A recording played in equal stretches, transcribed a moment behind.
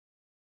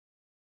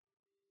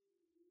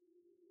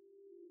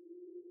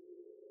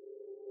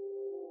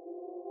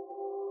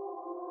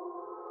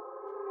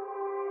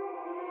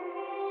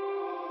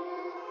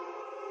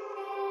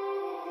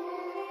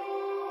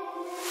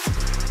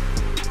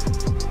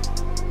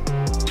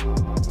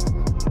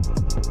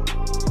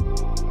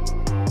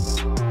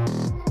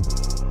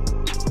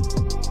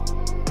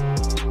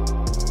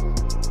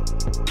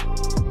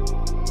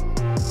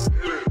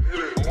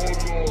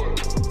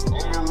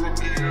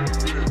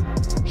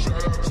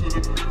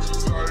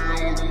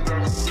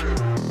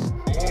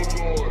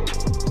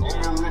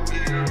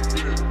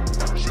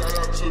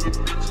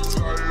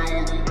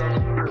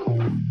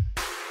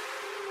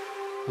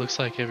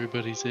like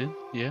everybody's in.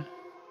 Yeah.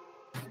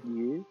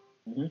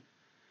 Yeah.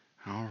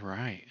 All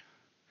right.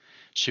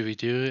 Should we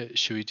do it?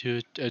 Should we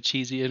do a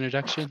cheesy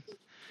introduction?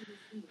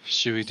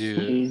 Should we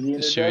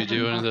do? Should we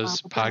do one of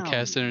those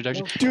podcast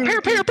introductions?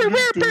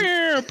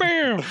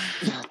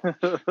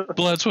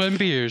 Blood, sweat, and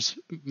beers,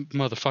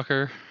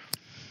 motherfucker.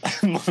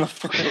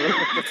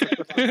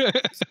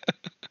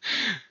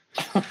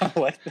 I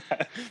like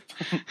that.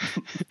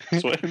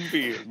 Sweat and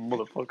beer,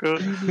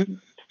 motherfucker.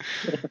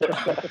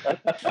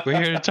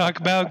 We're here to talk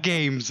about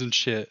games and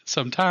shit.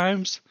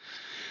 Sometimes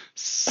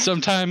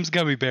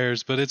gummy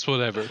bears, but it's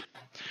whatever.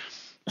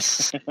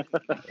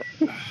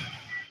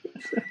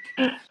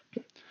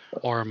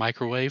 Or a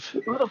microwave.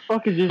 What the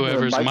fuck is this?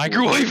 Whoever's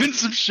microwaving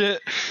some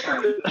shit.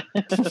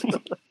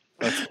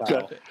 That's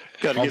foul.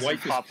 Gotta My get some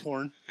wife is-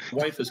 popcorn.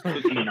 Wife is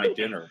cooking my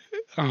dinner.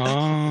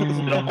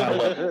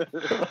 Oh.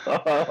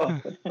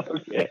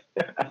 Okay.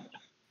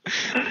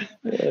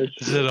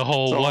 Is it a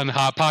whole So- one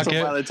hot So by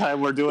pocket? the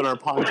time we're doing our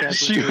podcast,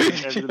 She-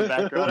 in the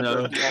background.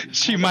 No.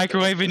 She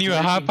microwaving you a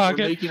hot We're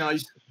pocket? making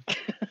ice.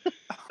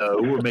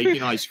 We're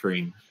making ice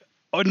cream.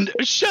 Oh,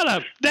 shut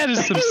up! That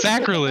is some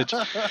sacrilege.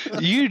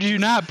 You do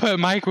not put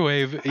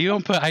microwave. You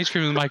don't put ice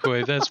cream in the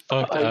microwave. That's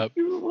fucked up,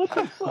 What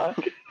the fuck?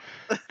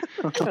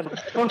 What kind of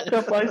fucked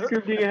up ice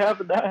cream do you have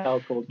in that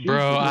household?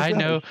 bro.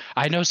 Jesus.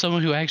 I know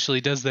someone who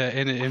actually does that,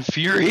 and it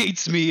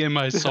infuriates me in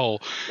my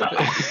soul.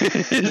 Makes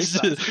It's the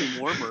ice just- cream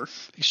warmer.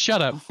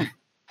 shut up!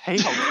 Hey,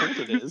 how cold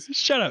it is.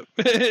 Shut up!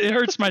 It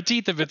hurts my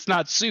teeth if it's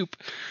not soup.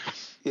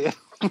 Yeah.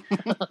 I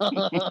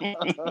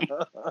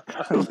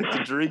like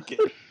to drink it.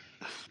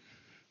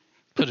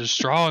 Put a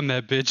straw in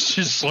that bitch.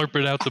 Just slurp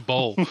it out the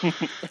bowl.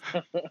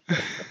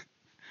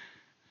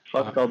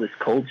 Fuck all this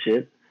cold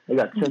shit. I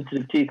got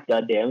sensitive teeth,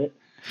 goddammit.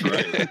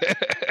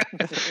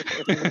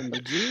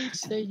 Did you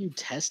say you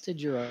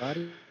tested your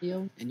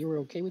audio and you were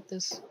okay with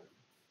this?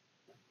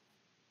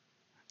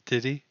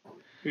 Did he?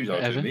 Who's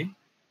talking Evan? to me?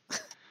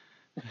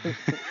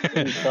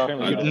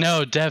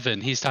 No,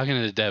 Devin. He's talking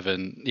to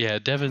Devin. Yeah,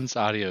 Devin's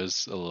audio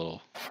is a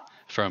little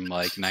from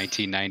like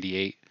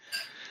 1998,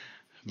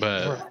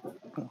 but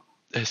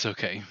it's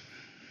okay.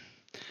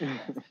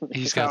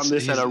 He's got. Found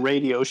this at he's- a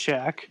Radio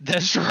Shack.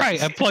 That's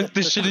right. I plugged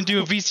this shit into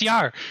a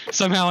VCR.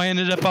 Somehow I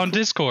ended up on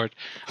Discord.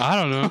 I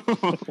don't know.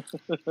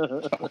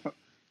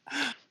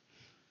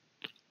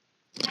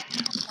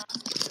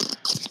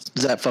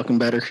 Is that fucking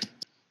better?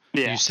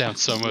 Yeah. You sound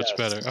so much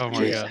better. Oh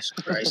my god. Jesus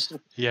Christ.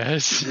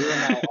 Yes. You're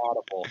now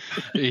audible.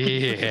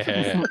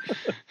 Yeah.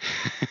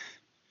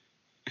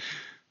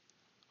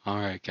 All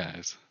right,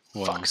 guys.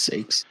 Well, Fuck's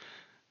sakes.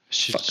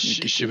 should,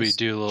 fucking should we ridiculous.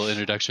 do a little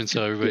introduction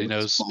so everybody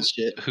knows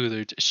Bullshit. who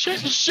they're?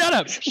 Shut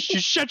up!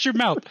 Shut your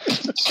mouth.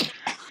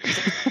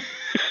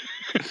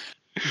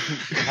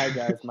 Hi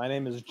guys, my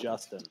name is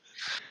Justin.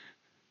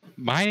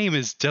 My name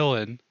is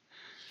Dylan.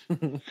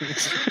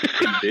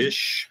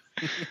 Bish.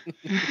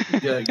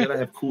 Yeah, you gotta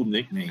have cool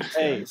nicknames.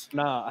 Hey, guys.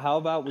 nah, how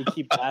about we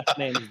keep last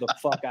names the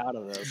fuck out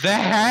of this? The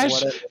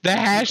hash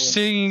Whatever.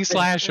 singing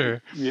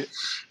slasher.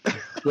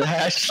 The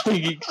hash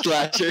singing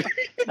slasher.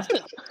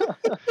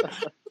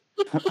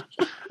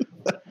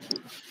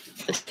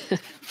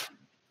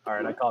 All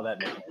right, I call that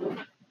nickname.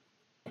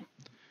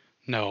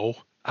 No,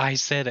 I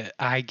said it.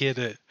 I get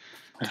it.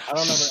 I don't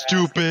ever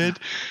Stupid.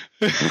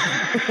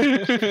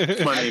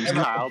 My name's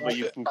Never- Kyle, but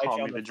you can I call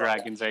me found the the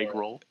Dragon's Egg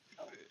Roll.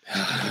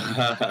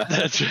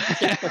 That's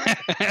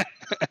right.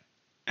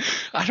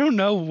 I don't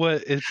know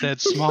what if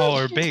that's small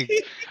or big.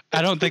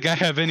 I don't think I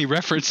have any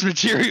reference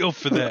material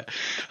for that.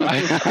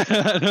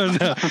 I don't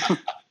know.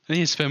 I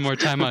need to spend more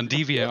time on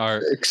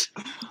DeviantArt.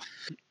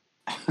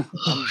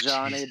 I'm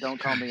Johnny. Don't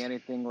call me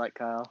anything like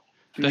Kyle.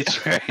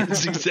 That's right.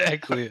 That's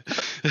exactly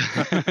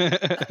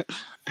it.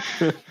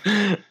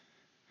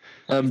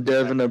 I'm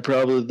Devin. I'm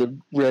probably the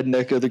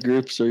redneck of the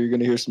group, so you're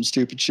gonna hear some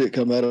stupid shit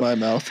come out of my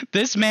mouth.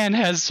 This man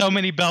has so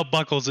many belt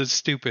buckles, it's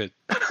stupid.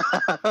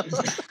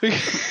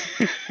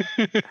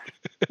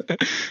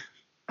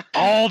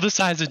 All the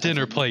size of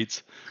dinner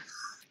plates.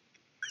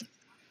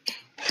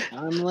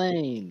 I'm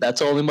Lane.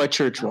 That's only my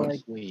church I one.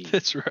 like weed.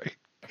 That's right.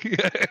 Good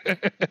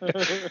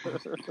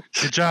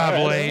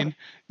job, Lane.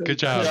 Good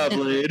job. Good job,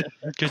 Blade.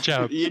 Good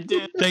job. You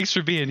did. Thanks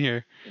for being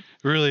here.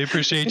 Really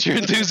appreciate your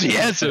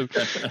enthusiasm.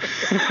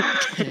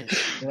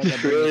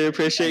 Really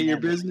appreciate your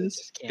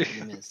business. Can't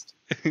be missed.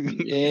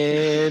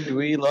 And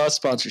we lost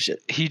sponsorship.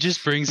 He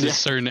just brings a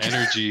certain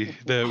energy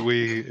that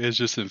is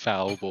just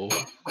infallible.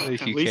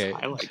 Like At you least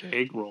can't. I like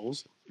egg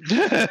rolls.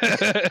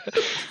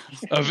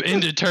 Of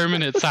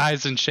indeterminate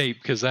size and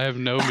shape because I have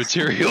no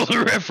material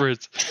to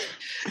reference.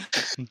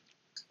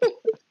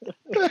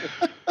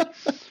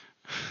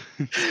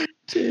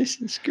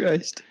 Jesus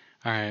Christ.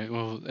 All right.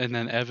 Well, and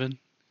then Evan,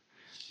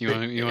 you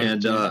want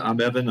And I'm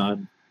Evan.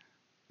 I'm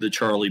the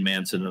Charlie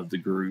Manson of the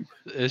group.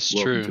 It's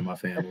Welcome true. to my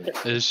family.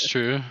 It's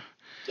true.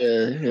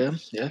 Yeah.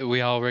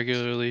 We all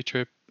regularly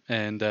trip,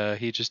 and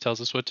he just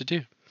tells us what to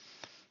do.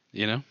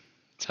 You know,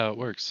 that's how it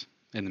works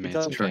in the He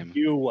Manson tells family.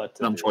 you what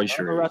to I'm do. twice None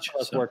of your the rest age,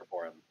 of us so. work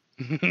for him.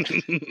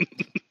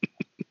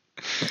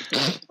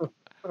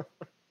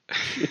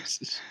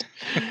 Jesus.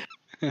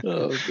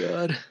 Oh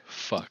God.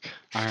 Fuck.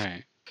 All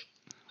right.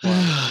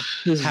 Well,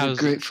 This is a how's-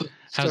 great fucking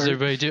how's start.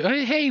 everybody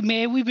doing? Hey,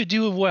 man, we've been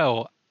doing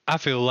well. I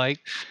feel like.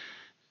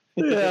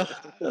 Yeah,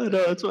 I know.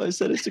 That's why I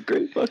said it's a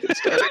great fucking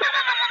start.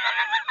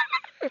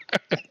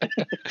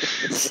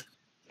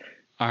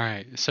 All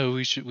right, so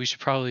we should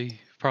probably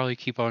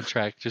keep on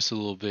track just a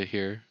little bit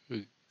here.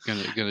 We're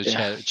gonna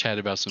Yeah. chat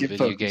about some Get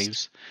video focused.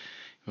 games.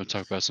 We'll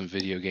talk about some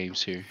video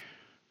games here.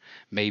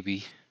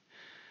 Maybe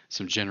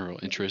some general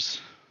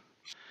interests.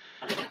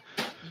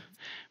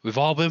 We've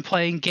all been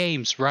playing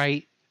games,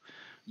 right?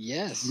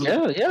 Yes.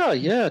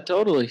 Yeah,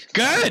 totally.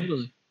 Good.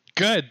 Totally.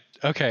 Good.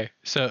 Okay.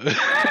 So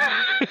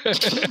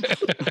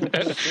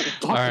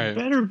all right.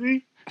 Better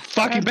be.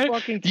 Fucking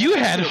better. You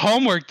had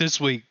homework this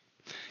week.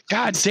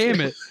 God damn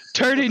it.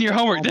 Turn in your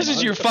homework. This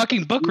is your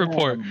fucking book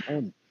report.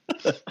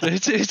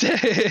 It's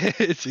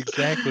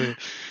exactly.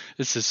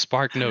 It's a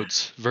Spark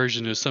Notes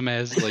version of some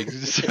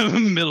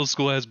middle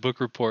school ass book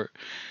report.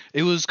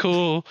 It was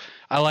cool.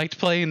 I liked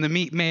playing the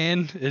meat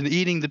man and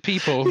eating the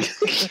people.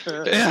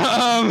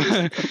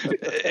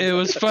 It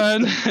was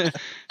fun.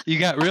 You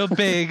got real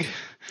big.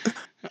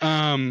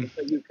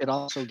 But you could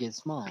also get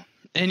small.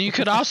 And you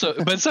could also,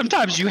 but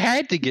sometimes you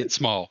had to get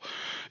small.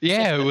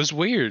 Yeah, it was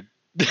weird.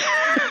 All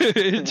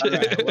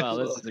right, well,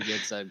 this is a good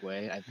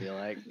segue. I feel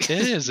like It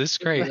is. It's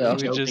great. Yeah.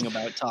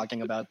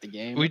 talking about the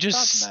game. We Let's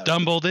just talk about it.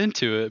 stumbled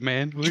into it,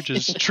 man. We're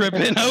just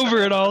tripping over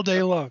it all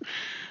day long.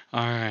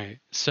 All right.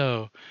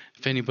 So,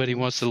 if anybody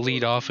wants to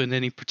lead off in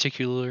any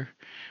particular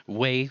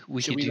way,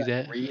 we Should could do like,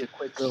 that. read a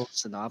quick little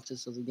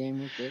synopsis of the game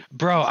real quick?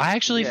 Bro, I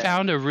actually Yeah.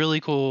 found a really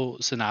cool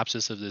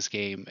synopsis of this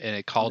game, and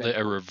it called Okay. it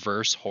a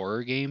reverse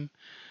horror game.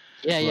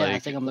 Yeah, I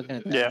Like- think I'm looking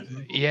at that.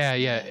 Yeah.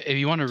 Yeah. If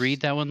you want to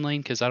read that one,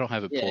 Lane, because I don't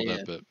have it Yeah, pulled yeah.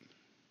 up. But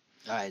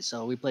All right,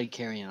 so we played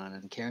Carry On,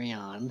 and Carry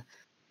On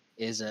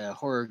is a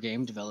horror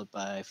game developed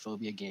by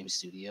Phobia Game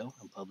Studio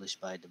and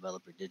published by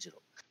Developer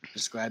Digital.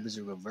 Described as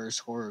a reverse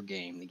horror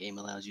game, the game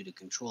allows you to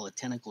control a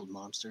tentacled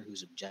monster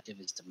whose objective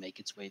is to make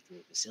its way through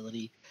a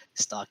facility,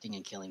 stalking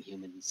and killing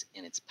humans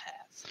in its path.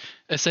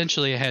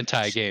 essentially a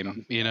hentai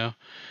game, you know?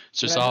 It's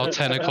just Yeah, all but-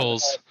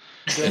 tentacles.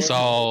 Dylan, It's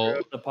all.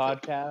 the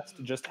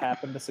podcast just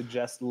happened to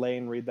suggest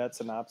Lane read that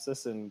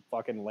synopsis, and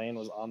fucking Lane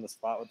was on the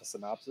spot with the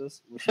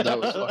synopsis. That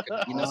was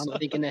fucking, I'm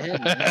thinking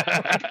ahead, man.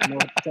 I don't know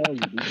what to tell you.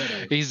 Be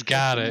better. He's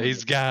got it.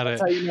 He's got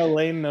That's it. how you know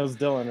Lane knows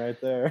Dylan right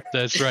there.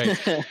 That's right.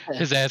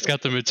 His ass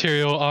got the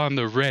material on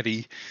the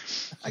ready.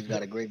 I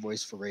got a great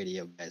voice for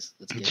radio, guys.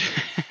 Let's get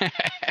it.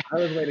 I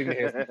was waiting to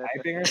hear some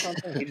typing or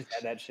something. He just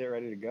had that shit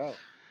ready to go.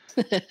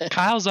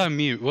 Kyle's on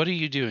mute. What are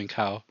you doing,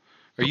 Kyle?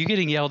 Are you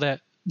getting yelled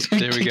at?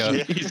 There we go.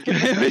 Yeah, he's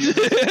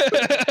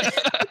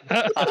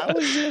I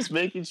was just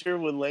making sure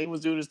when Lane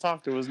was doing his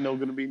talk, there was no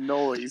going to be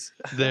noise.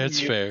 That's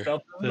You fair.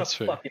 felt it was That's a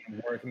fair.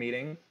 fucking work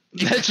meeting.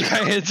 That's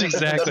right. It's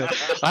exactly.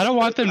 I don't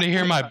want them to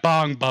hear my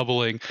bong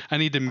bubbling. I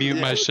need to mute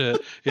my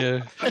shit.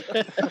 Yeah.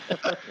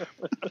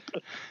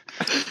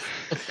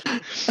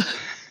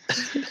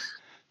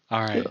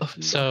 All right. Oh,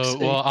 for So, fuck's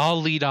well, sake.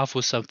 I'll lead off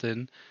with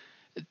something.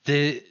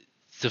 The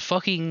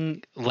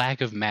fucking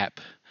lack of map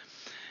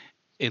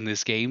in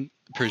this game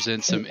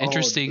presents some Oh,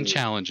 interesting dude.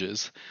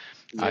 challenges.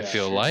 I Yeah,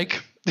 feel sure.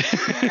 like.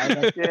 I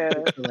like Yeah.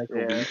 for like a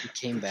Yeah. week, I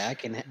came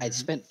back and I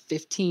spent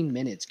 15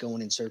 minutes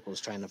going in circles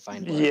trying to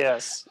find one.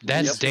 Yes.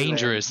 That's Yep.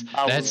 dangerous.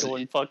 I was That's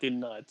going fucking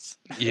nuts.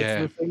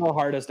 yeah. It's the single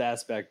hardest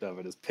aspect of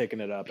it is picking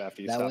it up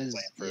after you That stop was-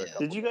 playing for a yeah.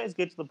 couple. Did you guys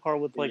get to the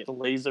part with like the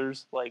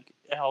lasers, like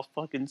how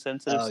fucking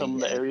sensitive Oh, some of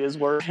the yeah. areas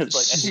were? It's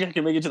like I think I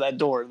can make it to that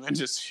door, and then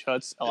just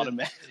shuts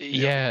automatically.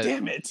 Yeah.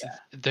 Damn it.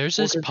 There's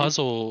Well, this 'cause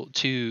puzzle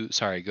too.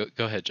 Sorry, go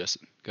ahead,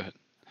 Justin. Go ahead.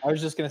 I was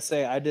just gonna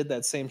say I did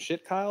that same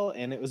shit, Kyle,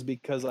 and it was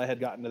because I had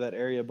gotten to that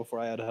area before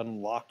I had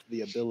unlocked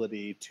the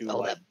ability to Oh,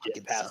 like that get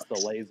fucking past the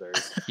sucks.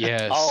 lasers. Oh,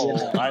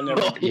 Yes. I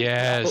never.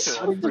 Yes. That's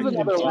a There's freaking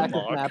another lack of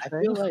unlock. map I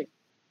thing. feel like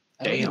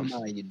I don't Damn. even know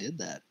how you did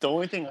that. The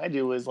only thing I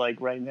do is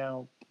like right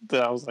now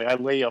that I was like I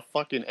lay a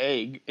fucking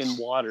egg in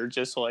water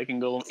just so I can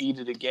go and eat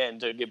it again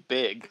to get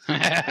big.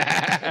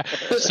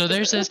 So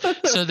there's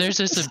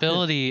this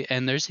ability,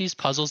 and there's these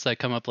puzzles that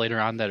come up later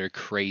on that are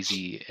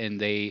crazy, and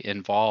they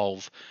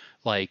involve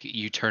like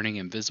you turning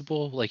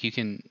invisible. Like you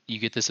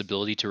get this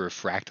ability to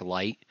refract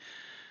light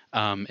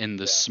in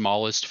the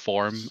smallest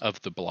form of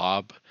the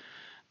blob,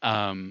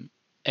 and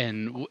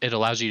it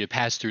allows you to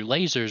pass through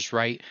lasers,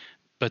 right?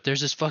 But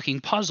there's this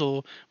fucking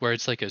puzzle where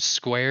it's like a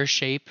square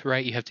shape,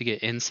 right? You have to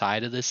get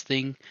inside of this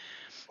thing,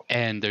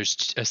 and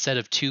there's a set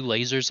of 2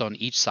 lasers on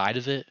each side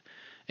of it,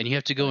 and you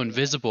have to go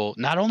invisible.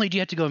 Not only do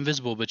you have to go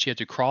invisible, but you have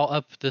to crawl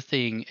up the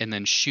thing and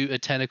then shoot a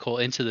tentacle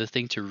into the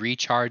thing to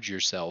recharge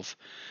yourself,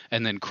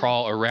 and then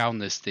crawl around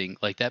this thing.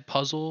 Like that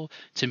puzzle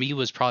to me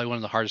was probably one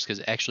of the hardest because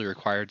it actually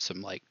required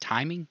some like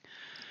timing.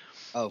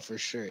 Oh, for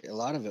sure. A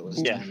lot of it was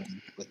Yeah.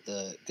 timing with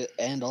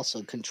and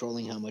also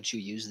controlling how much you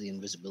use the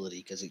invisibility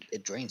because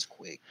it drains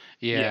quick.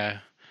 Yeah.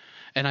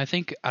 And I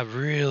think I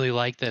really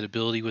like that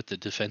ability with the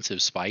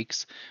defensive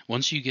spikes.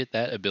 Once you get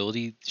that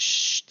ability,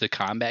 the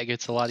combat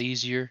gets a lot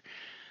easier.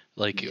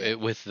 Like Yeah.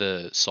 with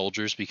the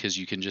soldiers, because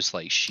you can just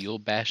like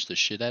shield bash the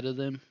shit out of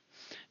them.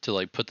 to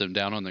like put them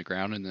down on the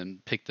ground and then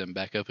pick them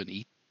back up and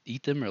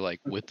eat them or like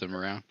whip them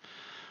around.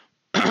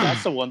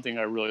 That's the one thing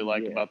I really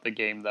like Yeah. about the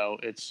game, though.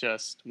 It's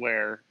just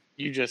where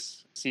you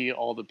just see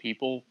all the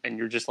people and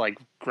you're just like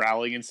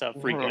growling and stuff,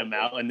 freaking them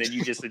out, and then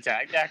you just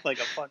act like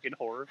a fucking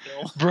horror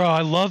film. Bro,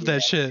 I love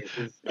that shit.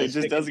 It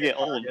just doesn't get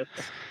old.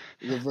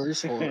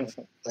 Reverse horror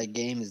like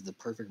game is the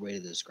perfect way to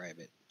describe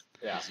it.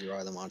 Yeah. 'Cause you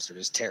are the monster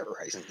just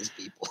terrorizing these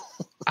people.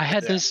 I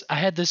had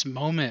this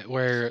moment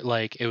where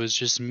like it was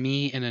just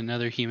me and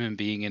another human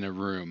being in a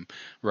room,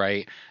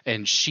 right?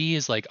 And she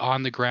is like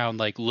on the ground,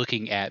 like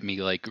looking at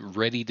me, like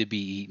ready to be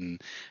eaten.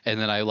 And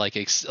then I like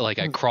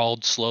I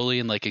crawled slowly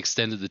and like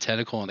extended the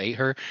tentacle and ate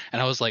her.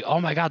 And I was like,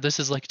 oh my god, this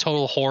is like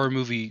total horror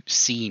movie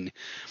scene,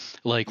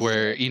 like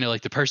where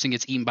like the person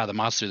gets eaten by the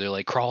monster, they're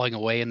like crawling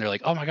away and they're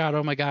like, oh my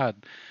god.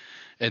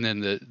 And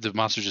then the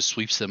monster just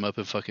sweeps them up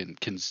and fucking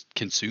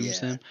consumes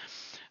them.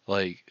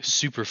 Like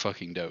super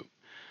fucking dope.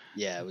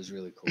 Yeah, it was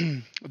really cool.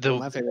 One of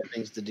my favorite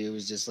things to do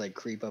was just like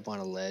creep up on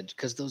a ledge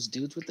because those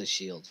dudes with the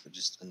shields were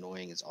just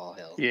annoying as all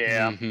hell.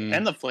 Yeah, Mhm.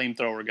 and the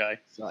flamethrower guy.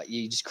 So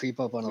you just creep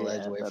up on a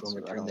ledge Yeah, away that's from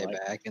them, what I turn don't their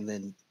like. back, and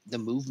then the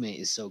movement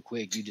is so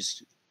quick. You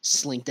just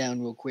slink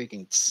down real quick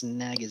and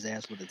snag his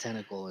ass with a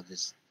tentacle and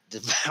just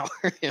devour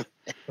him.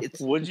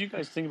 It's What did you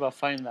guys think about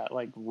finding that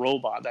like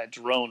robot, that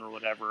drone or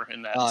whatever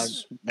in that that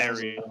was a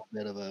area? little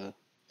bit of a.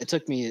 It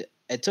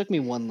took me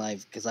one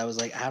life because I was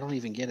like, I don't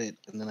even get it,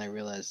 and then I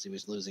realized he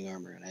was losing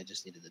armor, and I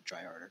just needed to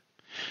try harder.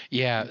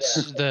 Yeah,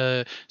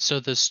 so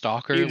the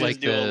stalker, You just like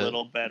do a the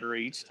little better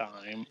each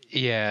time.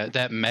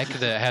 that mech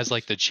that has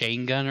like the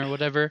chain gun or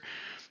whatever.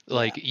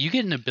 Like you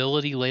get an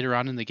ability later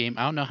on in the game.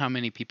 I don't know how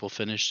many people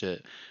finished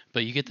it,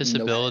 but you get this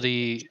Nope.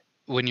 ability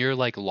when you're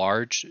like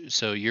large,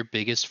 so your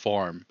biggest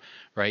form,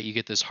 right? You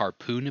get this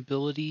harpoon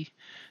ability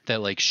that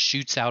like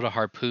shoots out a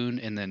harpoon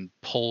and then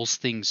pulls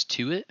things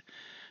to it.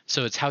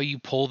 So it's how you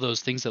pull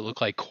those things that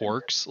look like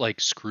corks, like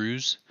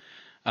screws,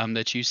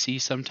 that you see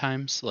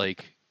sometimes,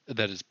 like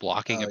that is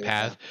blocking Oh, a yeah.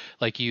 path.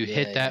 Like you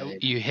hit Yeah, that, yeah, yeah.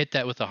 you hit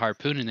that with a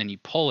harpoon and then you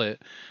pull it.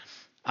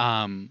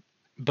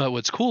 But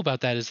what's cool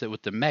about that is that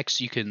with the mechs,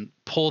 you can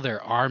pull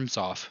their arms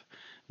off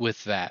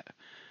with that.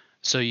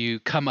 So you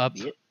come up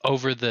Yep.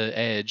 over the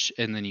edge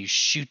and then you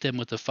shoot them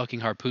with the fucking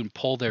harpoon,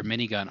 pull their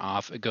minigun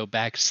off, go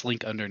back,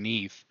 slink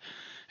underneath,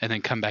 and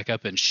then come back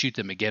up and shoot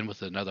them again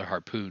with another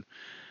harpoon.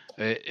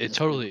 It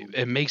totally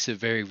it makes it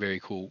very, very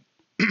cool.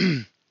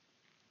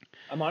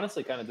 I'm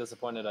honestly kind of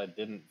disappointed I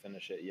didn't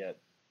finish it yet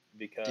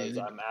because Dude.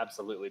 I'm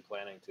absolutely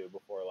planning to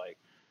before like.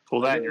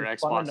 Well, that and it your was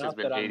fun Xbox has enough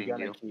been that I'm hating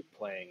gonna you. keep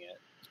playing it.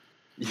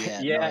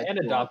 Yeah, Yeah, no, and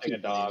it's cool. I'll adopting a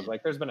keep playing dog. it.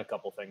 Like, there's been a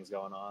couple things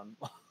going on.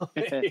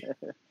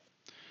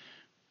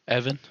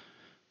 Evan,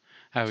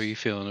 how are you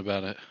feeling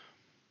about it?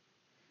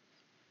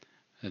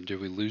 And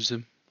did we lose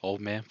him? Old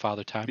man,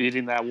 father time?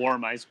 Eating that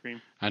warm ice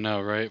cream. I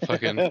know, right?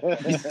 Fucking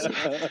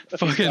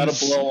fucking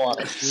Gotta blow on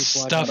it.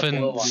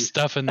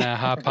 stuffing that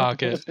hot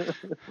pocket. Like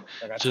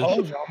I Just-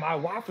 told y'all, my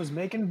wife was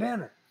making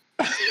dinner.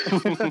 I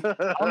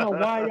don't know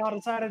why y'all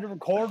decided to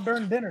record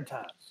during dinner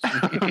time.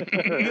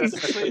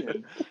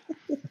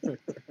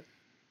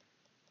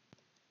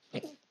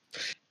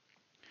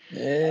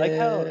 Like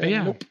how- But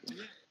yeah.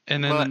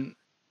 And But- then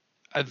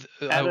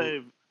Out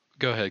of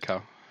go ahead,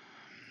 Kyle.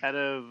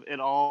 it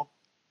all,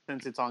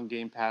 since it's on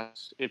Game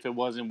Pass, if it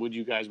wasn't, would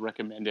you guys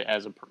recommend it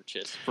as a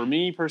purchase? For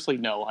me personally,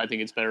 no. I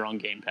think it's better on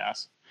Game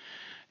Pass.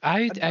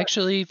 I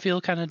actually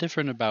feel kind of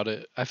different about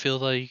it. I feel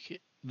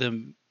like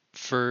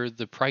for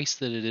the price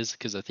that it is,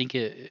 because I think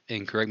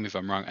and correct me if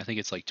I'm wrong, I think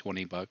it's like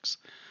 $20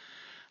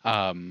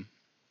 on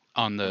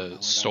the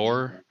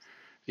store.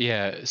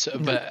 Yeah, so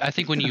but I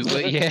think when you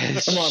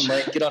Come on,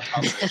 Mike, get on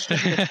top of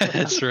it.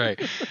 that's right.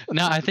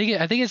 No, I think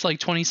it's like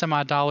 20 some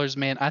odd dollars,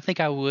 man. I think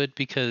I would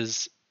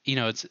because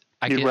it's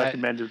You'd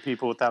recommend it to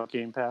people without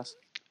Game Pass?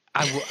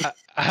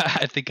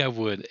 I think I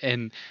would,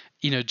 and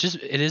just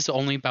it is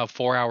only about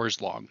 4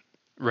 hours long,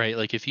 right?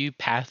 Like if you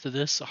path to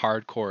this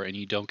hardcore and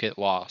you don't get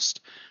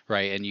lost,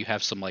 right, and you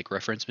have some like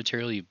reference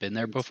material, you've been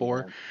there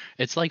before,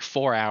 it's like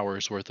 4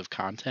 hours worth of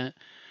content.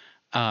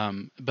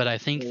 But I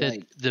think that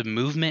Right. the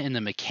movement and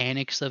the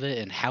mechanics of it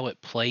and how it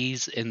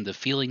plays and the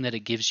feeling that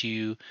it gives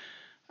you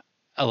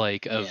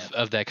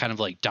of that kind of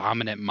like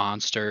dominant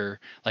monster,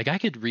 like I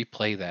could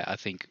replay that, I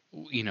think,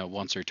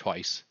 once or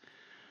twice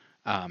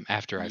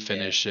after I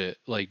finish it,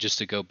 like just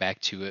to go back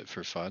to it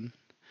for fun.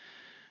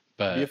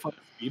 It'd be a But fun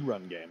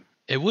speedrun game.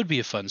 it would be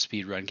a fun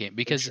speed run game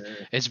because sure.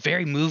 it's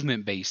very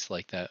movement based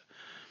like that.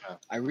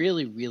 I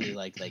really, really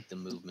like the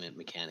movement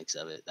mechanics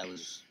of it. That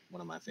was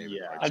one of my favorite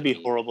Yeah, parts. I'd be of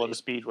it. horrible at a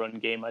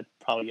speedrun game. I'd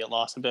probably get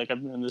lost. I'd be like,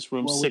 I've been in this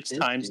room Well, with 6 this,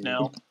 times dude,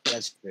 now.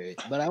 That's true.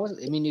 But if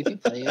you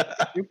play it,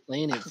 if you're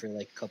playing it for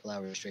like a couple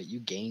hours straight, you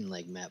gain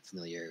like map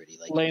familiarity.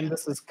 Like Lane,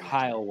 this is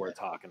Kyle we're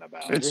talking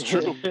about. It's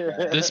true.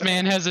 This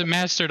man hasn't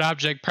mastered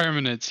object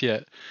permanence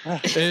yet.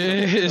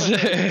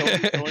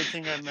 The only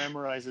thing I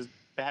memorize is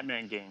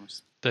Batman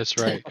games. That's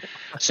right.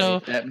 So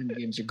Batman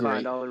games are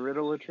great. $5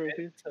 Riddler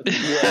trophy.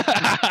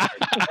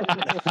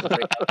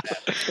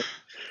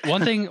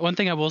 one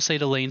thing I will say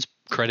to Lane's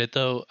credit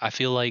though, I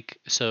feel like,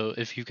 so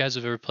if you guys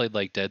have ever played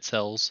like Dead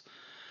Cells,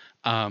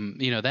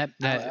 You know that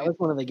That was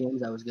one of the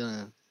games I was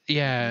gonna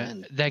yeah,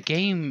 recommend.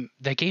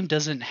 that game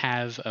doesn't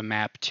have a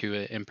map to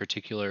it in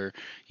particular.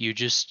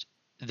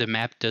 The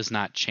map does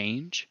not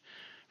change,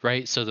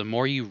 right? So the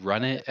more you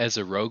run it as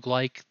a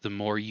roguelike, the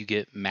more you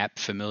get map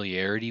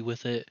familiarity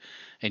with it,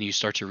 and you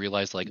start to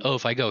realize like, oh,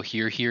 if I go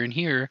here, here, and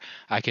here,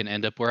 I can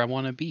end up where I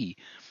want to be.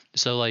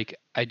 So like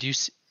I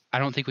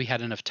don't think we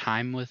had enough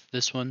time with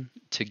this one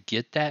to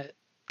get that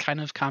kind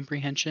of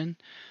comprehension.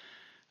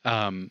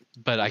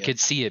 But I Yeah. could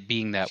see it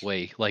being that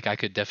way. Like I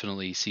could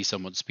definitely see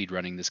someone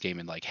speedrunning this game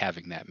and like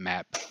having that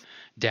map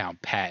down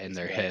pat in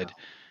their head.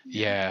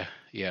 Yeah,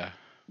 yeah.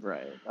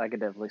 Right. I could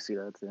definitely see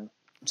that too.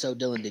 So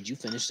Dylan, did you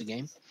finish the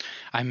game?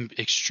 I'm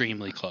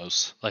extremely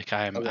close. Like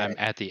I'm Okay.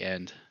 at the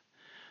end.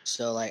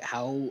 So like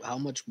how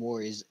much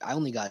more is I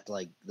only got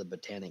like the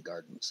Botanic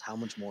Gardens. How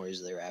much more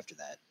is there after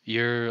that?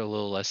 You're a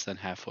little less than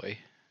halfway.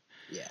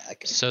 Yeah,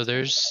 okay. So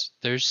there's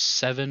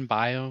 7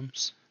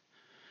 biomes.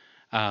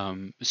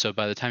 So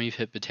by the time you've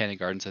hit Botanic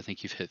Gardens, I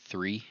think you've hit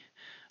 3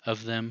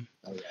 of them.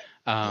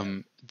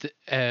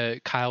 Okay.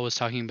 Kyle was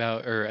talking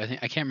about, or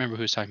I can't remember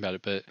who was talking about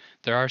it, but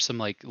there are some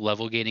like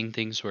level gating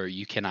things where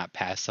you cannot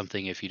pass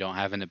something if you don't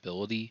have an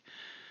ability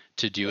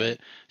to do Right.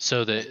 it.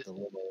 So that Like the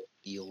little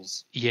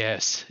eels.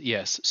 yes.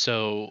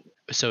 So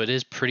it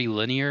is pretty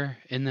linear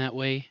in that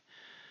way.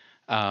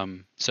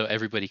 So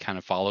everybody kind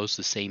of follows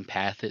the same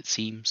path, it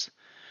seems.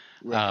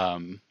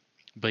 Right.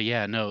 But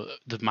yeah, no,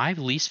 my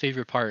least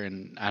favorite part,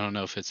 and I don't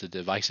know if it's a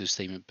divisive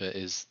statement, but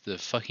is the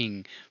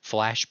fucking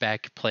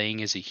flashback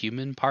playing as a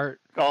human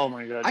part. Oh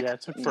my god, I- yeah,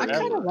 it took I kind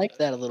forever. of like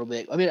that a little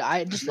bit. I mean,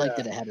 I just like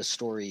that it had a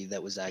story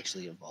that was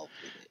actually involved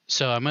with it.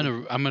 So I'm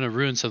gonna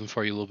ruin something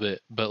for you a little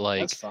bit, but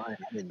like, That's fine.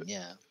 I didn't.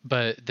 Yeah.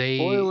 but they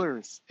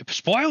Spoilers.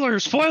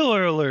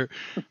 spoiler alert.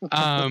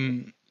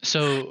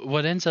 So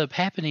what ends up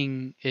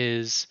happening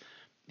is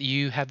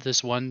you have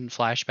this one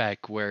flashback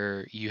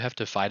where you have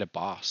to fight a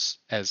boss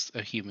as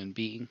a human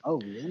being. Oh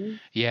really?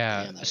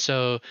 Yeah. Damn, that-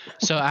 So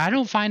I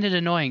don't find it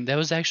annoying. That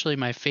was actually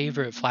my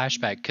favorite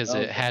flashback because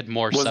it had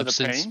more Was it a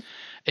substance. pain?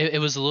 It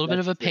was a little bit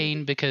of a That's good.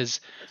 pain because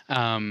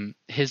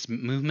his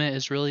movement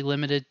is really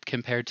limited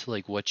compared to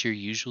like what you're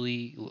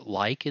usually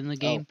like in the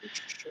game. Oh,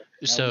 for sure.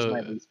 That So- was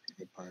my least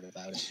favorite part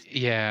about it.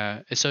 Yeah,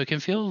 so it can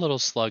feel a little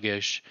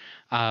sluggish,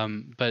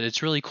 but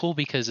it's really cool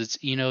because it's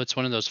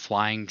one of those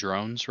flying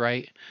drones,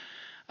 right?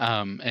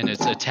 And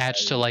it's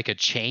attached to like a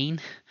chain,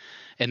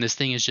 and this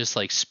thing is just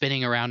like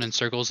spinning around in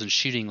circles and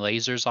shooting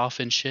lasers off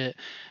and shit,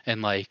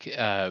 and like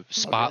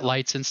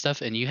spotlights and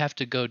stuff. And you have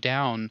to go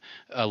down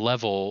a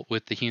level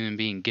with the human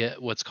being,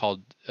 get what's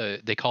called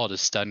they call it a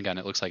stun gun.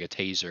 It looks like a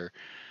taser,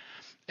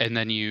 and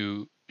then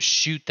you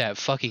shoot that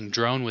fucking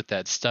drone with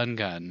that stun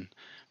gun.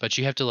 But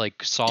you have to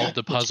like solve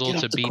the puzzle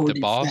to beat the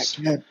boss.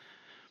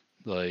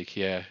 Like,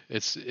 yeah,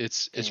 it's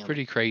Damn.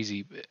 pretty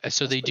crazy. So That's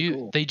they pretty do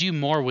cool. they do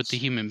more with the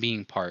human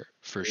being part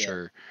for Yeah.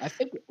 sure. I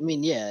think. I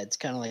mean, yeah, it's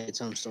kind of like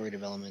its own story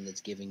development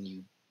that's giving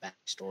you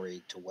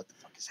backstory to what the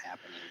fuck is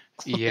happening.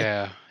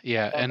 Yeah,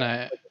 yeah,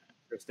 and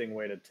Interesting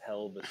way to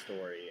tell the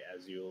story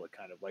as you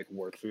kind of like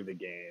work through the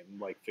game,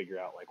 like figure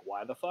out like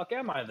why the fuck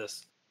am I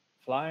this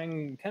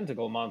flying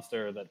tentacle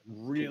monster that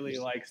really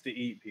likes to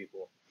eat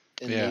people?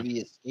 And Yeah. maybe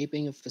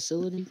escaping a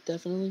facility,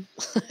 definitely.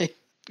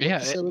 yeah,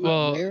 Facility,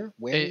 well,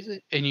 where is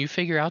it? and you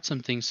figure out some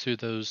things through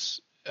those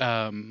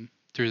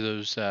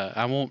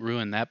I won't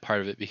ruin that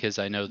part of it because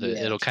I know that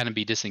Yeah. it'll kind of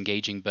be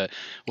disengaging, but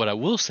what I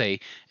will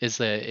say is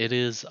that it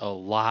is a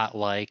lot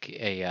like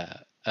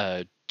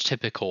a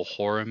typical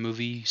horror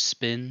movie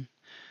spin,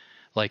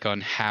 like on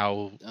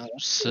how Oh,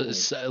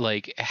 that's cool.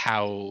 like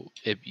how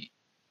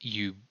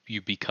you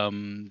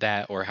become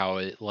that or how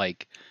it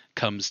like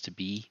comes to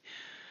be.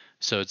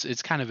 So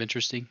it's kind of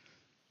interesting.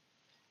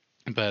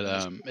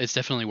 But it's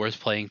definitely worth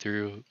playing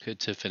through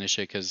to finish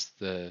it because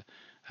the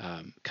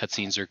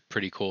cutscenes are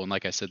pretty cool, and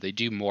like I said, they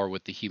do more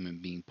with the human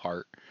being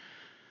part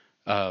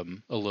a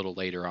little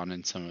later on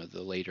in some of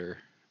the later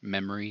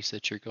memories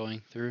that you're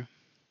going through.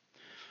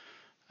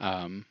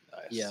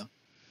 Yeah.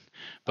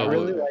 But I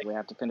really what- like. We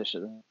have to finish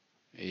it.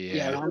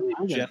 yeah, I really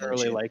I'm gonna generally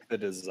finish it. like the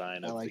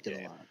design I of liked the it a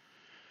game. lot.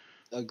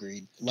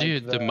 Agreed.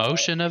 dude, the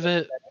motion of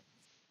it.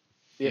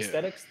 The Yeah.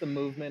 aesthetics, the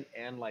movement,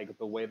 and like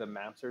the way the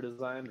maps are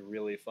designed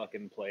really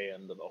fucking play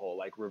into the whole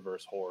like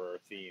reverse horror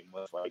theme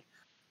with like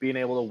being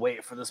able to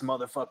wait for this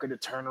motherfucker to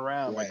turn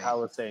around. Like Right. I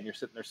was saying, you're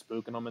sitting there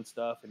spooking them and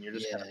stuff, and you're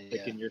just kind Yeah, of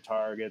picking your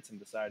targets and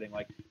deciding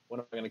like, when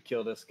am I going to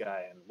kill this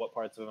guy, and what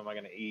parts of him am I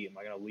going to eat? Am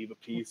I going to leave a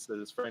piece so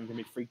his friend can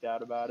be freaked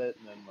out about it?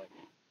 And then like,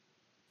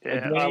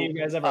 Yeah, do any of you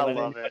guys ever I let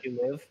love it.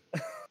 anybody live?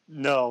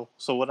 No.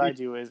 So what I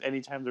do is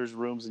anytime there's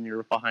rooms and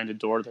you're behind a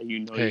door that you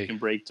know Hey. you can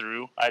break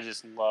through, I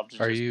just love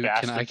to Are just you-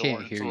 bash can- the I door can't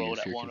and hear throw you it if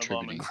at you're one of them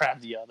contributing. and grab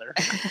the other.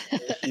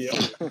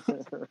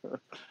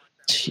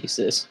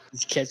 Jesus.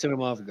 Just catching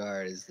them off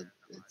guard it's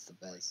the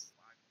best.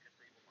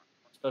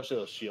 Especially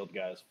those shield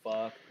guys.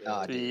 Fuck.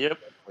 Oh, dude. Yep.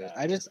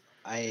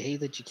 I hate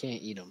that you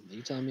can't eat them. Are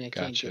you telling me I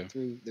can't Gotcha. get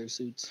through their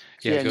suits?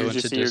 Yeah, Yeah, and go you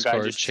into just see your guy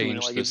Discord, just chewing it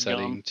change like the it's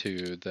setting gum.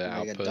 to the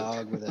Like a output.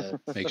 dog with a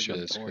Make sure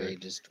fucking that's toy,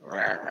 good. just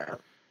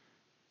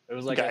There It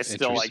was like Guy's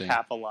still like Interesting.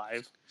 half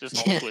alive,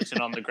 just all twitching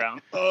on the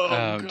ground. Oh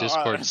God.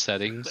 Discord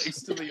settings,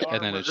 Thanks to the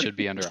and then armor. it should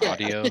be under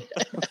audio,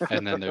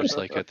 and then there's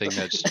like a thing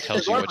that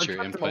tells you what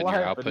your input and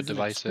your output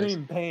device is.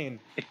 Extreme pain.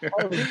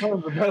 All of his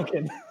bones are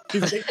broken.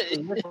 He's basically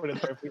liquid in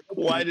there.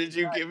 Why did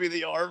you give me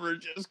the armor?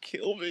 Just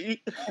kill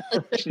me.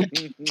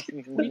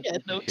 We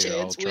had no Here,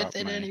 I'll chance drop with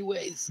it my-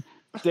 anyways.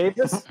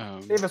 Davis, Um,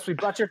 Davis, we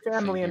brought your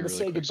family thing in here to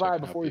really say quick so I goodbye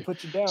can before help we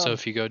put you down. So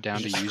if you go down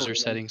to user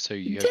settings, so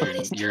you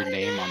have your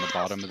name on the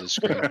bottom of the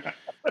screen,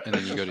 and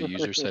then you go to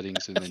user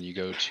settings, and then you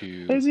go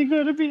to Is he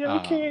gonna be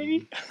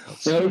okay?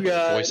 let's see, Oh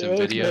God! voice and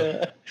video.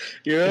 God.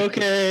 You're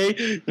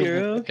okay. You're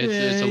okay.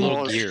 It's a little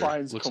Well, his gear.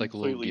 spine's Looks like a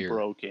little completely gear.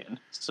 broken.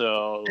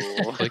 So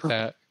Click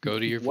that. Go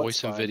to your What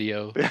voice and spine?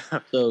 video,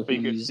 So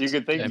you could, he's you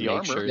could thank and the make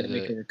armor. sure gonna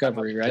make a that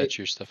recovery, right? that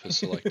your stuff is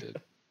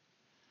selected.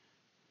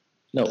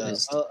 No,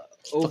 his fucking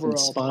Overall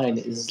spine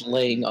positive. is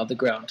laying on the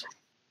ground.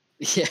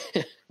 Yeah.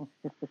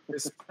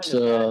 His spine is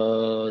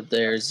So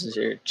there's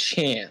your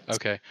chance.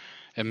 Okay,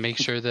 and make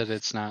sure that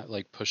it's not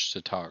like push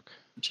to talk.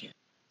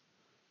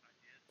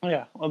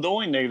 Yeah. Well, the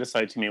only negative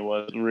side to me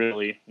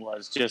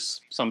was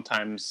just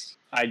sometimes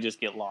I just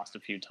get lost a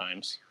few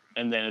times,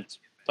 and then it's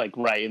like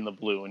right in the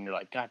blue, and you're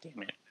like, God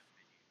damn it.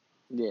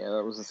 Yeah,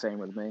 that was the same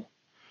with me.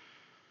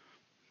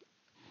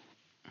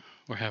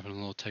 We're having a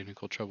little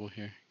technical trouble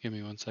here. Give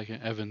me 1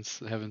 second.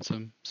 Evan's having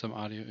some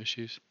audio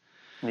issues.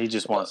 He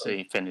just wants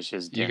to finish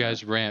his You dinner.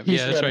 guys ramp. He's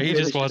Yeah, that's right. He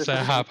gotta just wants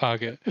that hot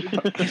pocket. All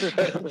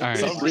right,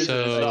 Some reason it's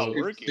not so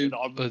working.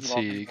 I'm- let's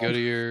see. Go to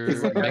He's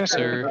your like,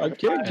 mixer I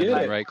can't and get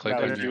then it. right click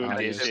Now on we're your doing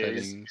audio dishes.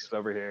 settings. He's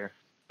over here.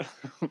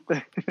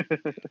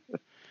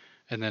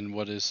 And then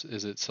what is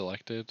it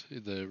selected?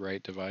 The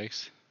right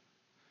device?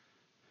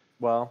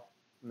 Well,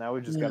 now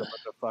we just got a bunch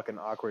of fucking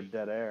awkward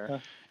dead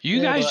air. You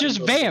Yeah, guys but- just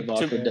vamped.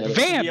 Vamp.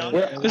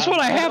 Vamp. That's what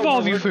I have all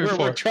of you here We're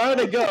for. trying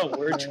to go.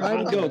 We're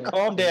trying to go.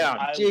 Calm down.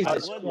 I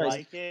Jesus would Christ.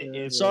 like it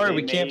if Sorry, they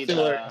we can't made,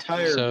 fill our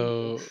entire.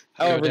 So go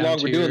however down long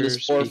to we're doing your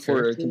this for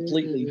speaker a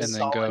completely and then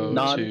solid,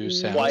 go to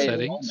sound non-quiet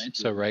settings. moment.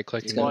 So right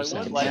click It's and go Well, to I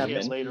would sound like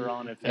settings. it later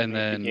on if And they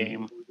make then the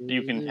game.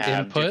 You can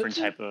have input? different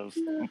type of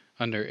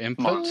Under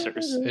input,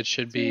 monsters. it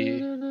should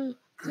be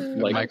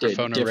Like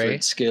microphone different array.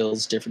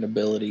 skills, different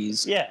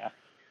abilities. Yeah.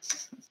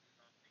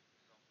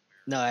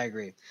 No, I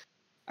agree.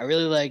 I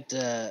really liked.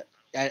 At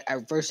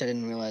first, I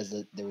didn't realize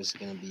that there was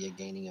going to be a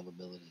gaining of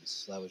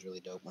abilities. So that was really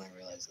dope when I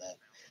realized that.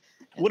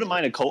 And Wouldn't then-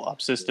 mind a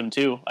co-op system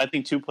too. I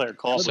think 2-player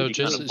co-op So would be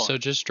kind of just fun. so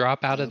just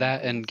drop out of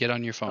that and get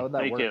on your How would phone that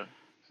Thank work? you.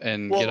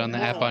 and Well, get on the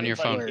app on your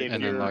it's like phone if and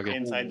then you're log in.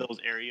 inside those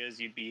areas,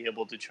 you'd be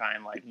able to try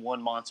and like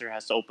one monster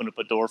has to open up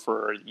a door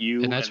for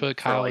you, And that's what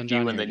for, Kyle like, and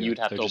Johnny you, are and then doing. you'd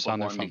have They're to just on open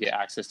their one to phones. get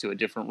access to a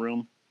different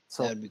room.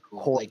 So that would be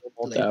cool. whole Like That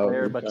would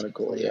multiplayer, be but kinda you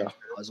cool, play yeah.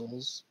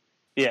 puzzles.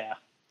 Yeah.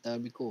 That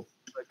would be cool.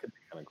 That could be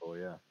kind of cool,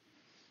 yeah.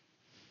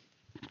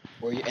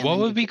 Or you, and What then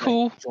would you be could,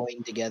 cool? Like,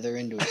 join together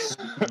into a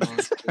super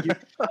monster.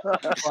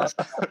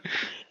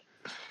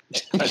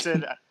 I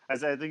said I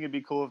think it'd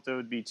be cool if there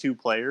would be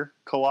 2-player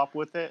co-op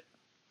with it,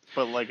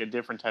 but like a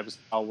different type of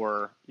style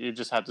where you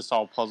just have to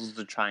solve puzzles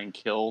to try and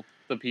kill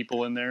the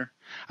people in there.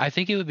 I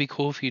think it would be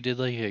cool if you did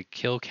like a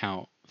kill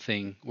count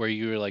thing where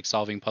you were like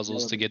solving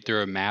puzzles to get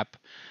through a map,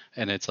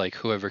 and it's like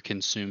whoever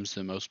consumes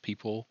the most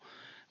people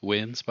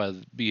wins by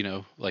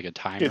like a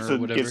timer It's or the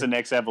whatever.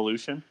 next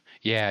evolution.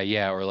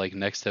 Yeah, or like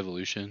next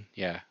evolution.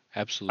 Yeah,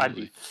 I'd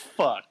absolutely. be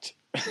fucked.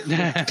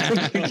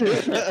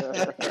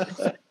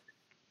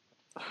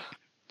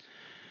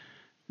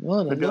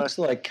 Well, it Maybe looks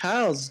like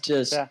Kyle's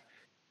just Yeah.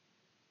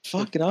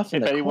 fucking off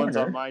in If the anyone's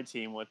corner. on my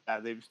team with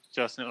that, they've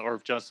Justin on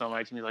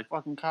my team, he's like,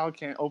 fucking Kyle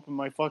can't open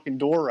my fucking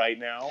door right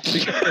now.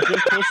 Just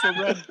push the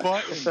red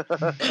button.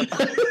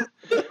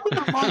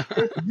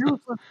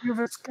 Useless. You've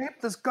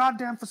escaped this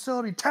goddamn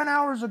facility 10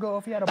 hours ago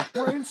if you had a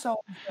brain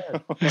cell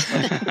instead.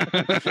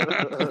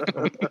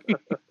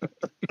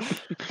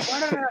 Why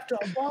did I have to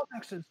evolve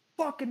next to this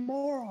fucking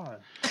moron?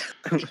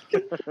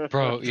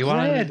 Bro, you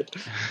want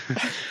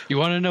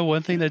to know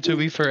one thing that took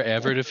me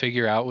forever to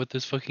figure out with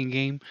this fucking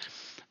game?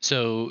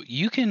 So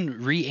you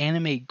can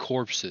reanimate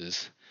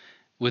corpses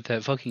with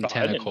that fucking Oh, I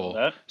didn't know tentacle.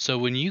 that. So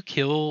when you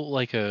kill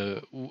like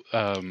a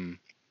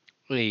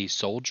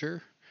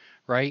soldier,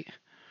 right?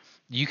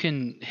 You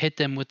can hit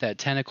them with that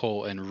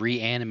tentacle and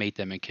reanimate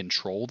them and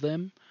control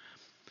them,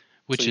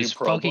 which So you is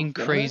probe fucking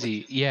them?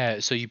 crazy. Yeah,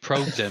 so you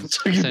probe them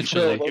So you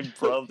essentially. probe Fucking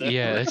probe them.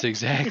 Yeah, that's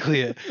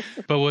exactly it.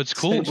 But what's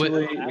cool,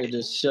 Essentially, you're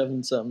just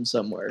shoving something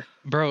somewhere.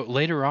 bro,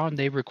 later on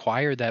they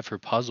require that for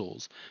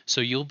puzzles. So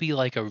you'll be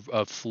like a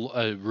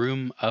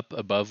room up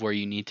above where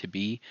you need to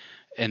be,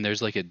 and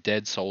there's like a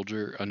dead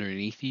soldier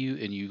underneath you,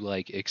 and you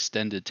like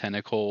extend a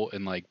tentacle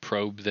and like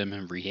probe them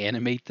and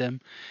reanimate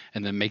them,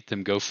 and then make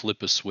them go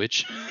flip a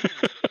switch.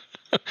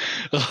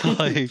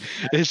 Like,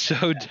 it's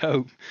so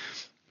dope.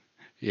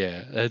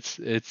 Yeah,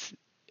 it's.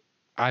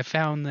 I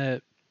found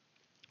that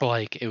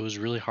like it was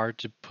really hard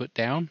to put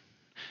down.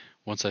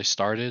 Once I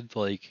started,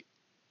 like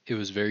it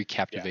was very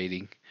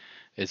captivating.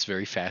 It's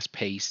very fast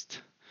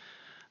paced.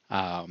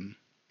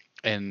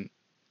 And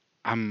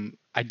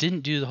I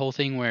didn't do the whole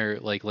thing where,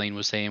 like Lane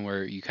was saying,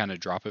 where you kind of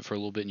drop it for a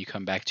little bit and you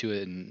come back to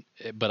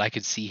it, but I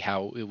could see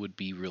how it would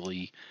be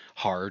really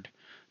hard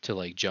to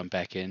like jump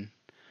back in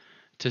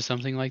to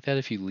something like that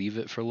if you leave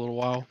it for a little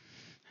while.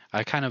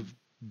 I kind of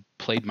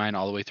played mine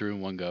all the way through in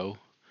one go,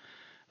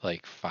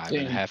 like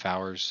 5.5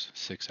 hours,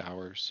 6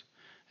 hours,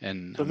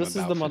 and So I'm this is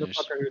about the finished.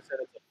 motherfucker who said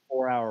it's a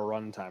 4-hour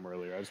runtime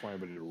earlier. I just want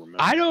everybody to remember.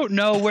 I don't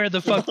know where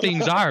the fuck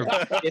things are.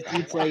 If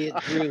you play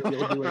it through,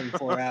 you'll do it in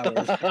 4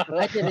 hours.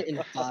 I did it in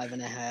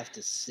 5.5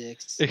 to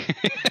 6.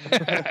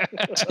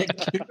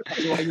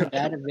 So are you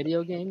bad at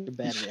video games? You're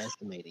bad at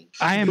estimating.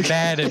 I am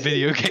bad at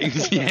video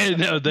games. Yeah,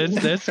 no,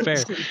 that's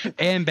fair.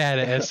 And bad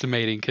at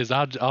estimating, because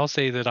I'll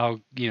say that I'll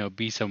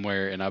be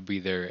somewhere and I'll be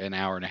there an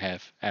hour and a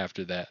half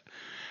after that.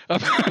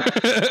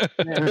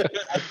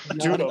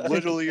 Dude, I'm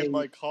literally in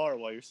my car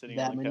while you're sitting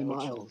That on the many couch.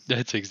 miles.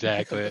 That's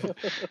exactly it.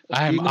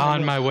 I'm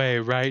on my way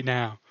right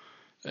now.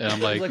 And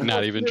I'm like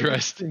not even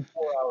dressed. 4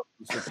 hours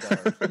and 6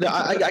 hours. No,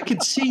 I can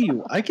see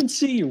you. I can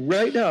see you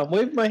right now. I'm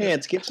waving my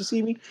hands. Can't you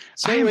see me?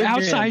 I am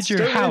outside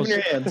your house.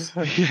 Your hands.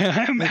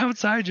 Yeah, I'm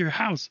outside your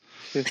house.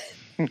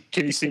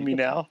 Can you see me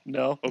now?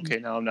 No? Okay,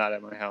 now I'm not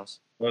at my house.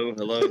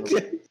 Hello.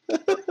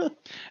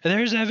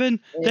 There's Evan.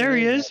 There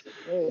he is.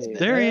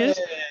 There he is.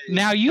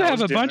 Now you How have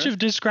a was bunch dinner? of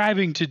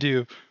describing to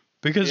do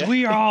because Yeah.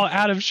 we are all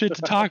out of shit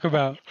to talk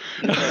about.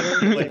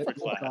 Late for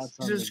class.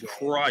 Jesus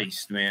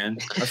Christ, man!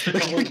 I spent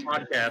the whole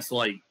podcast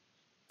like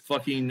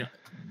fucking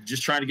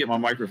just trying to get my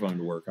microphone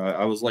to work.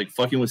 I was like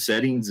fucking with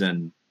settings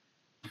and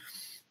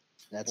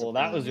That's a Well,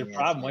 that pain was in your the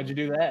problem. ass. Why'd you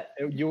do that?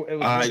 It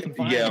was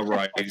confined. yeah,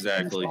 right,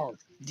 exactly.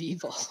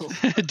 Default.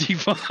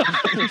 Default.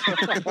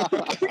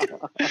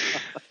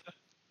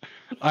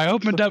 I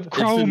opened up the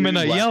Chrome and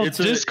new I la- yelled it's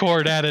a-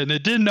 Discord at it and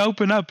it didn't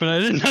open up and I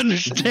didn't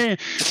understand.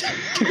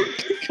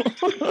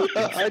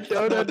 I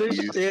don't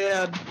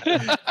understand. Why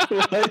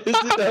is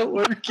it not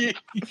working?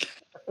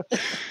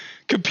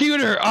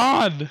 Computer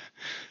on.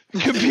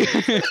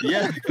 Computer.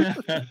 Yeah.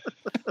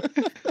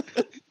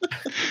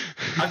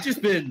 I've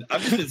just been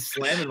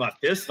slamming my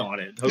fist on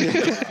it,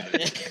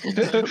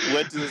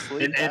 Went to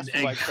sleep. and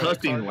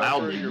cussing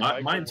loudly.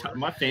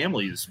 My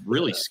family is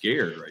really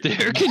scared right now.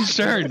 They're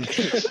concerned.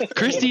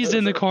 Christy's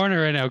in the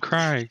corner right now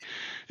crying.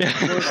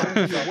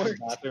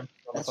 Bathroom.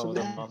 That's so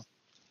bad.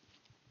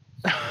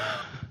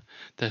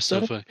 That's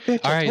so funny. Bitch,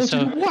 All I right, told you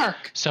so to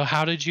work. so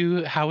how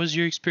was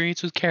your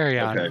experience with Carry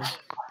On?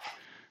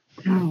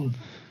 Okay.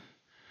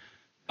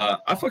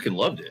 I fucking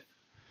loved it.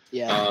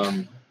 Yeah.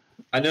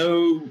 I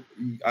know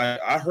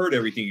I heard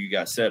everything you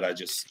guys said. I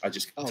just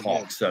Oh,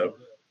 talk. good. So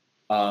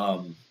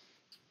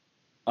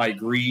I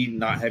agree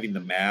not having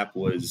the map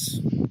was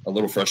a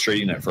little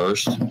frustrating at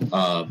first.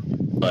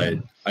 But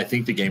I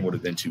think the game would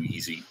have been too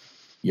easy,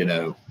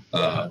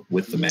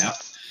 with the map.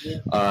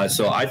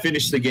 So I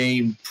finished the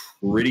game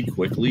pretty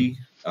quickly.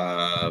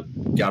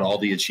 Got all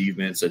the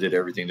achievements. I did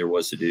everything there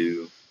was to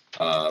do.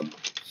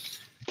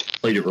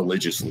 Played it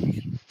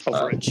religiously.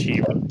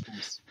 Overachievement.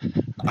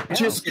 I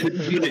just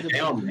couldn't get it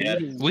down,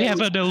 man. We have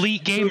an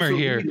elite gamer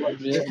here.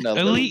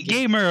 Elite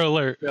gamer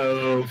alert.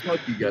 No, fuck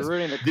you guys. You're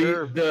ruining the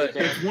curve.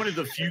 It's one of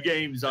the few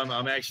games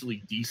I'm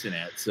actually decent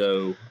at.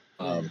 So,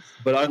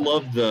 but I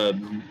love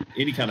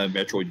any kind of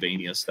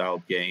Metroidvania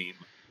style game.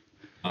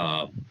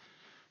 I'm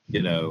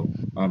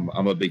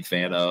a big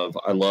fan of.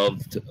 I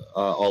loved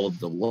all of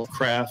the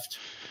Lovecraft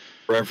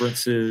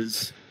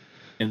references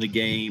in the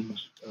game.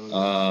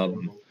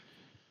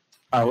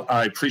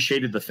 I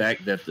appreciated the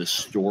fact that the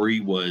story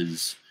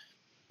was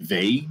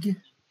vague,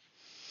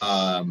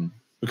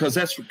 because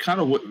that's kind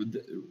of what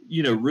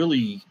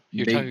really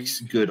You're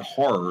makes good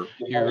horror.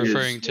 You're is-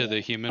 referring to the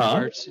human Huh?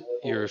 parts?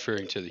 You're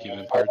referring to the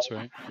human parts,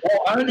 right? Well,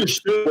 I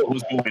understood what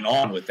was going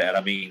on with that.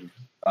 I mean,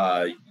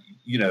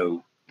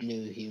 New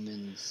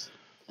humans.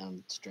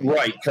 Strange.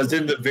 right? Because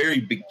in the very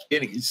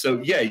beginning, so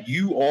yeah,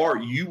 you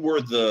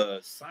were the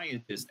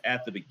scientist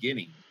at the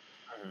beginning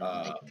They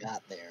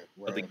got there.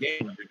 of the game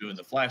when you're doing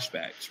the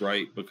flashbacks,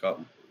 right? Because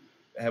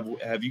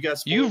have you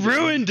guys? You spoiled this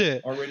ruined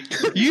it. already.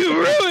 You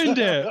ruined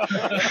it.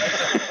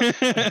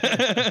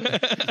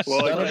 Well,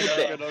 Son of I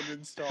a got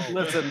uninstalled.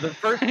 Listen, the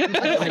first. You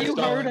heard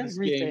Installing this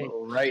everything.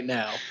 game right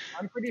now.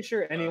 I'm pretty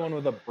sure anyone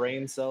with a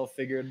brain cell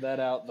figured that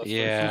out. The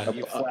Yeah. first time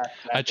you flash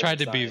I back tried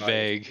to in be time.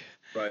 vague.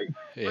 Right.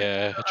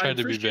 Yeah, I tried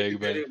to be vague,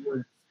 but but it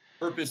was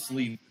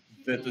purposely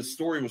that the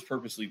story was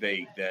purposely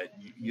vague. That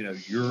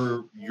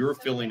you're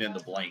filling in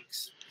the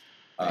blanks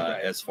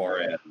as far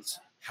as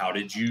how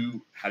did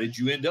you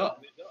end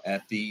up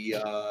at the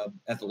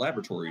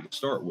laboratory to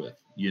start with.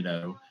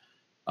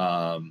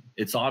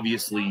 It's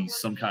obviously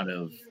some kind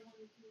of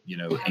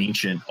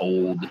ancient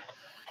old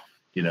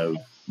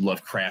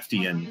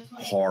Lovecraftian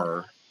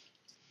horror.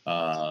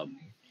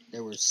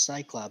 There were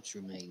Cyclops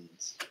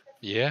remains.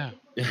 yeah,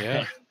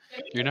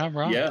 you're not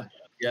wrong. Yeah.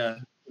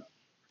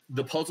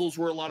 The puzzles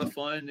were a lot of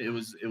fun. It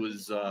was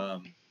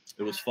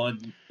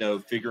fun,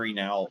 figuring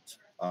out,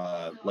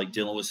 like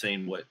Dylan was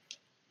saying, what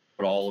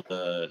all of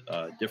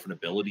the different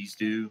abilities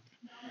do.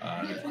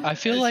 I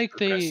feel as you like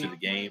progress they- through the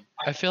game.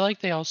 I feel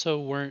like they also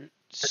weren't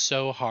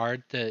so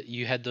hard that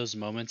you had those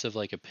moments of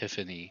like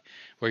epiphany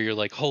where you're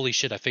like, holy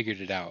shit, I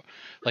figured it out.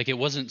 Like it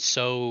wasn't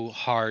so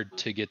hard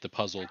to get the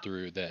puzzle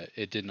through that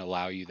it didn't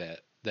allow you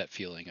that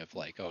feeling of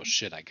like, oh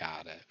shit, I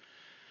got it.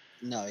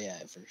 No, yeah,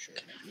 for sure.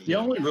 Yeah,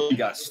 I only really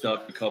got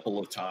stuck a couple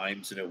of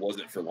times, and it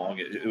wasn't for long.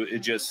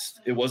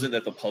 It wasn't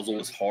that the puzzle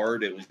was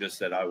hard. It was just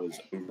that I was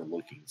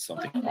overlooking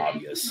something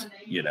obvious.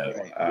 You know,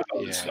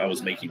 I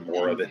was making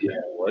more of it than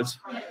it was.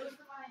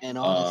 And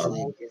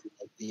honestly,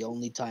 the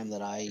only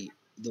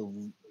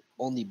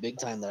big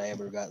time that I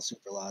ever got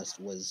super lost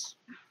was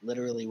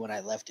literally when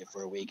I left it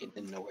for a week and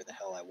didn't know where the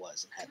hell I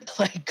was and had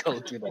to like go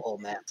through the whole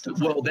map.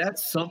 Well,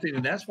 that's something,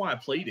 and that's why I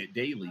played it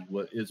daily.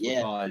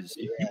 Because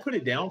if you put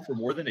it down for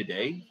more than a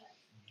day,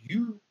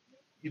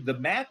 the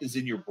map is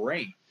in your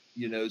brain.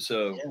 You know,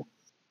 so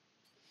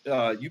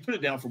you put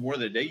it down for more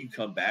than a day, you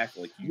come back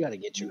like you got to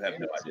get you have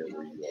no idea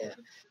where you are.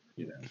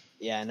 You know.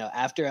 Yeah, no.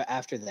 After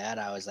that,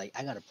 I was like,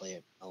 I got to play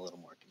it a little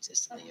more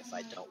consistently if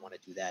I don't want to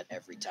do that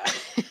every time.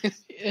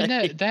 And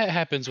that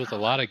happens with a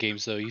lot of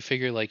games, though. You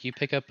figure like you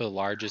pick up a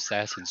large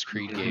Assassin's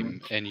Creed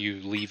game and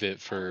you leave it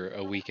for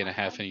a week and a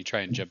half, and you try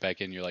and jump back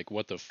in. You're like,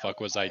 what the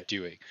fuck was I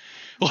doing?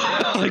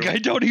 Like I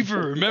don't even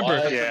remember.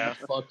 Why the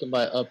fuck am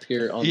I up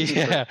here on this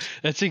Yeah,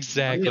 that's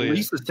exactly. I mean, at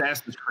least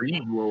Assassin's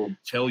Creed will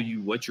tell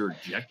you what your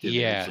objective is.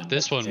 Yeah,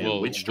 this one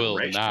will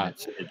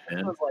not.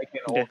 It was like an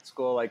old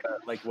school, like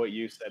what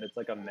you said. It's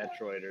like a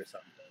Metroid or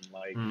something,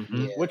 like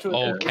which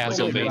was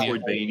Castlevania.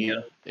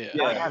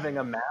 Not having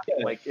a map.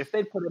 Like if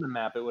they put in a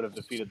map, it would have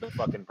defeated the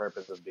fucking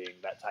purpose of being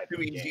that type of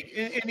game.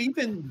 And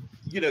even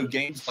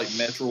games like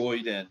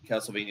Metroid and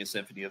Castlevania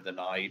Symphony of the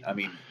Night. I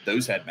mean,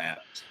 those had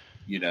maps.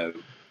 You know,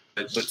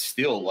 but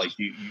still, like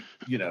they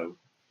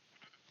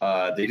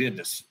didn't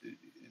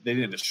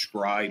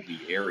describe the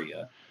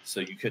area, so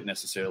you couldn't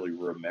necessarily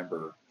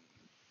remember,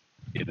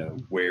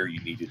 where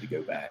you needed to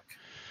go back.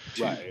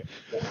 Right.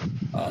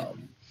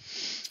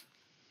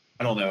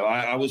 I don't know.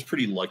 I was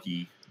pretty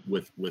lucky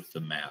with the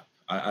map.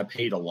 I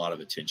paid a lot of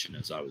attention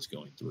as I was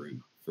going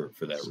through for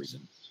that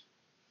reason.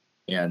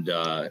 And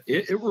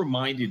it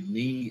reminded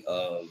me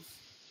of,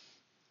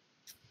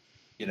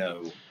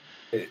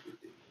 I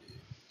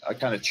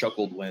kind of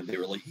chuckled when they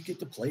were like, you get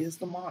to play as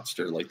the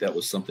monster. Like that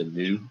was something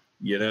new,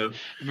 It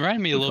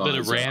reminded me a little bit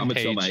of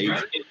Rampage.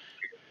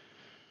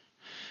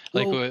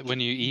 Like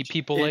when you eat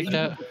people like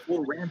that?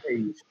 Before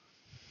Rampage,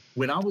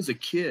 when I was a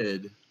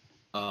kid,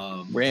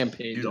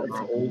 Rampage, on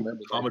our old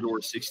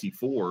Commodore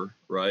 64,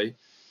 right?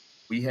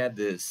 We had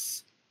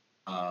this.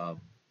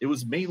 It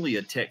was mainly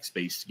a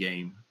text-based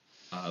game,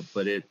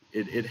 but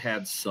it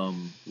had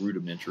some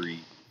rudimentary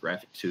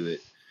graphic to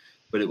it.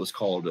 But it was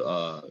called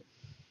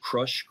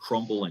Crush,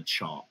 Crumble, and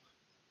Chomp,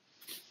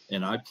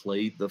 and I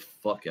played the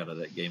fuck out of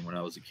that game when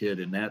I was a kid,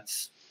 and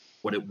that's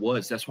what it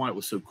was. That's why it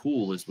was so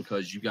cool, is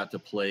because you got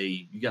to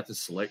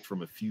select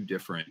from a few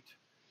different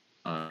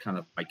kind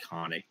of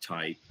iconic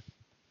type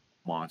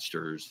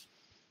monsters,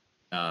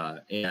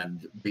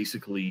 and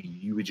basically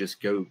you would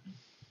just go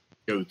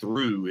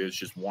through. It's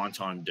just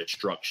wanton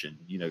destruction.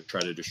 Try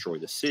to destroy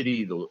the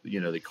city.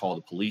 They call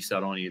the police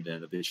out on you.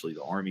 Then eventually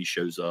the army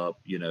shows up.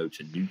 To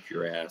nuke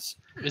your ass.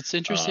 It's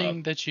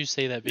interesting that you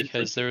say that,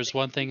 because there was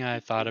one thing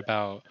I thought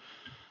about,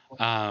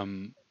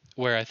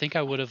 where I think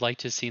I would have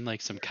liked to seen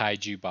like some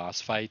kaiju boss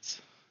fights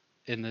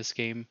in this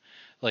game.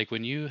 Like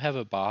when you have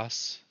a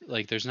boss,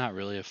 like there's not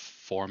really a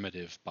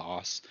formative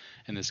boss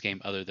in this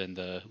game other than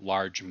the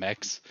large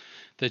mechs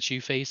that you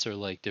face, or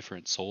like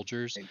different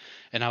soldiers.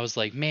 And I was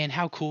like, man,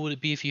 how cool would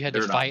it be if you had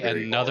to fight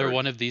another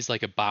one of these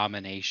like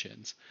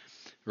abominations,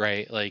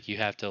 right? Like you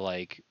have to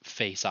like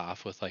face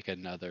off with like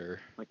another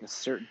like a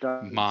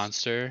certain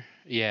monster.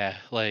 Yeah,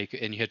 like,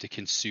 and you have to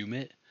consume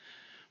it.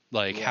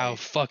 Like, how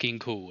fucking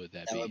cool would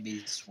that be? Would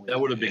be sweet. That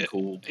would have been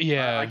cool.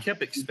 Yeah. I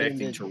kept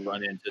expecting to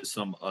run into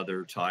some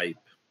other type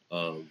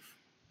of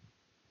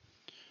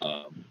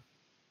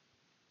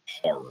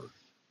horror.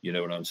 You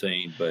know what I'm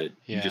saying? But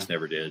you just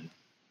never did.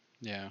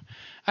 Yeah.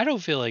 I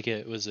don't feel like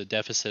it was a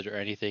deficit or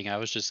anything. I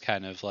was just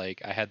kind of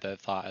like, I had that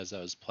thought as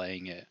I was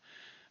playing it.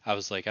 I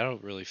was like, I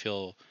don't really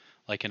feel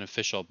like an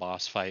official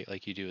boss fight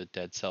like you do with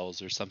Dead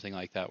Cells or something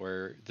like that,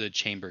 where the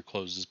chamber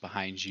closes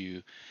behind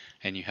you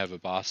and you have a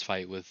boss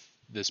fight with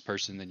this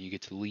person, then you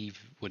get to leave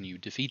when you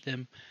defeat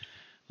them.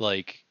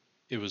 Like,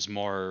 it was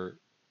more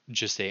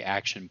just a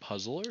action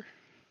puzzler.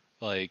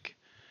 Like,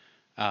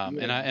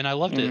 and I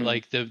loved it.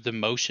 Like the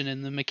motion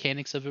and the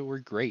mechanics of it were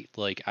great.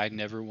 Like, I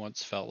never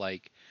once felt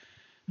like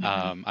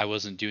I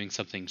wasn't doing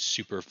something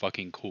super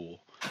fucking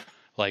cool,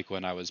 like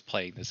when I was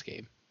playing this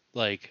game.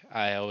 Like,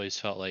 I always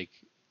felt like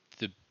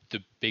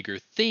the bigger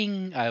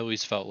thing. I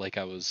always felt like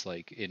I was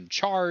like in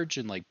charge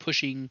and like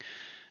pushing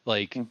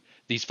like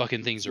these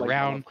fucking things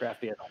around.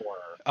 Lovecraftian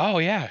horror. Oh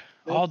yeah,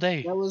 all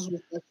day.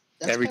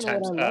 That's every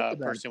time a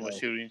person was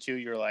shooting at you,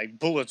 you're like,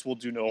 bullets will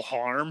do no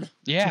harm.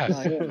 Yeah.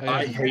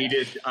 I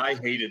hated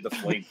the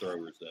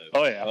flamethrowers though.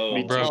 Oh yeah,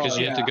 me bro, because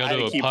you have to go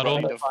to a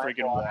puddle. To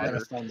freaking water.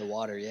 Find the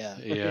water,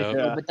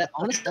 yeah. But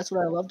honestly, that's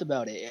what I loved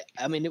about it.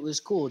 I mean, it was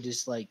cool.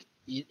 Just like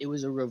it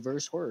was a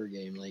reverse horror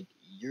game. Like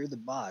you're the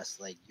boss.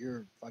 Like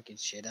you're fucking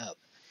shit up.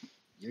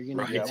 You're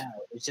gonna Right. get out.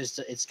 It's just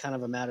it's kind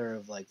of a matter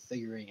of like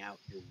figuring out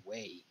your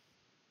way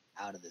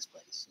out of this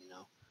place. You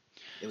know,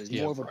 it was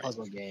Yeah, more of a right.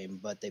 puzzle game,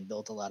 but they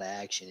built a lot of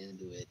action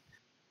into it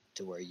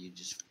to where you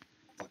just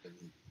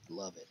fucking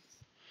love it.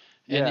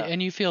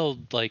 And you feel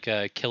like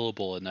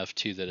killable enough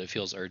too that it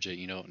feels urgent.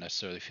 You don't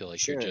necessarily feel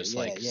like you're just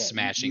like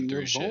smashing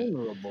through shit.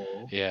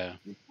 Vulnerable. Yeah.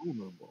 You're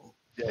vulnerable.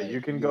 Yeah, but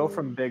you can go you're-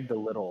 from big to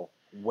little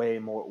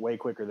way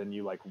quicker than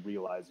you like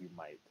realize you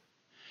might.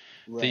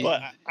 right.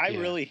 But I Yeah.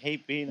 really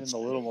hate being in the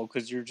little mode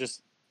because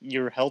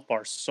your health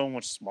bar is so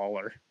much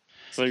smaller.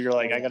 So you're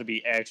like, I got to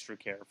be extra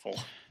careful.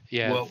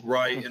 Yeah. Well,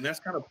 right, and that's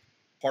kind of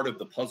part of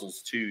the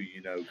puzzles too,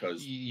 you know,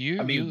 because you.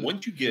 I mean, you-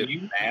 once you get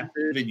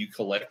massive and you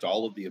collect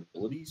all of the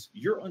abilities,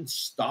 you're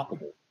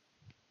unstoppable.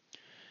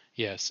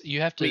 yes,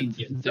 you have to. I mean,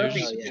 there's.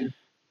 Oh, yeah.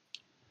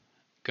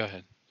 Go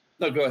ahead.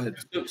 No, go ahead.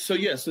 So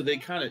they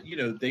kind of, you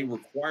know, they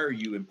require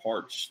you in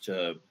parts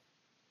to,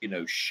 you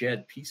know,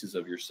 shed pieces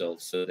of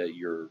yourself so that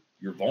you're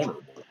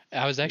vulnerable.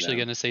 I was actually know?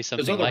 going to say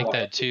something like otherwise-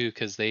 that too,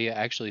 because they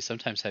actually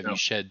sometimes have Yeah. you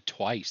shed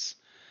twice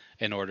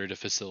in order to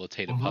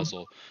facilitate a Mhm.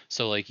 puzzle.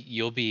 So like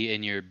you'll be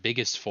in your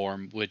biggest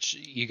form, which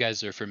you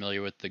guys are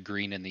familiar with the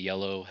green and the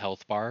yellow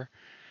health bar,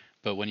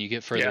 but when you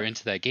get further Yeah.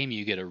 into that game,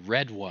 you get a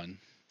red one,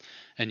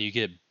 and you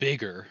get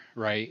bigger,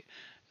 right?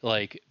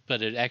 Like,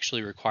 but it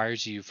actually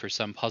requires you for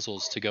some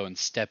puzzles to go and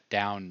step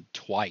down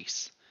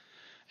twice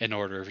in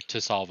order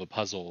to solve a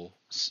puzzle.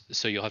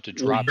 So you'll have to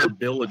drop. Your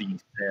ability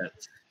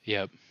set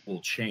Yep.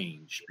 will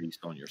change based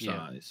on your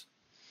Yeah. size.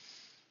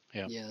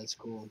 Yeah. Yeah, that's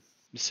cool.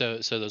 So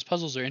those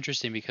puzzles are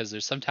interesting because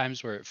there's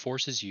sometimes where it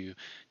forces you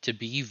to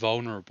be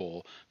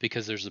vulnerable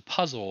because there's a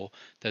puzzle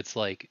that's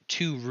like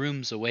 2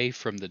 rooms away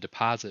from the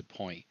deposit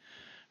point,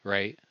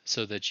 right?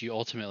 So that you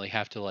ultimately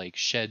have to like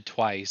shed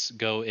twice,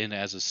 go in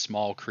as a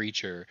small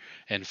creature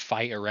and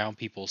fight around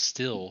people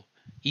still,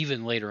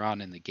 even later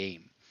on in the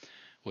game,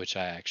 which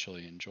I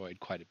actually enjoyed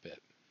quite a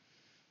bit.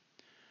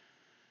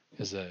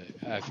 Because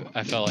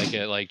I felt like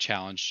it like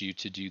challenged you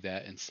to do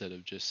that instead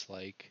of just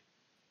like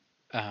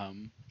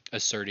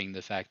asserting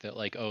the fact that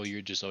like, oh,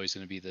 you're just always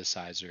going to be this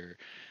size, or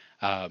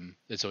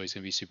it's always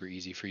going to be super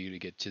easy for you to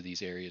get to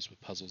these areas with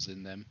puzzles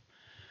in them.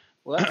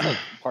 Well, that's like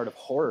part of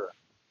horror.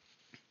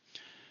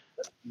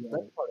 That's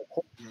part of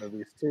horror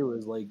movies too,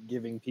 is like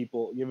giving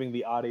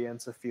the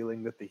audience a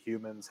feeling that the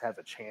humans have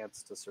a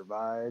chance to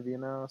survive, you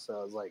know? So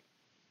I was like,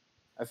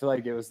 I feel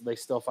like they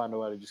still find a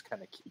way to just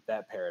kind of keep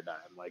that paradigm.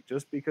 Like,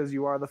 just because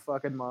you are the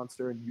fucking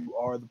monster and you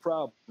are the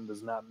problem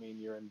does not mean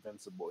you're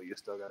invincible. You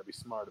still got to be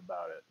smart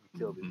about it and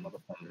kill these Mhm,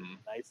 motherfuckers mhm,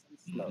 nice and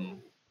slow. mhm.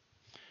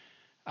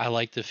 I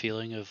like the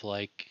feeling of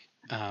like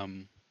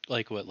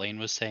what Lane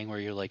was saying, where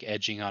you're like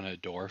edging on a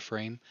door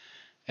frame,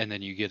 and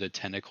then you get a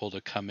tentacle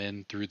to come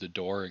in through the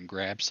door and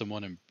grab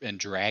someone and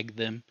drag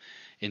them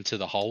into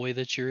the hallway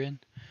that you're in.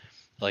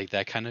 Like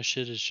that kind of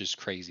shit is just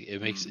crazy. It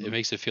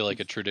makes it feel like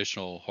a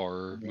traditional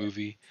horror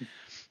movie,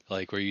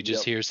 like where you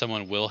just hear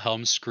someone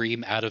Wilhelm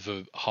scream out of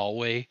a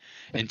hallway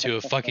into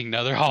a fucking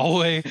another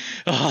hallway.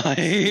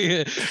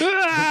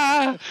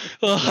 Ah!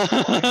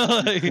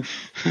 Like-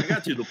 I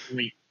got to the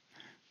point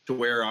to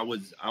where I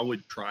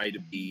would try to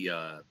be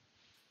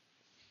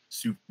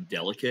super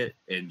delicate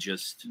and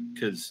just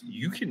because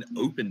you can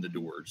open the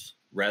doors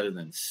rather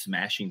than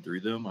smashing through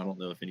them. I don't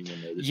know if anyone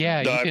noticed.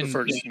 Yeah, No, you I can.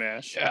 prefer to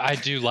smash. I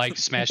do like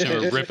smashing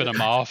or ripping them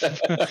off.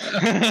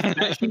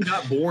 Smashing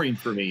got boring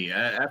for me.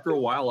 After a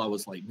while, I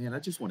was like, man, I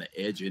just want to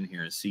edge in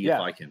here and see if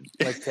I can.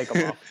 Like, take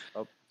them off.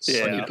 Oh,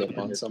 Yeah. Sneak up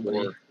on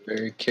somebody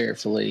very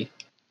carefully.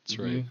 That's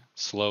right.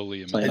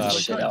 Slowly and Plan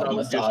methodically. shit out I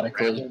would just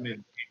methodically. grab them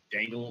and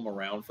dangle them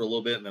around for a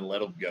little bit and then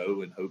let them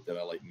go and hope that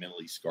I like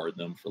mentally scarred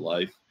them for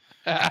life.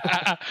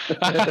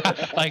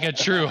 Like a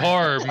true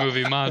horror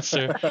movie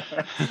monster.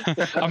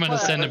 I'm gonna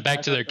send them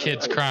back to their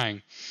kids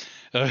crying.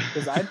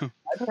 Because I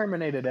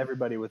terminated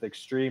everybody with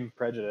extreme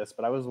prejudice,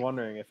 but I was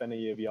wondering if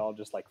any of y'all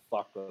just like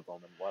fucked with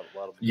them and let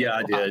them. Yeah,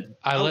 I did.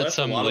 I let left a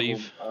some lot of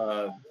leave.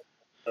 them,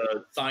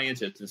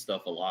 scientists and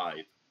stuff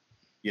alive.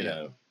 You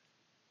know,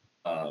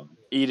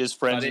 Eat his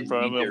friends I in didn't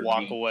front of eat him their and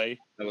walk meat. away.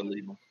 I would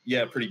leave them.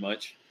 Yeah, pretty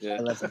much. Yeah. I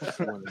left it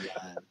one at a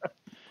time.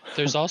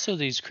 There's also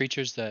these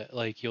creatures that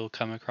like you'll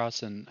come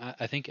across, and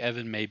I think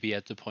Evan may be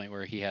at the point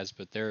where he has,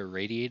 but they're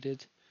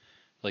irradiated,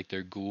 like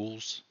they're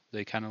ghouls.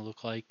 They kind of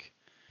look like,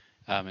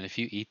 and if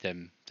you eat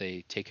them,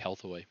 they take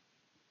health away.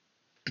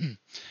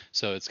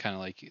 So it's kind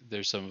of like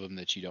there's some of them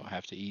that you don't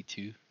have to eat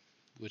too,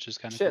 which is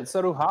kind of Shit, cool.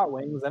 so do hot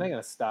wings. That ain't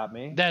gonna stop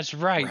me. That's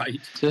right. Right.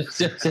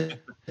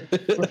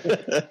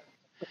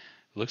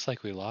 Looks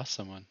like we lost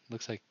someone.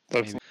 Looks like,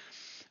 Looks maybe.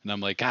 And I'm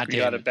like, God We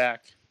damn got it, it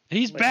back.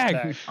 he's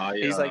back.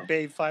 He's like,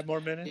 babe, 5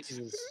 more minutes.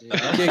 Jesus,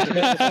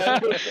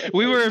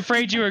 We were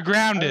afraid you were I don't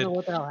grounded. know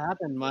what the hell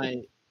happened.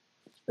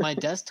 My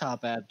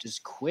desktop app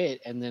just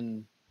quit, and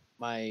then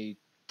my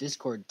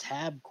Discord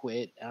tab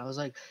quit, and I was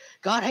like,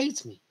 God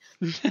hates me.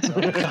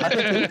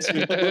 I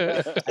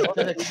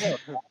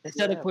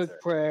said a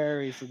quick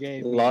prayer. He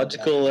forgave me.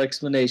 Logical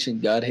explanation.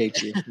 God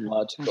hates you.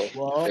 Logical.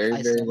 Well, Very,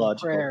 I very said a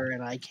logical. prayer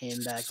and I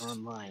came back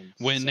online.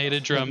 Went and ate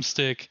a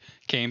drumstick,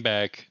 came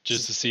back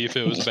just to see if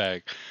it was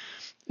back.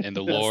 And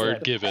the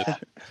Lord giveth.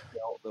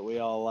 That we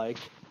all like.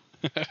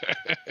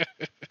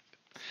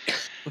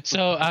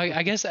 So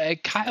I guess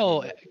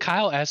Kyle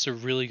asked a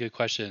really good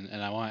question,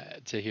 and I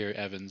want to hear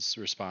Evan's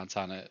response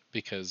on it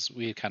because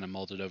we had kind of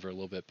mulled it over a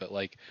little bit. But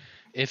like,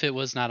 if it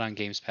was not on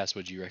Games Pass,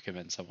 would you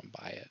recommend someone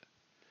buy it?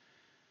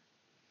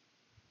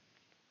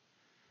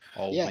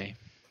 Yeah. There you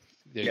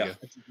Yeah. go.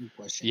 That's a good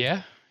question.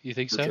 Yeah, you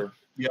think For so? sure.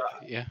 Yeah,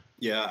 Yeah.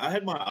 yeah. I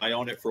had my eye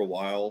on it for a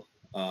while.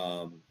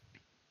 I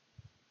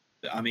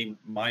mean,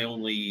 my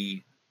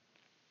only.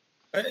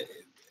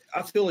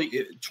 I feel like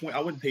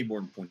I wouldn't pay more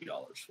than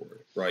 $20 for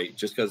it, right?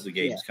 Just because the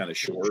game's kind of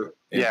short,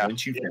 and Yeah.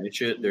 once you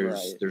finish it,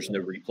 there's no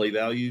replay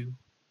value.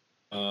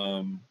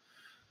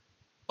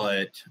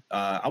 But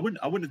I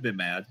wouldn't have been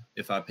mad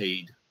if I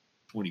paid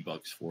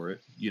 $20 for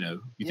it. You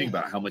know, you think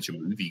about how much a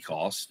movie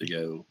costs to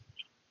go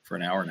for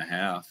an hour and a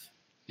half.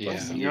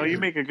 Yeah. You know, you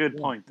make a good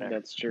point there.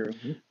 That's true.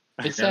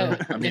 It's You know,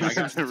 that. I mean,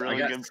 That's a really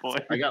good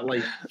point. I got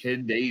like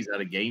 10 days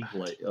out of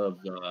gameplay of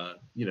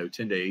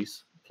 10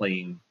 days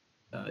playing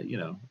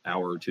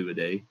hour or two a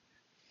day.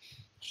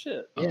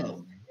 Shit. Yeah.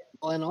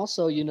 Well, and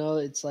also,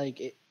 it's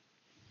like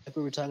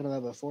we were talking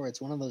about before. It's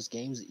one of those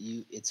games that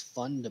it's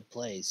fun to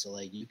play. So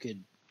like you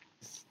could,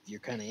 if you're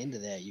kind of into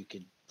that, you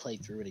could play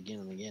through it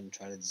again and again and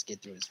try to just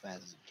get through it as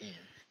fast as you can.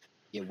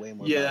 Get way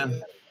more value out of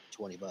it,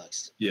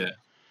 $20. Yeah.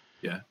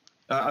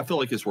 I feel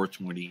like it's worth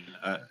 20.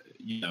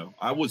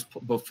 I was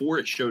before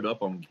it showed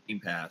up on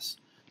Game Pass.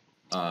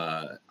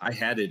 I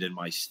had it in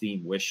my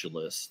Steam wish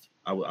list.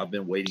 I've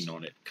been waiting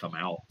on it to come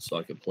out so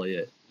I could play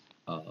it.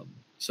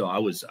 So I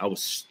was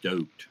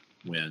stoked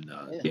when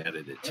he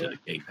added it to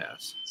Game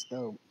Pass.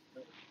 So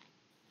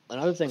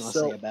another thing I'll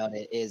say about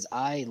it is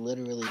I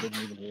literally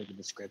didn't even read the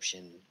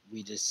description.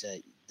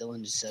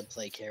 Dylan just said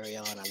play Carry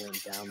On. I went and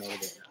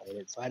downloaded it and played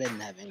it. So I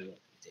didn't have any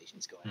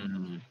expectations going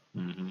on.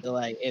 Mm-hmm. So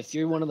like if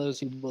you're one of those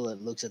people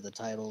that looks at the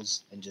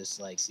titles and just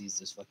like sees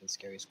this fucking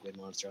scary squid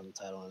monster on the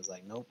title and is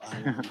like, nope, I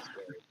don't want to be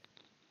scared.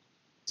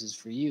 This is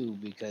for you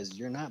because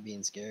you're not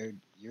being scared.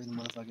 You're the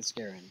motherfucking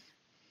scaring.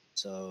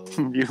 So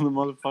You're the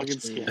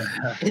motherfucking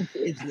scared.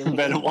 it's You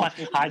better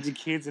hide your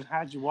kids and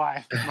hide your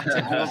wife.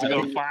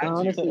 I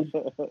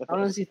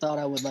honestly thought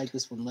I would like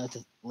this one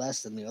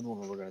less than the other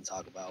one we're going to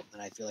talk about,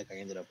 and I feel like I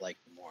ended up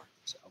liking it more.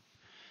 So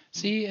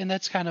See, and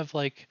that's kind of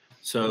like.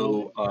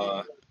 So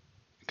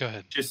Go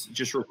ahead.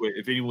 Just real quick,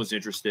 if anyone's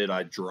interested,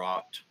 I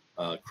dropped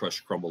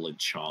Crush, Crumble, and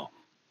Chomp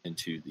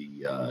into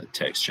the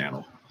text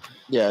channel.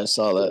 Yeah, I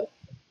saw that.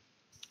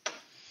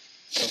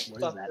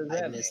 what is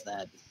that? I missed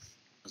that. It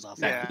was off.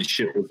 Yeah. This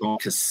shit was on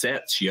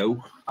cassettes,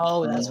 yo.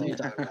 Oh, that's what you're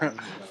talking about.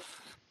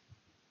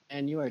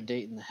 And you are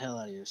dating the hell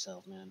out of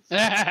yourself, man.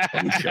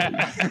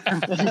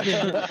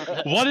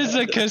 What is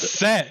a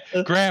cassette,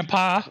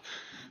 Grandpa?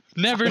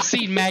 Never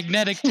seen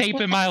magnetic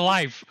tape in my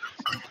life.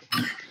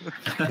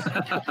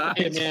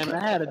 Hey man,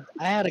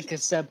 I had a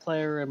cassette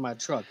player in my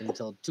truck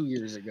until 2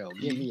 years ago.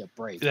 Give me a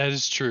break. That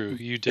is true.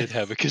 You did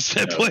have a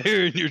cassette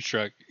player in your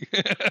truck.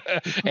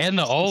 And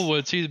the old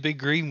one too, the big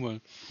green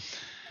one.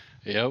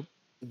 Yep.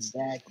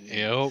 Exactly.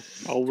 Yep.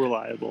 Oh,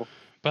 reliable.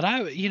 But I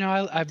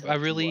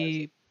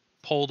really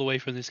pulled away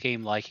from this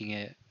game liking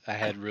it. I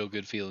had real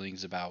good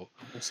feelings about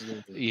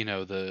Absolutely.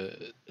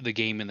 the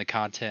game and the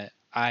content.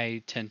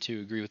 I tend to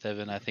agree with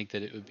Evan. I think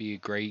that it would be a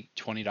great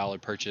 $20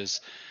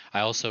 purchase. I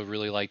also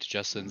really liked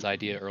Justin's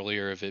idea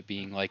earlier of it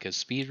being like a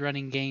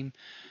speedrunning game,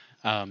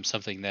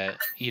 something that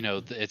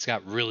it's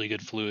got really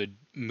good fluid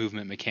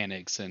movement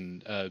mechanics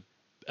and a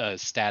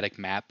static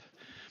map.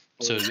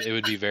 So it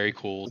would be very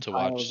cool to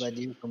watch. Kyle's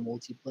idea for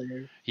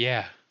multiplayer.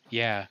 Yeah,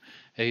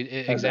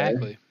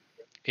 exactly.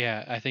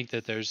 Yeah, I think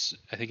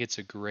it's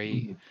a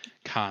great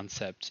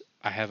concept.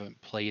 I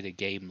haven't played a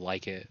game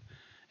like it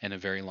in a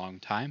very long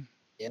time.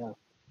 Yeah.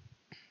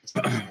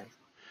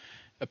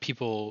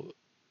 People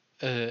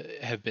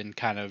have been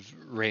kind of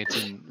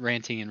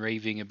ranting and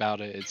raving about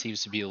it. It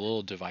seems to be a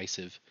little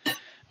divisive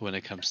when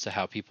it comes to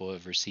how people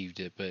have received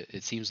it, but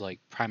it seems like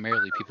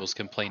primarily people's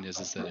complaint is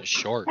that it's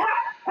short.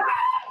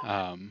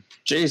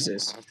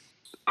 Jesus.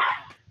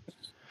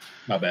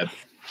 My bad.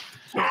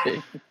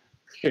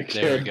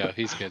 There we go.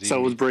 He's good.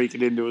 Someone's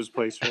breaking into his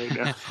place right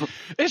now.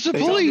 It's the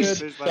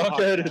police. It's all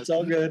good. It's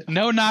all good.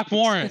 No knock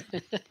warrant.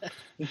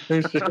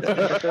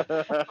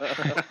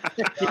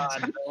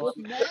 God,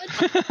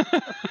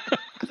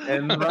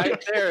 and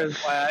right there is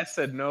why I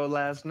said no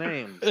last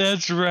name.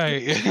 That's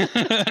right.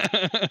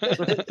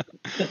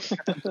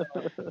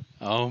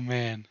 Oh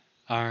man.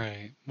 All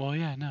right. Well,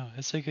 yeah, no,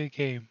 it's a good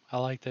game. I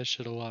like that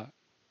shit a lot.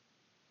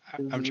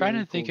 I'm trying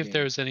to think if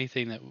there was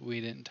anything that we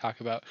didn't talk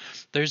about.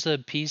 There's a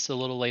piece a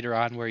little later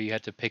on where you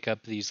have to pick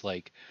up these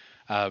you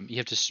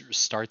have to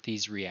start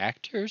these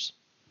reactors,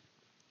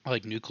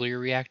 like nuclear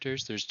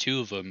reactors. There's 2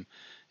 of them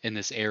in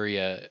this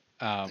area,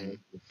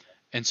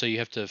 And so you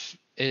have to.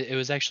 It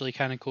was actually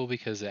kind of cool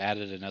because it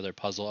added another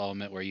puzzle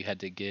element where you had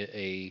to get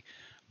a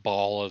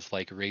ball of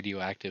like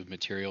radioactive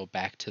material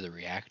back to the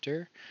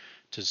reactor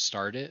to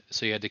start it.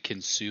 So you had to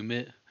consume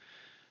it,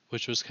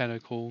 which was kind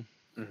of cool.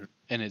 Mhm.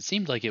 And it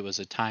seemed like it was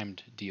a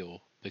timed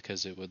deal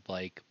because it would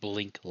like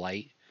blink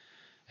light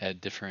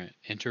at different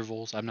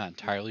intervals. I'm not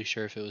entirely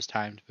sure if it was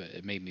timed, but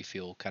it made me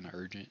feel kind of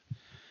urgent.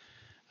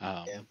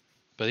 Yeah.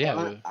 But yeah,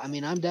 Well, I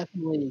mean, I'm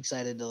definitely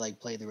excited to like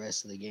play the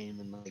rest of the game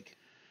and like,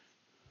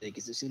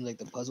 because it seems like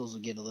the puzzles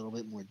will get a little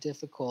bit more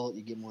difficult.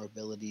 You get more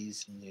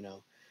abilities, and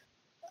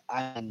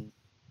I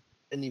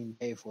didn't even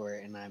pay for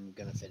it, and I'm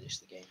gonna finish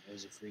the game. It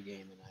was a free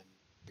game, and I'm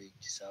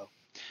intrigued. So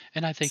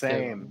and I think that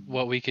Same.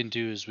 what we can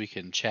do is we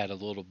can chat a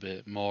little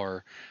bit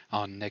more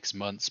on next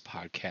month's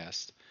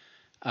podcast.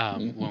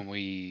 Mhm. When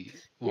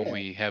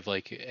we have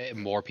like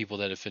more people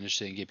that have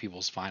finished it and get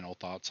people's final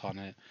thoughts on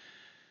it.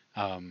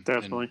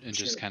 Definitely. And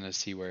just kind of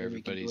see where maybe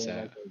we can do everybody's it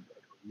at. like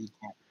a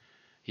recap.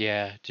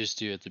 Yeah, just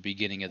do at the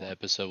beginning of the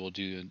episode. We'll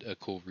do a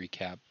cool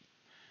recap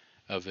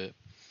of it.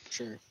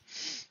 Sure.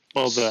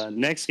 Well, the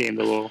next game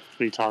that we'll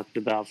be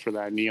talking about for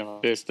that Neon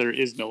Abyss, there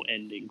is no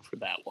ending for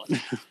that one.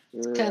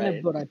 Kind of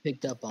Right. what I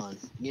picked up on.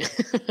 Yeah.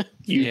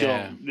 You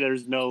Yeah. don't.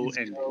 There's no Just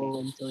ending. go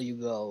until you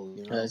go.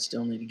 I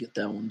still need to get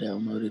that one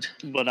downloaded.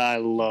 But I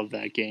love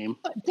that game.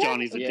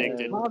 Johnny's Yeah.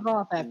 addicted. Log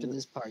off after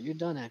this part. You're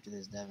done after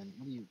this, Devin.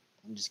 What are you?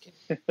 I'm just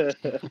kidding.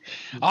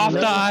 Off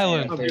the No,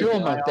 island. I'm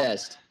doing my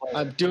best.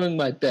 I'm doing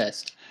my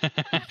best.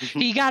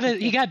 He got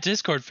it. He got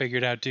Discord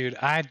figured out, dude.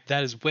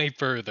 That is way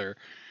further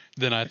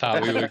than I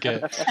thought we would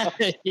get.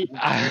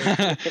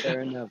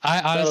 Fair enough. I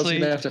I was honestly,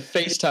 gonna have to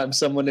FaceTime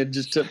someone and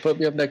just to put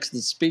me up next to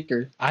the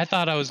speaker. I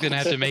thought I was gonna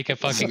have to make a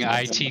fucking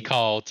IT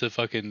call to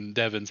fucking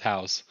Devin's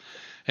house,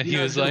 and he You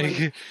know, was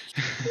like,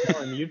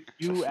 Dylan,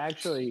 you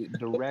actually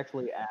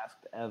directly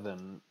asked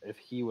Evan if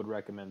he would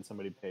recommend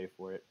somebody pay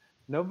for it.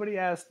 Nobody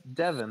asked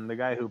Devin, the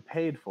guy who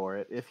paid for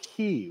it, if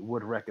he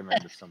would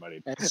recommend somebody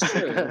pay. That's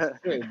true. That's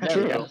true. Devin,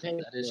 True. don't pay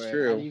That is for it.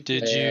 true. How do you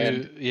 "Did feel?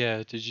 you?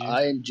 Yeah, did you?"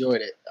 I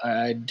enjoyed it.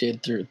 I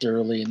did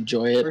thoroughly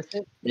enjoy it. Worth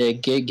it?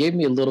 It gave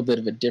me a little bit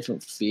of a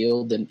different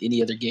feel than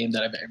any other game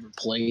that I've ever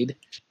played.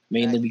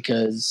 Mainly Okay.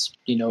 because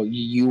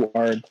you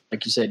are,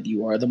 like you said,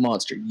 you are the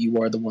monster. You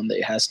are the one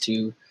that has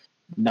to.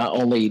 Not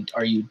only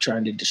are you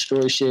trying to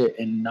destroy shit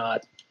and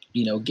not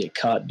get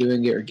caught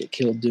doing it or get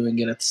killed doing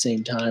it at the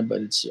same time, but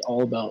it's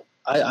all about.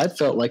 I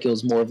felt like it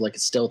was more of like a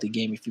stealthy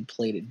game if you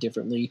played it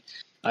differently.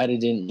 I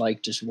didn't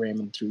like just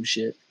ramming through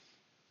shit.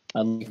 I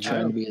like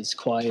trying to be as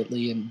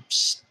quietly and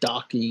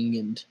stalking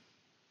and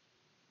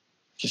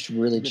just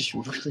really just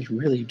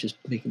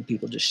making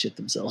people just shit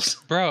themselves.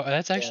 Bro,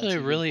 that's actually that's a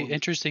a good really point.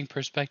 interesting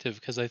perspective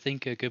because I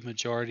think a good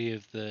majority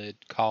of the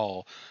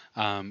call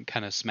kind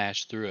of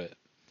smashed through it,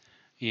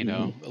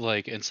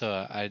 like, and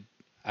so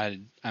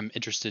I'm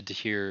interested to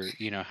hear,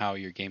 how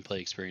your gameplay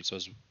experience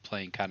was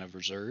playing kind of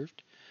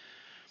reserved.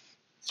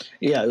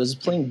 Yeah, it was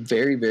playing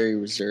very, very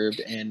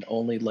reserved and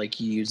only like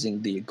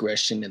using the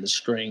aggression and the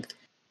strength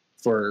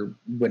for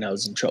when I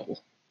was in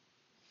trouble.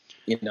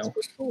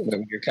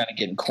 When you're kind of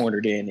getting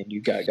cornered in and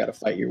you got to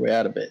fight your way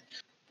out of it.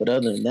 But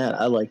other than that,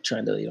 I like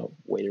trying to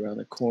wait around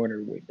the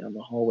corner, wait down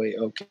the hallway.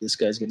 Okay, this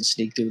guy's gonna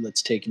sneak through.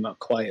 Let's take him out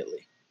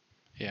quietly.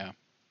 Yeah.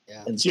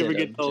 Yeah. Did you ever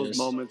Instead get of those just-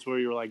 moments where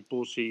you're like,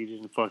 bullshit, you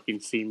didn't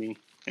fucking see me?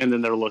 And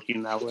then they're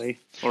looking that way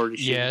or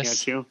shooting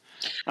Yes. at you?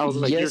 I was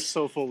like, you're Yes.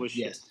 so full of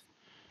shit.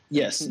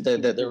 Yes,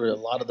 there were a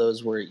lot of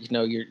those where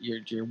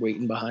you're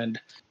waiting behind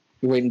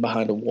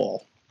a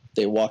wall.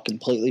 They walk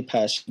completely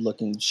past you,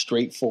 looking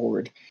straight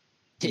forward.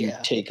 You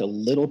Yeah. take a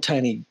little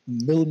tiny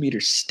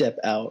millimeter step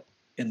out,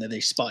 and then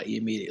they spot you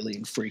immediately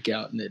and freak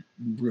out, and it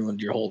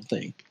ruined your whole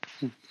thing.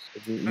 It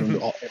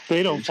ruined all-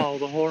 They don't follow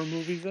the horror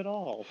movies at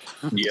all.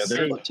 Yeah,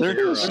 They're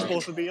their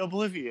supposed to be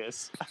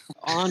oblivious.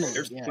 Honor.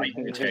 their Yeah. screen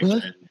very-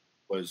 detection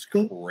was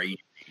crazy.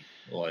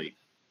 Like,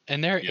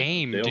 And their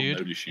aim, they'll dude.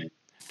 notice you.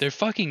 Their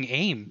fucking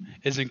aim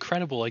is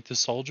incredible. Like the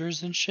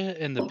soldiers and shit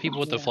and the people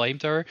with the Yeah.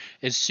 flamethrower,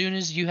 as soon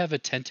as you have a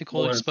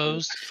tentacle Well,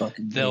 exposed,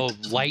 fucking they'll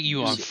hate light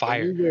you on Just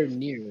fire. Anywhere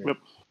near. Yep.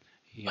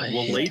 Yeah. I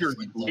Well, hate later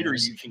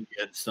flamethrowers. you can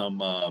get some.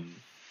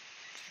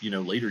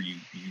 Later you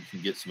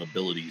can get some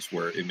abilities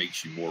where it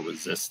makes you more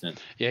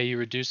resistant. Yeah, you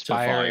reduce To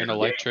fire fire. and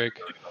electric.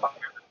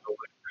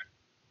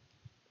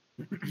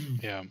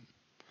 Yeah.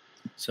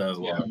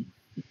 So,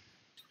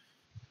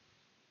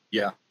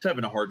 yeah, it's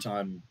having a hard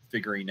time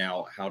figuring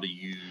out how to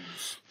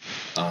use,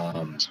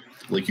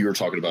 like you were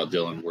talking about,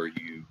 Dylan, where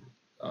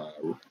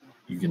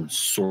you can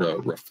sort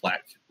of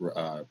refract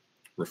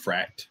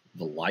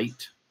the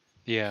light.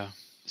 Yeah.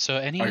 So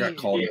I got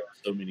called out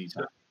so many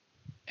times.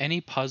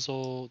 any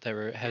puzzle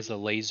that has a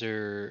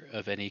laser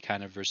of any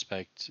kind of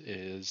respect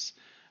is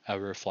a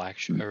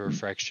reflection,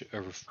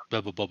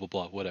 blah blah blah blah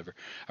blah, whatever,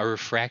 a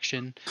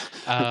refraction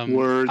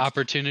Words.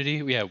 opportunity.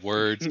 Yeah,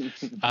 words.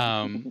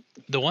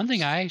 The one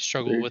thing I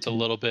struggle with a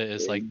little bit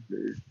is like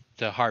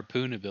the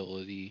harpoon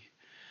ability,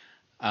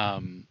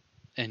 and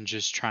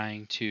just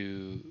trying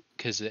to,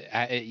 because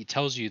it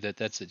tells you that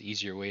that's an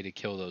easier way to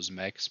kill those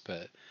mechs,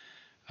 but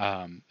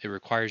It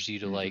requires you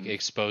to like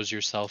expose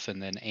yourself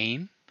and then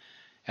aim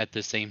at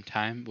the same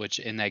time, which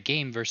in that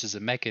game versus a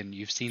Meccan,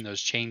 you've seen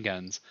those chain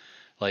guns.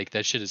 Like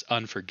that shit is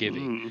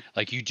unforgiving.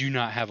 Like you do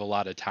not have a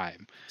lot of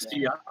time.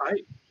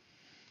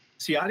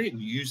 I didn't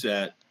use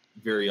that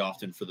very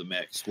often for the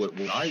mechs. What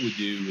I would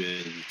do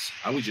is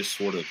I would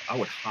just I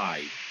would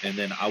hide, and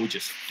then I would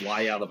just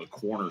fly out of a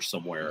corner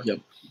somewhere. Yep.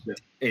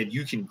 And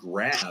you can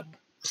grab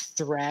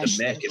Thrash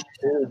the mech and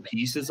pull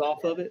pieces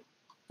off of it,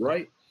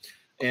 right?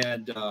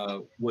 And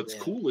what's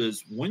cool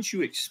is once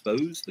you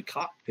expose the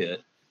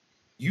cockpit,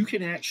 you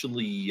can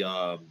actually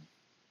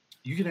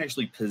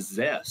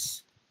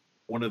possess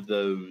one of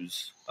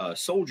those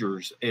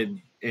soldiers,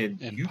 and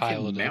you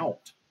can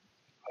mount,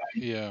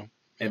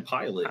 and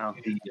pilot.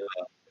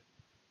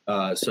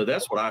 So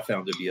that's what I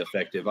found to be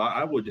effective.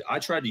 I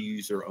tried to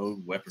use their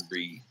own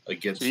weaponry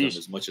against them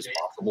as much as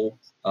possible.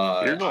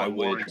 You're going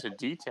more into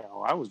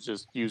detail. I was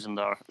just using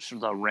the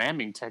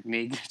ramming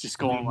technique, just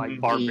going like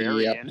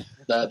barbarian.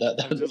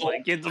 That just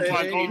like get the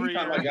fuck over here.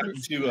 Anytime I got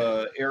into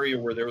an area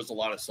where there was a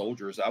lot of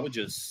soldiers, I would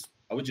just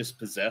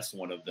possess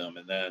one of them,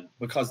 and then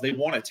because they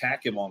won't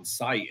attack him on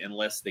sight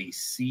unless they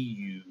see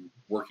you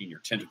working your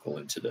tentacle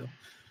into them,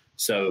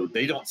 so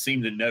they don't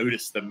seem to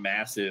notice the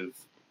massive,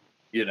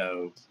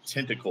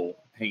 tentacle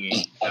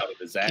hanging out of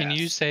his ass. Can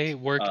you say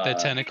work the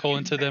tentacle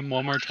into them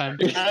one more time?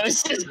 I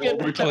was just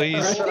gonna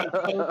Please.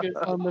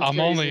 I'm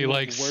only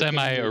like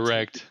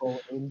semi-erect.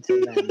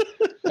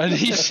 I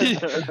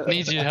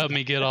need you to help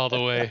me get all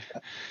the way.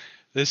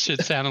 This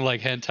shit sounded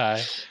like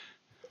hentai.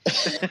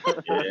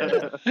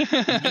 Yeah.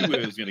 You knew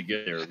it was going to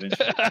get there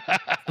eventually.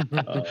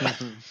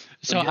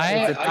 So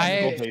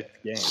I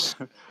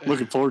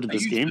looking forward to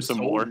this game some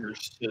more.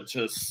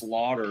 To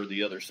slaughter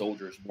the other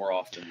soldiers more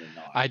often than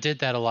not. I did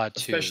that a lot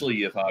too.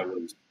 Especially if I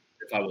was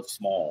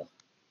small,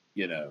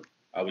 I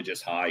would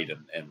just hide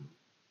and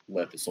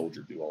let the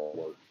soldier do all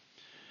the work.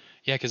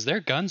 Yeah, because their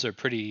guns are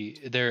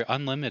they're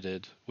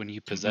unlimited when you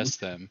possess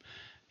them,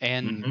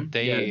 and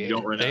they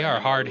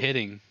are hard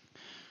hitting.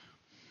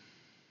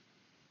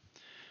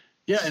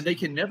 Yeah, and they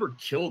can never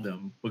kill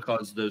them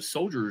because those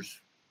soldiers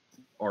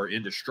are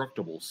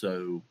indestructible.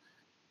 So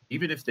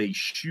even if they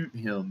shoot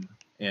him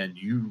and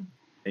you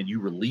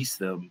release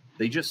them,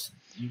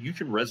 you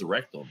can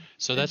resurrect them.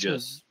 So that's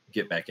just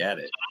get back at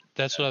it.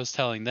 That's what I was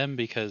telling them,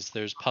 because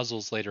there's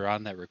puzzles later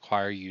on that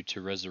require you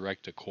to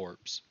resurrect a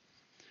corpse.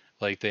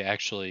 Like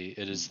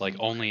it is like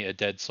only a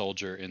dead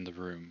soldier in the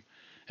room,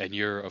 and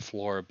you're a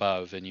floor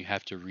above, and you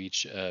have to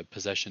reach a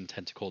possession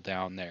tentacle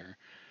down there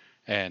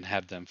and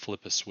have them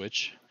flip a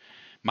switch.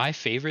 My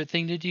favorite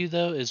thing to do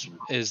though is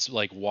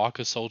like walk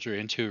a soldier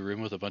into a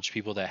room with a bunch of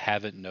people that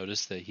haven't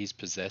noticed that he's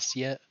possessed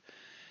yet,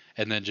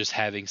 and then just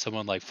having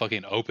someone like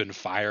fucking open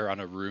fire on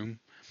a room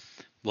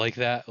like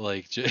that,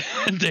 like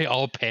they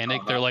all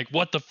panic. They're like,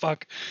 "What the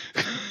fuck?"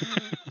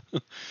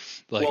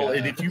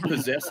 And if you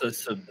possess a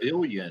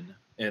civilian,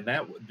 and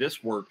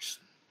this works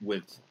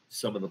with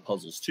some of the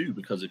puzzles too,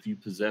 because if you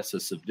possess a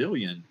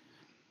civilian,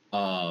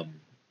 when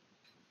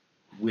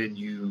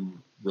you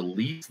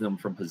release them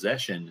from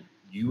possession,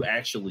 you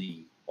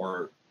actually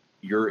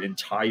your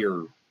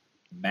entire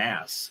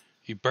mass.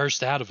 You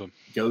burst out of them.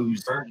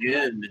 Goes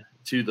in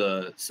to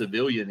the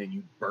civilian, and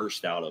you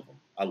burst out of them.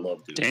 I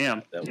love doing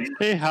Damn. that.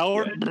 Hey,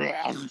 Howard.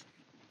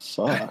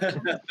 Fuck.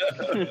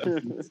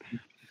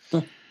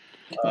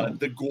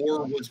 The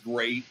gore was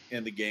great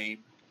in the game.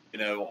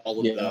 All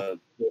of the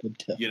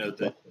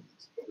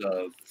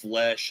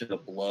flesh and the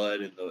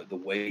blood and the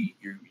way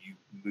you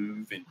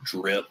move and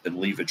drip and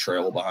leave a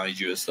trail behind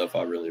you and stuff.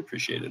 I really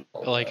appreciated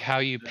like how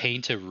you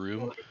paint a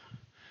room,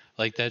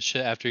 like that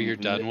shit after you're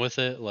done with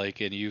it,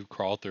 like, and you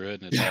crawl through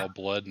it and it's all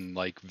blood and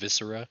like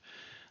viscera.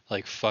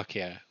 Like, fuck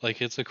yeah.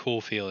 Like, it's a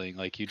cool feeling.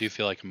 Like, you do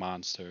feel like a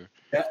monster.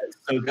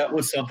 So that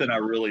was something I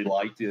really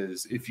liked,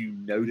 is if you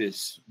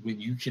notice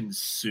when you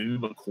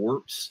consume a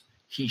corpse,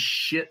 he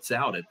shits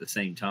out at the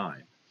same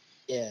time.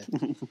 Yeah.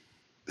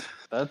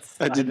 I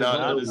did not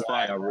notice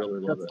why. that. I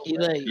really love it. He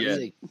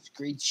like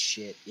excretes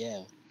shit.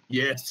 Yeah.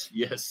 Yes.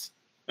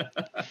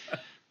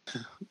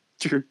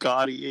 Dear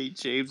God, he ate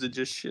James and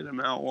just shit him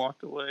out and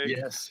walked away.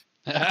 Yes.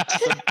 Do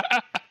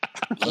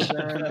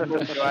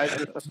I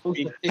just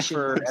speak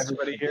for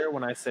everybody here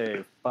when I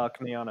say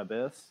 "fuck Neon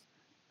Abyss"?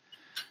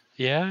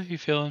 Yeah, you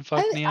feeling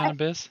fuck Neon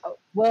Abyss?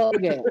 Well,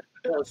 okay.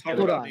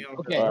 Hold on.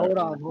 Okay, hold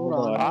on.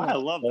 I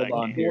love that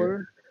game.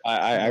 Here.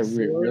 I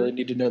really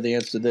need to know the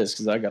answer to this,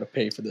 because I got to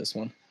pay for this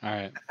one. All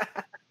right.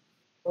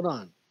 Hold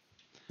on.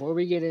 Before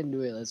we get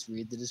into it, let's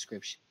read the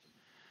description.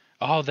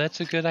 Oh, that's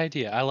a good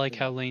idea. I like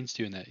how Lane's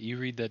doing that. You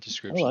read that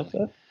description. I like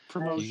that.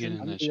 You get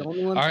in that shit.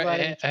 All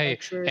right, hey,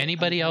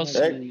 anybody else?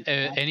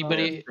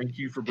 Anybody? Thank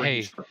you for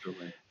bringing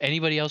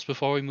Anybody else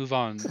before we move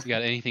on? You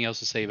got anything else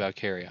to say about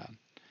Carry On?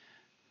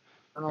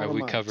 Or have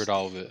we covered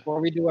all of it? Before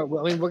we do we're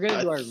going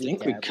to do our recap. I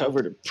think we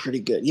covered it pretty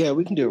good. Yeah,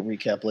 we can do a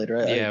recap later.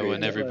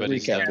 When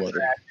everybody's recap done.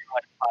 later.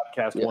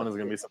 Podcast 1 is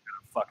going to be some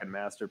kind of fucking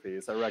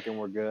masterpiece. I reckon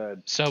we're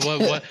good. So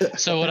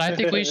what I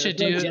think we should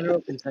do,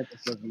 General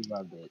consensus was we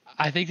loved it.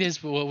 I think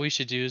this what we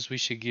should do is we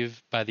should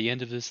give, by the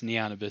end of this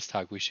Neon Abyss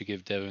talk, we should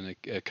give Devin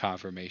a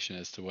confirmation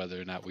as to whether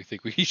or not we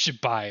think we should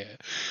buy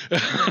it.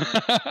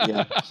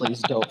 Yeah,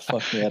 please don't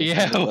fuck me out of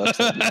Yeah,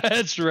 $100.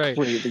 that's right.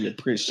 Greatly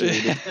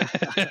appreciate it.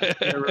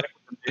 Your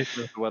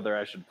recommendation as to whether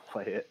I should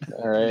play it.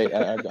 All right,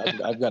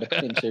 I've got to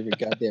pinch every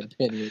goddamn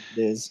penny it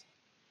is.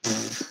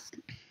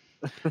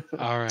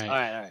 All right. All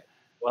right.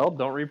 Well,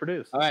 don't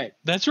reproduce. All right.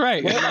 That's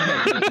right. Well,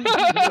 you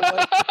know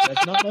what?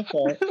 That's not my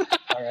fault.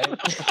 All right.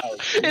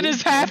 It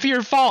is half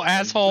your fault,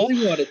 asshole. I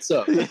really wanted some.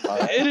 All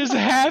right?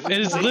 It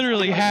is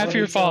literally half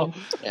your fault.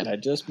 And I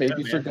just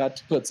maybe forgot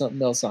to put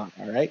something else on.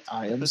 All right.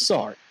 I am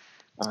sorry.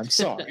 I'm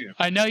sorry.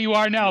 I know you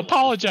are now.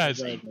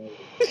 Apologize. All right.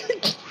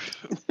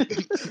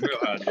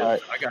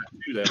 I got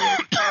two that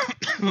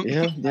way.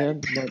 Yeah.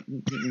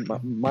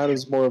 Mine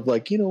was more of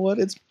like, you know what?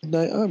 It's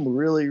midnight. I'm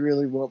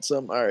really want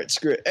some. All right.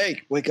 Screw it.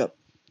 Hey, wake up.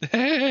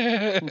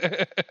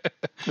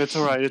 It's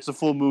all right. It's a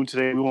full moon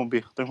today. They won't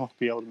be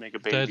able to make a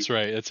baby. That's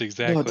right. That's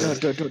exactly.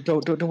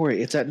 No, don't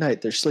worry. It's at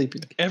night. They're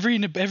sleeping.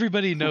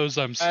 Everybody knows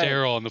I'm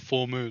sterile on the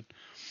full moon.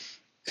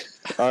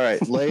 All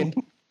right, Lane.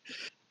 All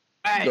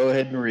right. Go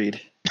ahead and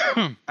read.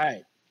 All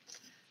right.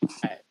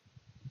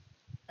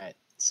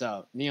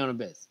 So, Neon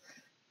Abyss.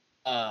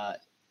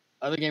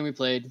 Other game we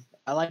played.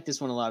 I like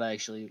this one a lot,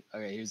 actually.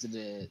 Okay, here's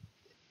the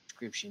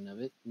description of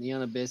it.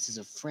 Neon Abyss is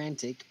a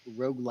frantic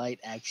roguelite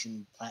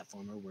action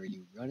platformer where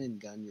you run and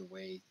gun your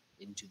way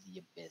into the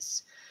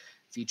abyss,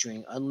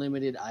 featuring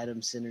unlimited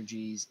item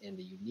synergies and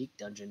a unique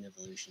dungeon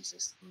evolution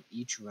system.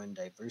 Each run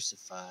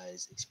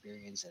diversifies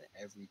experience, and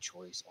every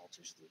choice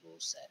alters the rule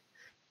set.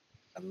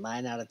 A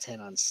 9 out of 10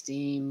 on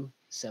Steam,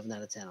 7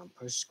 out of 10 on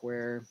Push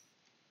Square.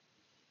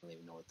 I don't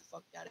even know what the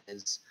fuck that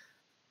is.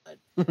 But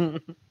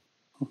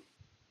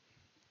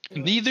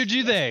Neither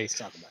do they. Let's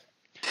talk about it.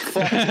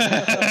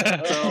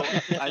 So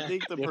I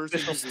think the person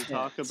who should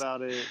talk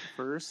about it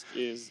first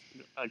is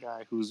a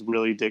guy who's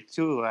really addicted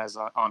to it, who has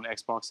on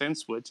Xbox and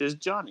Switch, is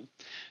Johnny.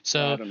 I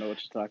So don't know what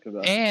you're talking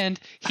about. and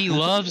he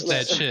loves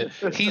that shit.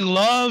 He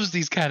loves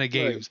these kind of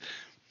games.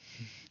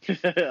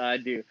 I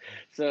do.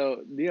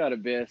 So Neon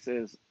Abyss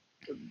is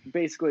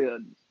basically a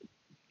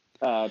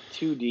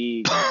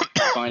 2D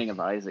Binding of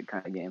Isaac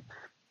kind of game,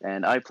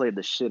 and I played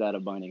the shit out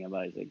of Binding of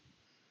Isaac.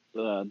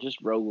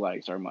 Just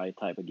roguelikes are my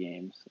type of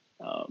games.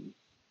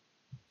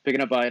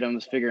 Picking up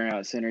items, figuring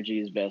out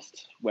synergies,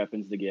 best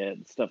weapons to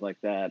get, stuff like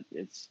that.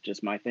 It's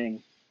just my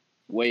thing.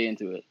 Way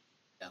into it.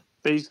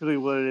 Basically,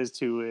 what it is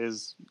too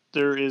is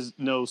there is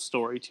no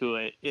story to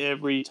it.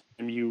 Every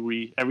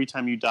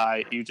time you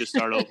die, you just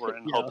start over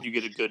and hope you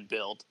get a good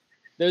build.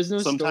 There's no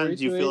Sometimes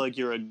story you to feel it. like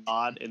you're a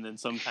god, and then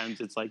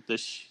sometimes it's like the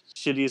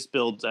shittiest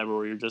builds ever,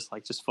 where you're just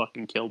like, just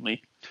fucking kill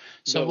me.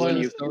 So But what? when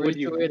There's you- no story when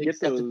you to it get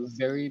except at the those-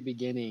 very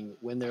beginning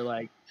when they're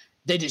like,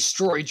 they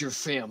destroyed your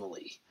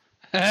family.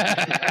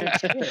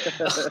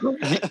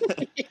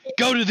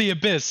 Go to the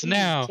abyss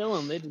now.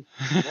 Kill them. They just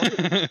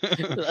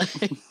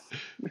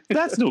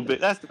That's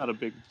not a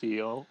big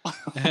deal.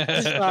 I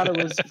just thought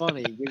it was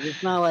funny. Because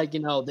it's not like,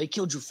 they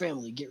killed your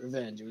family, get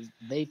revenge. It was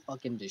they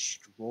fucking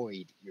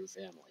destroyed your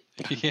family.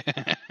 Yeah.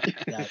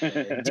 Get out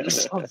there and do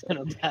something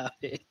about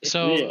it.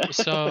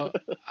 So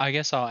I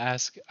guess I'll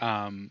ask,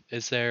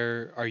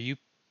 are you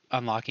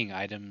unlocking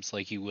items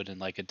like you would in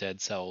like a Dead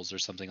Cells or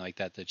something like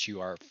that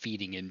you are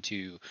feeding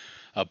into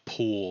a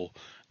pool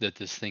that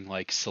this thing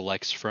like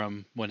selects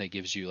from when it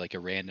gives you like a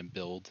random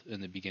build in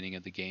the beginning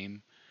of the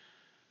game?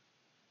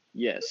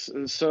 Yes.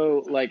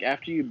 So, like,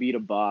 after you beat a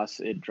boss,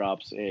 it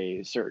drops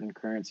a certain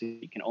currency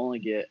you can only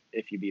get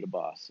if you beat a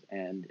boss.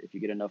 And if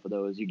you get enough of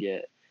those, you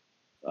get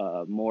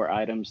more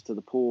items to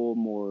the pool,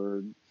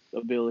 more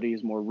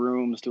abilities, more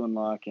rooms to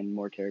unlock, and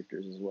more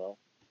characters as well.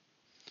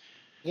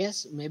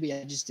 Yes, maybe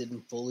I just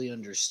didn't fully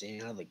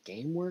understand how the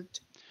game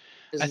worked.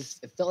 'Cause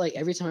it felt like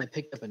every time I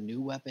picked up a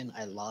new weapon,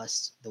 I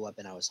lost the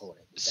weapon I was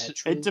holding. Is that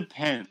true? It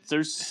depends.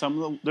 There's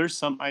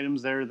some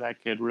items there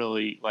that could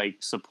really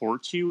like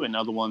support you, and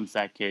other ones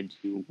that could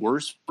do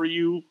worse for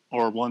you,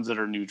 or ones that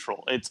are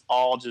neutral. It's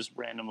all just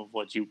random of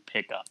what you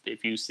pick up.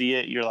 If you see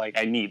it, you're like,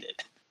 I need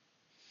it.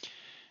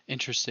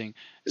 Interesting.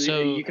 So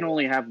So you can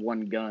only have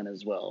one gun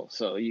as well.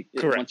 So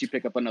Correct. once you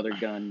pick up another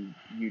gun,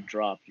 you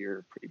drop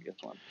your previous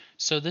one.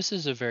 So this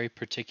is a very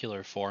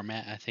particular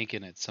format, I think,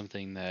 and it's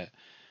something that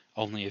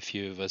only a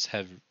few of us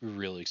have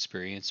real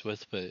experience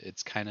with, but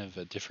it's kind of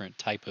a different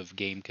type of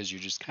game because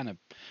you're just kind of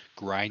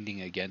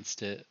grinding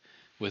against it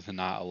with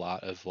not a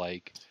lot of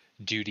like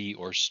duty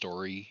or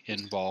story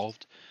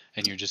involved,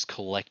 and you're just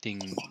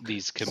collecting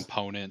these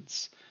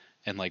components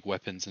and like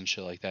weapons and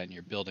shit like that, and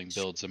you're building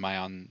builds. Am I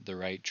on the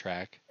right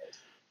track?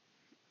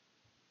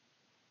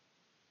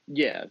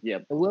 Yeah.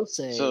 I will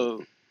say,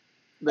 So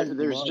I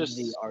there's love just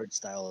the art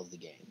style of the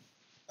game.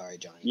 Sorry,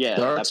 Johnny. yeah.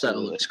 The art style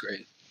absolutely. looks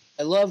great.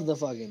 I love the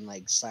fucking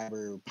like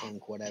cyberpunk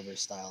whatever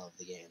style of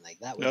the game. Like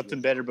that was Nothing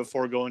really better cool.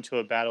 before going to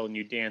a battle and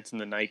you dance in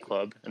the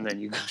nightclub and then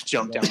you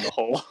jump down the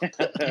hole.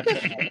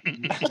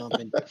 You jump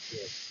into it.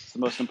 It's the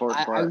most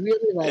important I part.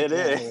 really like It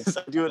that is.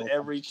 I do it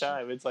every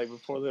time. It's like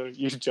before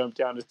you jump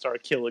down and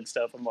start killing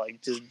stuff. I'm like,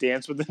 just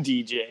dance with the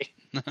DJ.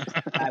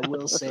 I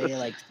will say,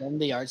 like, from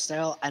the art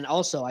style, and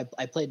also I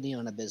played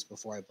Neon Abyss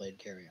before I played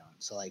Carry On.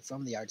 So, like,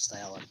 from the art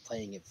style, I'm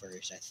playing it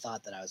first. I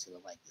thought that I was going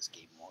to like this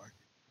game more,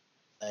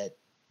 but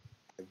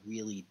I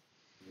really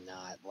did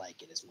not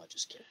like it as much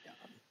as Carry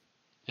On.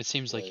 It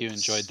seems like you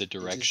enjoyed the It's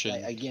just, direction.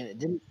 like, again, it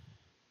didn't.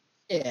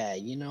 Yeah,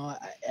 you know,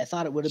 I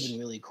thought it would have been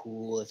really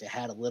cool if it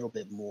had a little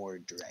bit more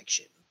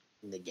direction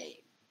in the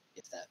game,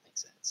 if that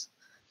makes sense.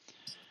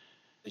 It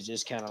was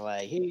just kind of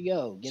like, here you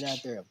go, get out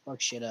there and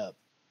fuck shit up.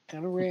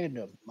 Kind of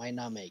random, might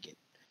not make it.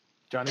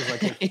 Johnny's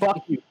like, well,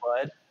 fuck you,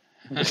 bud.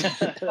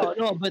 Oh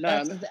no, but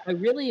No, that's I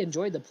really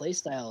enjoyed the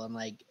playstyle and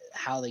like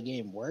how the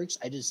game works.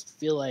 I just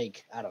feel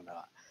like I don't know.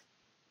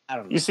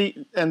 You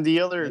see, and the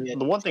Maybe I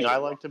one thing played I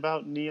it liked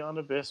about Neon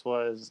Abyss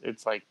was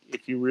it's like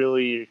if you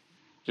really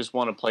just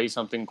want to play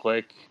something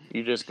quick,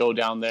 you just go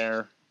down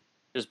there,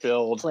 just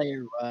build,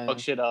 player fuck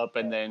shit up,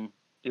 and then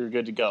you're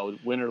good to go,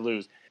 win or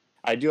lose.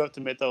 I do have to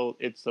admit though,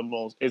 it's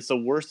the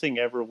worst thing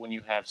ever when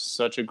you have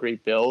such a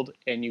great build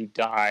and you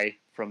die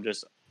from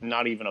just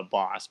not even a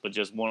boss, but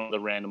just one of the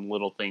random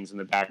little things in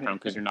the background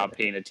because you're not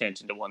paying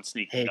attention to one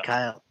sneak. Hey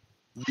Kyle,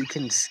 you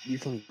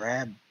can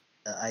grab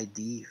the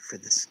ID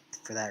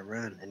for that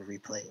run and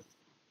replay it.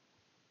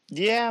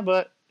 Yeah,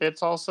 but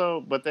it's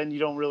also, but then you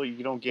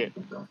don't get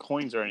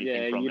coins or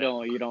anything Yeah, from you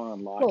it. don't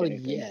unlock Well,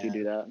 anything if you yeah.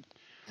 do that.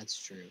 That's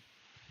true.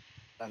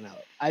 I don't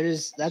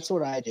know. That's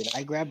what I did.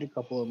 I grabbed a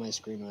couple of my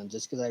screen runs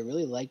just because I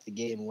really liked the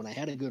game. When I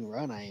had a good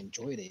run, I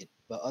enjoyed it.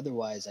 But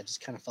otherwise, I just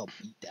kind of felt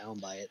beat down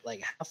by it.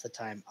 Like half the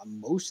time,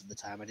 most of the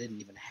time, I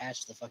didn't even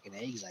hatch the fucking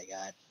eggs I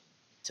got. It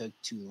took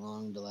too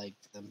long to like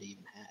for them to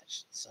even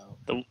hatch. So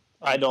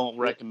I don't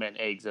recommend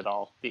eggs at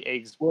all. The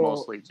eggs Well-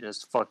 mostly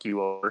just fuck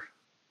you over.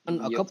 on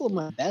a Yep. couple of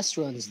my best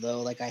runs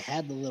though, like I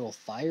had the little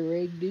fire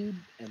egg dude,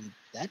 and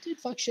that dude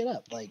fuck shit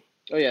up. Like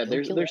Oh yeah,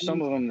 They'll kill there's some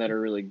of anything. them that are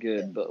really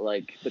good, but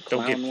like the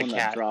Don't get clown the one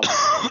cat. that drops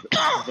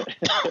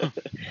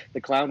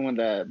the clown one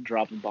that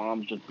drops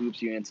bombs just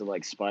boops you into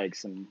like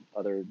spikes and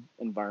other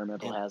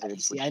environmental and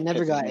hazards. see, which I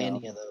never pisses got me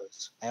any off. of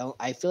those.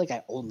 I feel like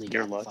I only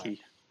You're got the fire.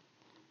 lucky.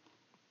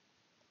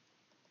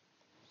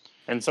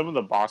 And some of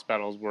the boss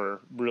battles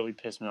were really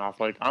pissed me off.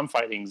 Like I'm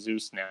fighting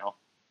Zeus now,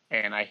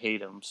 and I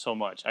hate him so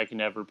much. I can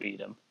never beat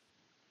him.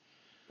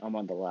 I'm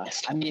on the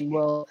last. I mean,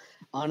 well,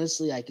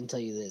 honestly, I can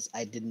tell you this: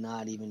 I did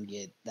not even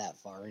get that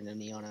far into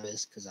Neon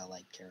Abyss because I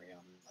like Carry On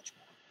much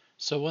more.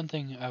 So one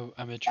thing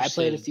I'm interested. I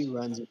played a few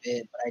runs of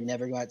it, but I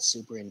never got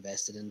super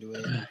invested into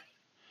it. I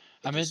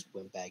I'm in- just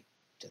went back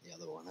to the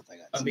other one if I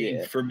got. I mean,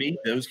 Yeah. for me,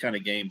 those kind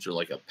of games are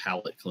like a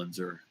palate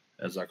cleanser,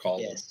 as I call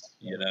Yes. them.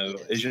 You know,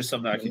 Yes. it's just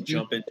something I can Mhm.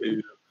 jump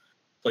into,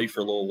 play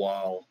for a little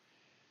while,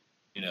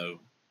 you know,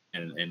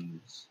 and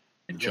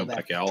Go jump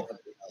back to out.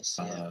 something else,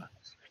 yeah.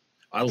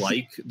 I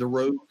like the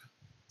rogue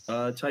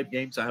type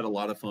games. I had a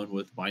lot of fun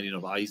with Binding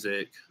of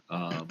Isaac,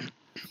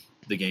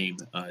 the game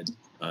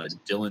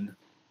Dylan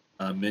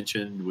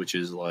mentioned, which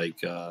is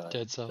like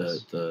Dead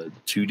Cells. the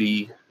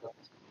 2D.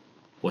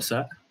 What's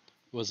that?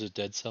 Was it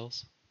Dead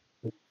Cells?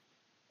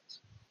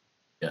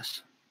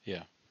 Yes.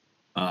 Yeah.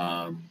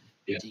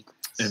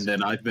 Secrets. And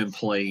then I've been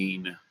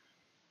playing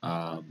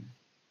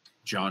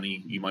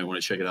Johnny. You might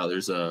want to check it out.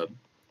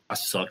 I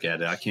suck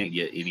at it. I can't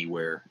get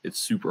anywhere. It's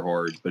super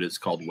hard, but it's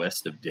called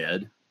West of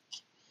Dead.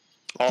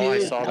 Oh, I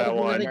Dude, saw that that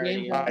was one. another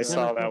game I was saw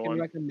gonna that fucking one.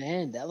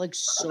 Recommend that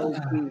looks so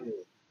cool.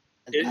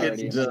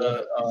 It's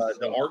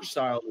the art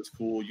style is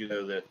cool. You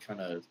know, that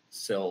kind of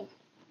cell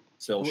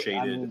I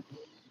shaded. mean,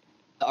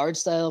 the art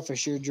style for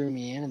sure drew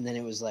me in, and then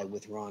it was like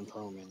with Ron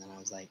Perlman, and I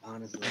was like,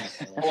 honestly, I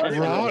feel like- Oh, I didn't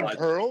Ron realize-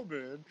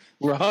 Perlman.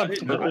 I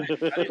didn't know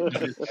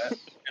that.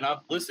 And I've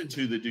listened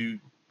to the dude,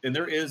 and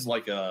there is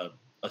like a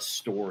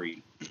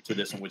story to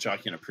this one, which I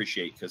can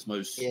appreciate because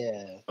most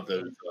yeah, of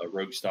those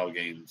rogue style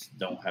games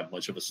don't have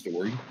much of a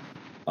story.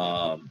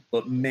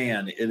 But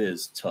man, it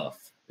is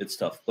tough. It's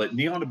tough. But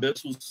Neon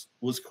Abyss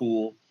was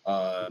cool.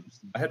 I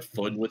had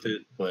fun with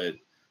it, but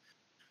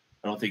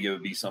I don't think it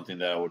would be something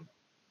that I would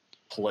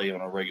play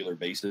on a regular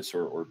basis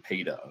or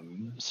pay to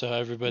own. So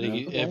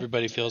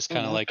everybody feels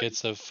kind of Mhm. like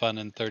it's a fun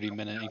in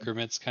 30-minute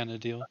increments kind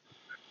of deal.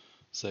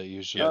 So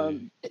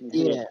usually,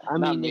 yeah. I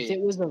Not mean, if me.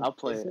 it was a, I'll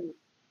play if it.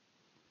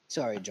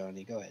 Sorry,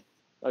 Johnny, go ahead.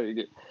 Oh, you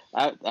did.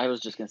 I was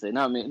just gonna say,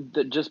 no, I mean,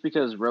 just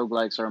because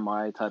roguelikes are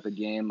my type of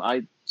game,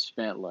 I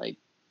spent like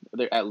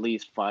at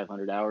least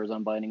 500 hours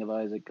on Binding of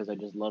Isaac because I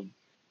just love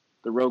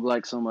the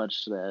roguelike so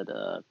much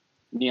that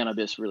Neon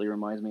Abyss really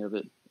reminds me of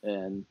it.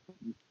 And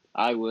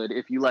I would,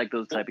 if you like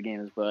those type of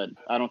games, but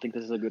I don't think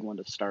this is a good one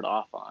to start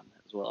off on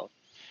as well.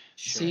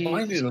 See,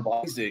 Binding of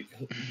Isaac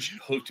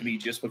hooked me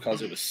just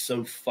because it was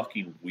so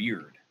fucking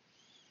weird.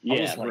 I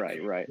Yeah, was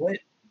like, right.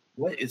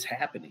 What is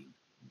happening?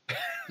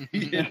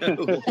 You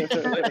know?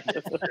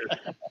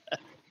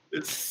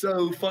 It's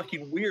so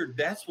fucking weird.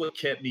 That's what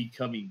kept me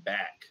coming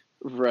back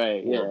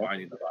Right. or Yeah.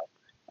 Binding of Isaac.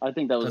 I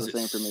think that was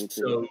Because the same it's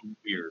for me too. so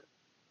weird.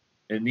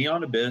 And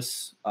Neon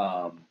Abyss,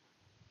 I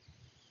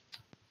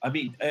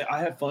mean, I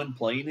have fun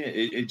playing it.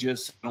 It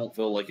just, I don't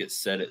feel like it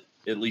set it,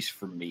 at least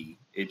for me,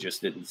 it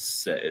just didn't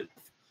set it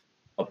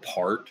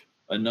apart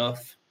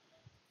enough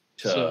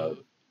to So-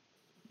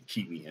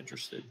 keep me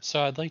interested.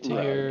 So I'd like to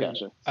Right, hear.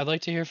 gotcha. I'd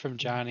like to hear from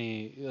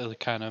Johnny,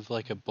 kind of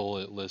like a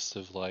bullet list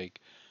of like.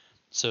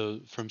 So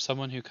from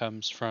someone who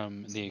comes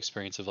from the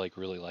experience of like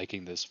really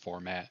liking this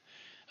format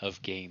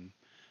of game,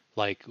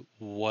 like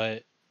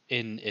what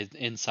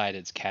inside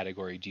its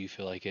category do you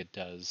feel like it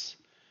does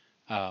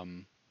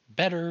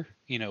better?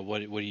 You know, what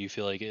do you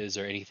feel like? Is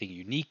there anything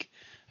unique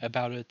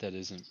about it that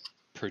isn't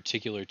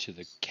particular to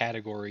the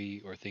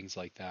category or things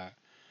like that?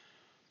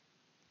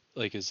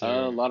 Like, is there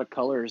A lot of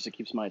colors. It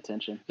keeps my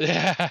attention.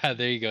 Yeah,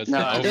 there you go. It's,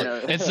 No, the, no.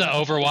 it's the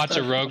Overwatch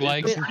of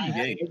roguelikes.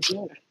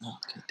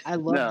 I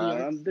love No,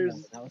 the art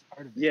there's- style. That was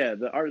part of it. Yeah,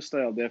 the art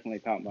style definitely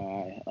caught my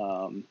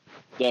eye.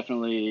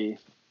 Definitely,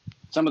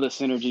 some of the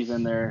synergies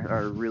in there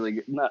are really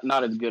good.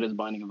 Not as good as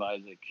Binding of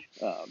Isaac,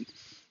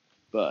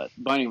 but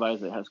Binding of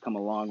Isaac has come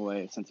a long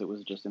way since it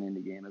was just an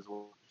indie game as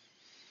well.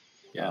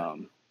 Yeah.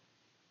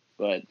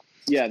 But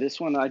yeah, this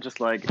one I just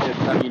like.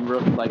 I mean,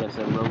 like I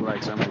said,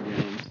 roguelikes are my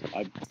games.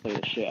 I play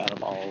the shit out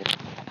of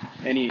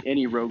any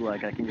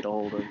roguelike I can get a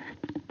hold of.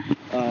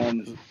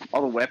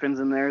 All the weapons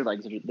in there,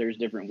 like there's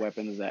different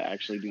weapons that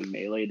actually do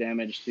melee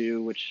damage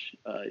too, which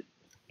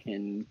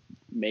can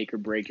make or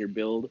break your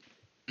build.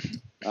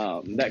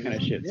 That kind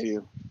of shit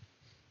too.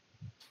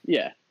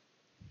 Yeah.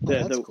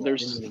 That's cool.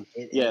 There's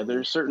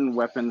there's certain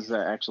weapons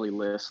that actually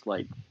list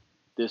like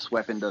this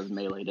weapon does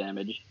melee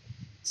damage,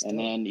 and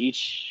then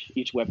each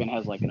weapon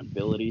has like an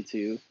ability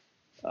too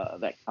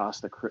that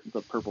costs the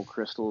purple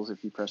crystals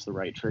if you press the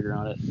right trigger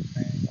on it.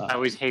 I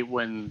always hate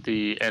when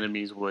the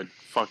enemies would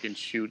fucking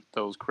shoot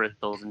those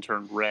crystals and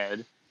turn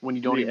red when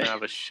you don't even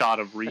have a shot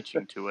of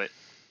reaching to it.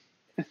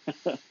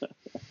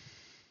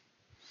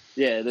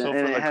 Yeah, So and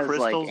for it the has like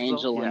crystals, though,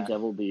 angel and yeah.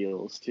 devil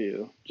deals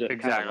too.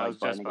 Exactly, I was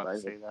just about to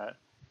say that.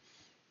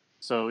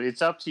 So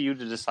it's up to you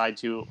to decide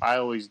too. I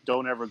always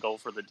don't ever go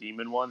for the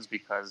demon ones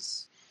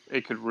because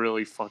it could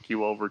really fuck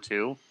you over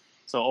too.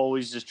 So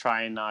always just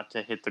try not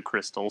to hit the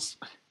crystals.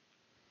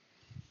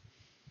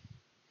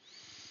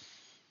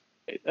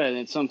 And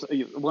it's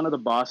one of the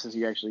bosses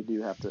you actually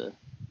do have to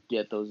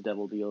get those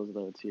devil deals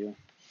though too.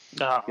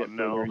 Oh Get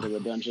further into the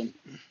dungeon.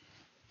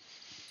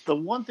 The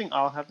one thing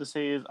I'll have to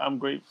say is I'm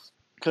grateful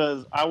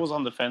because I was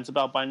on the fence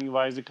about Binding of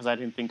Isaac because I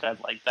didn't think I'd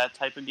like that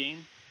type of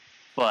game.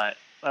 But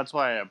that's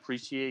why I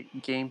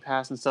appreciate Game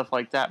Pass and stuff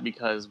like that,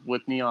 because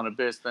with Neon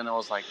Abyss, then I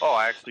was like, oh,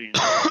 I actually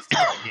enjoy this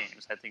type of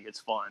games. I think it's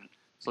fun.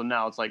 So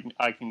now it's like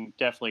I can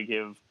definitely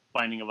give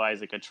Binding of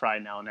Isaac a try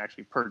now and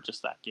actually purchase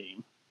that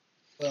game.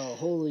 Well,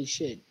 holy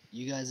shit!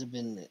 You guys have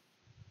been.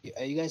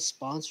 Are you guys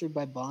sponsored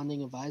by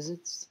Binding of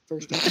Isaac's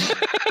first episode?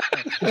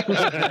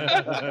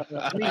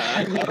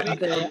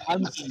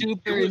 I'm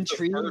super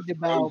intrigued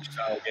about.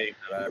 Game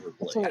that I ever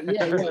played. So,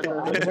 yeah,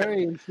 I'm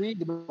very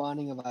intrigued about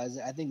Binding of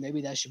Isaac. I think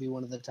maybe that should be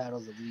one of the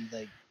titles that we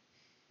like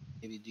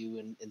maybe do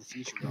in the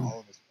future where all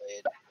of us play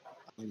it.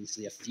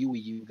 Obviously, a few of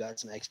you got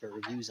some expert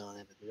reviews on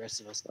it, but the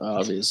rest of us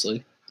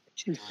Obviously.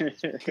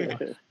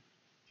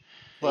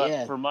 But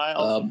yeah. for my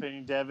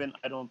opinion, Devin,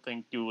 I don't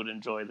think you would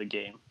enjoy the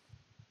game.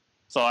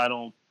 So I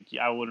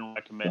wouldn't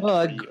recommend Well,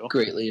 I it for you.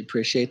 greatly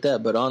appreciate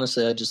that, but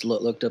honestly, I just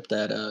looked up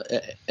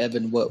that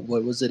Evan. What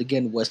was it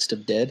again? West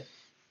of Dead.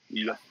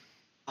 Yeah.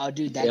 Oh,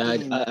 dude, that Yeah,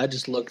 game. I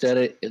just looked at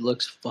it. It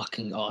looks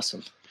fucking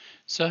awesome.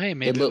 So hey, It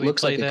maybe we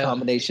looks play like a that.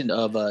 combination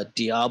of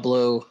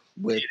Diablo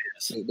with It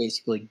is.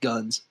 basically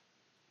guns.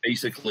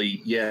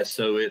 Basically, yeah.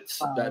 So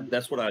it's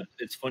that's what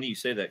it's funny you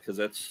say that because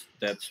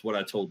that's what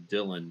I told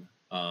Dylan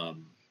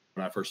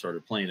when I first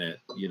started playing it.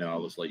 You know, I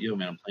was like, yo,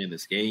 man, I'm playing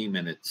this game,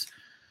 and it's,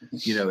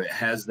 you know, it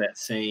has that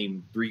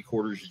same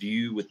 3/4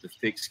 view with the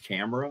fixed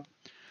camera.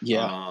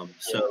 Yeah.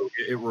 So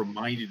it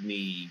reminded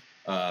me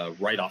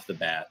right off the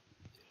bat,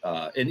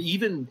 and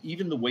even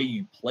the way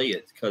you play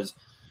it, because,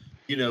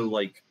 you know,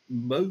 like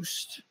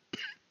most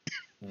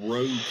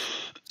rogue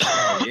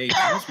style games,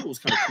 that's what was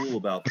kind of cool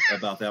about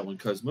that one,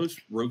 because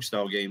most rogue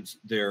style games,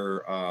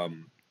 they're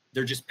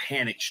just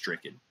panic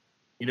stricken.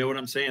 You know what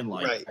I'm saying?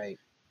 Like, Right.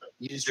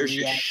 You just there's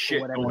just react to shit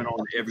whatever going on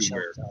fucking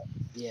everywhere. shows up.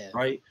 Yeah.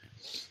 right?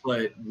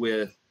 But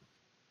with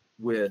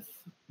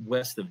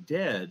West of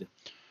Dead,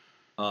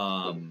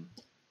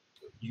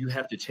 you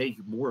have to take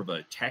more of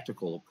a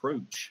tactical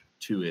approach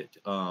to it,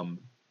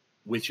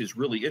 which is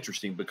really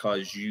interesting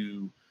because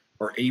you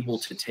are able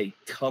to take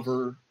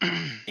cover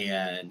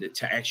and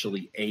to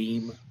actually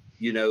aim.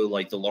 You know,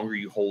 like the longer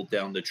you hold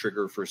down the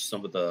trigger for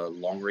some of the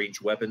long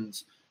range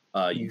weapons,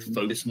 you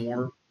focus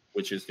more,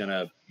 which is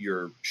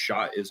your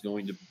shot is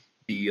going to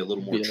be a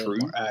little more Be a little true,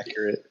 more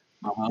accurate.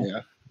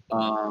 Yeah.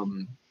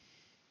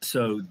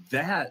 So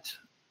that's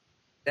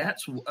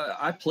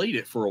I played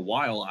it for a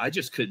while. I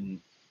just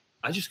couldn't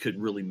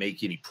really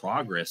make any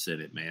progress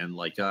in it, man.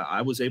 Like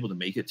I was able to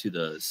make it to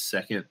the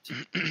second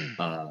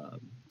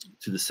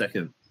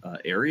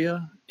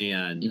area,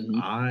 and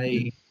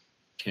I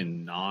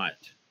cannot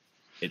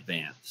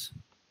advance.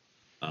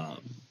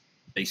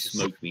 They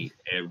smoke me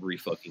every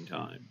fucking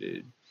time,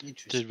 dude.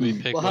 Did we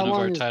pick Well, how one of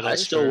our long is- titles? I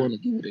still for- want to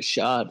give it a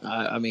shot.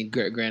 I mean,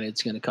 granted,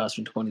 it's going to cost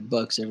me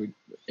 $20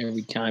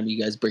 every time you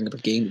guys bring up a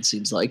game. It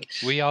seems like,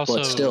 We also.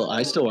 but still,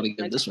 I still want to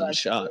give this one a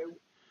shot.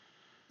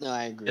 No,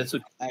 I agree. It's a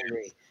I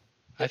agree.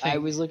 I I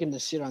think was looking to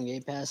shit on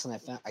Game Pass, and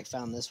I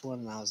found this one,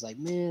 and I was like,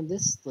 man,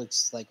 this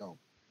looks like a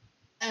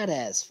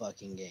badass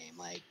fucking game.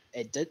 Like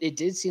it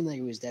did seem like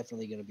it was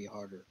definitely going to be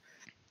harder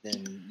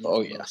than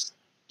most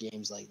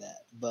games like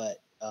that,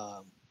 but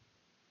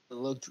it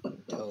looked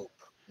dope.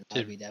 And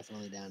I'd be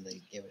definitely down to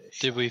give it a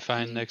shot. Did we I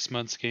find mean, next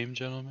month's game,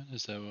 gentlemen?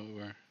 Is that what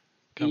we're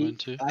coming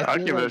to? I'll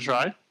feel give it a like-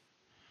 try.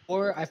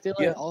 Or I feel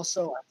Yeah. like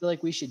also I feel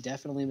like we should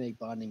definitely make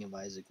Bonding of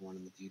Isaac one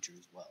in the future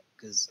as well,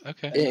 because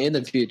Okay. In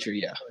the future,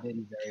 yeah. I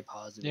did very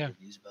positive Yeah.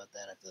 reviews about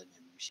that. I feel like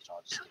maybe we should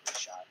all just give it a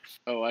shot.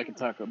 Oh, I can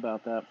talk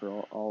about that for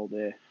all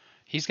day.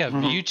 He's got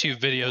Mhm. YouTube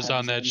videos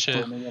on that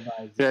shit.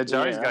 Yeah,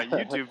 Johnny's Yeah.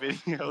 got YouTube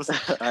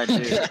videos.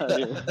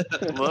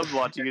 I do. Love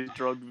watching his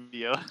drug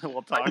video.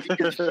 We'll talk. I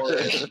think as far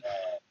as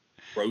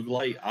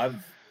roguelite,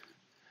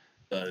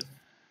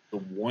 the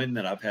one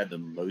that I've had the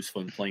most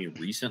fun playing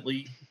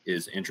recently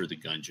is Enter the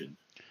Gungeon.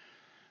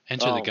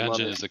 Enter Oh, the Gungeon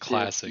love is it. a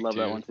classic, Love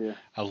dude. that one too.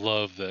 I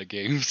love that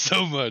game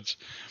so much.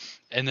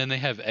 And then they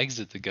have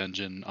Exit the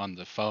Gungeon on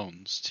the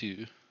phones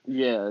too.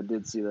 Yeah, I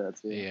did see that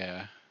too.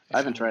 Yeah. I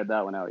haven't tried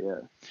that one out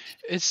yet.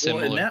 It's Well,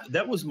 similar. and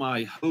that was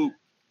my hope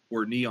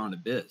for Neon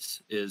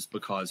Abyss, is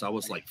because I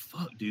was like,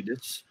 fuck, dude,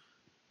 this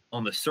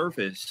on the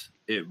surface,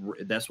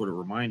 that's what it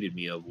reminded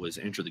me of, was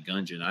Enter the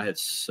Gungeon. I had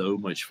so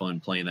much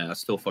fun playing that. I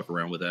still fuck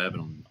around with that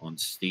on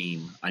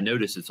Steam. I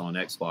noticed it's on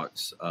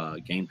Xbox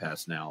Game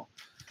Pass now.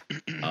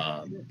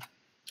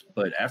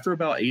 But after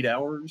about 8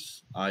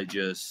 hours, I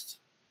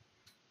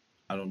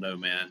don't know,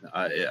 man.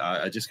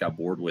 I just got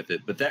bored with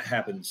it. But that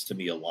happens to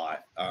me a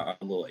lot. I'm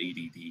a little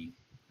ADD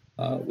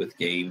with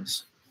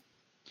games.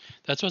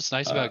 That's what's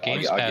nice about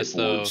Games I get Pass,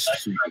 bored though,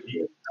 super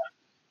quick.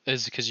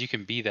 is because you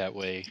can be that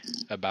way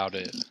about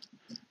it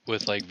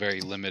with like very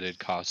limited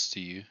costs to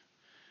you.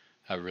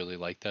 I really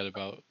like that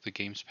about the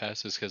Games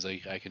Pass, is because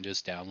I can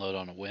just download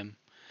on a whim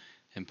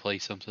and play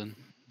something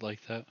like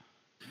that.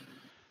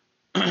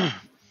 I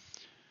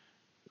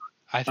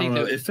I think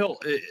don't know. that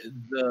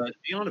The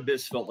Neon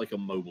Abyss felt like a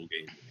mobile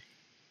game to me.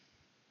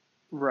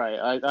 Right.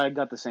 I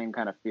got the same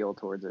kind of feel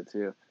towards it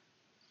too.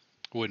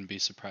 wouldn't be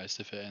surprised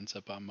if it ends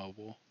up on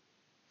mobile.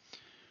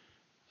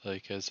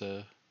 Like as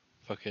a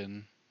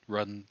fucking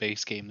run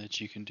base game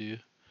that you can do.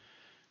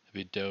 That'd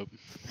be dope.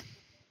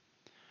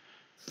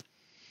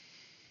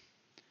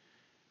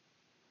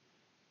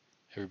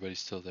 Everybody's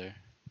still there.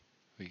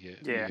 We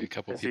get a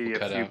couple I people see a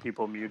cut few out.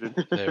 people muted.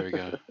 There we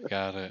go.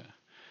 Got it.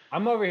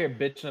 I'm over here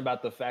bitching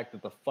about the fact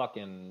that the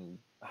fucking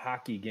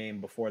hockey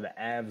game before the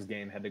Avs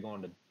game had to go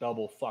into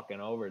double fucking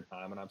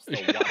overtime, and I'm still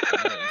watching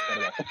it instead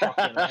of a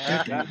fucking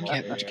Avs game over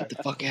Cameron, here. get the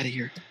fuck out of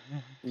here.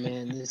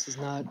 Man, this is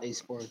not a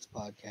sports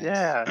podcast.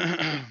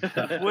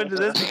 Yeah. When did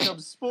this become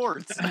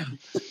sports?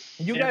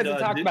 You And, guys are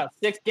talking did- about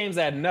 6 games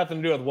that had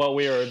nothing to do with what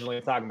we were originally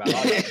talking about.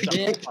 Oh, yeah, shut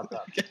the fuck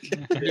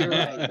up. You're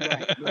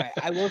right.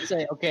 I will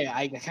say, okay,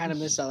 I kind of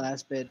missed that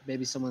last bit.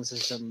 Maybe someone said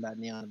something about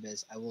Neon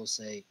Abyss. I will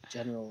say,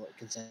 general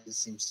consensus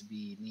seems to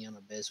be Neon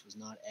Abyss was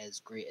not as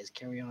great as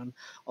Carry On,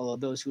 although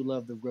those who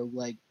love the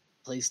roguelike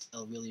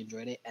playstyle really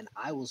enjoyed it. And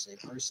I will say,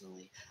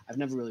 personally, I've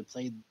never really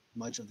played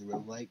much of the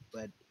roguelike,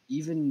 but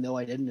even though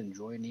I didn't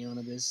enjoy Neon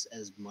Abyss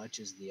as much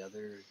as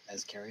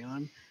as Carry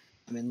On,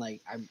 I mean,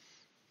 like, I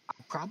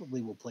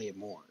probably will play it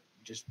more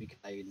just because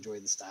I enjoy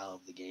the style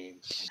of the game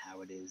and how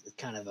it is. It's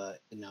kind of a,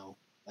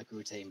 like we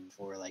were saying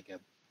before, like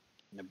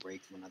a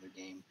break from another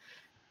game,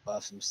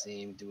 buff some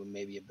steam, do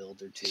maybe a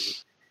build or two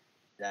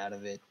out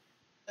of it.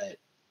 But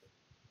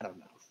I don't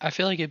know. I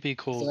feel like it'd be I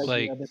cool, feel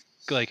like the other-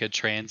 like a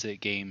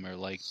transit game, or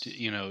like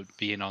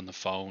being on the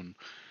phone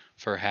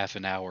for half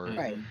an hour,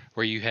 right,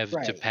 where you have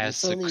right. to And pass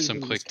slowly some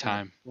you can quick just kinda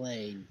time.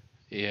 Play.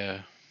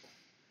 Yeah.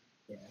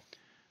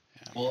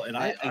 Well, and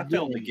I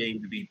found the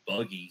game to be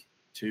buggy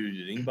too.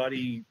 Did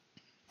anybody?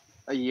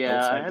 Yeah,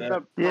 Else I like had that?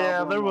 that. Yeah,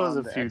 problem there was on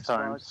a the few Xbox,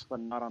 times. but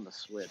not on the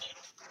Switch.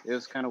 It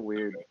was kind of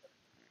weird.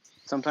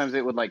 Sometimes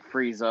it would like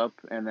freeze up,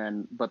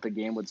 but the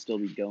game would still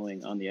be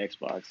going on the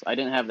Xbox. I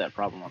didn't have that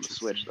problem on the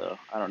Switch though.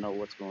 I don't know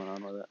what's going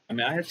on with it. I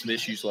mean, I had some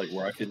issues like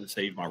where I couldn't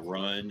save my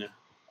run.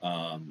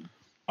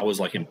 I was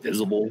like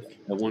invisible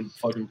at one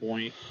fucking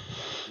point.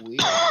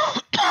 Weird.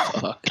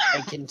 Fuck.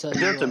 I can tell I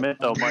you. have to admit,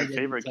 though, I my didn't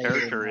favorite play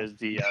character it is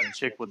the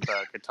chick with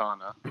the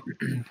katana,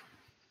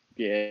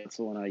 Yeah, it's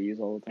the one I use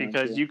all the time.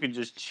 because too. you can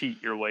just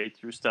cheat your way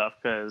through stuff.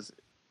 Because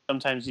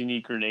sometimes you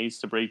need grenades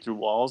to break through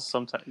walls.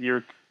 Sometimes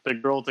the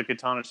girl with the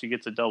katana, she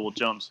gets a double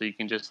jump, so you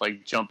can just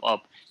like jump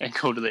up and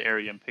go to the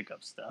area and pick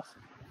up stuff.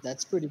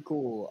 That's pretty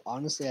cool.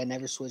 Honestly, I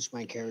never switched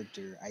my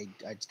character. I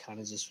kind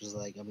of just was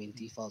like, I mean,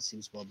 default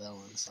seems well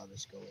balanced. I'll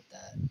just go with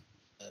that.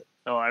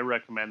 Oh, I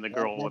recommend the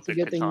girl with That's the a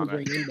good thing to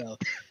katana. bring in though.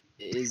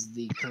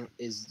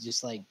 Is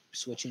just like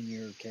switching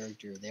your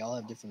character. They all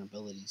have different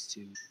abilities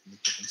too,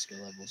 with different skill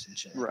levels and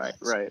shit. Like Right,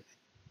 that. So right.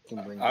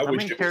 Can bring I How it. wish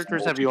many it was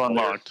characters have you multiplayer.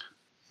 unlocked?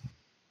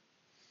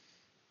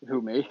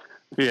 Who, me?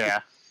 Yeah.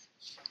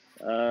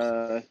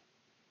 I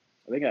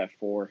think I have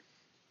 4.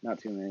 Not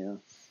too many,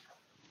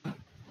 though.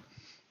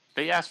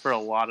 They asked for a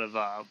lot of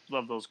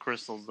those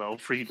crystals though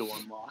for you to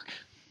unlock.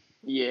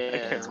 Yeah,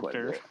 That that's quite a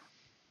character. bit.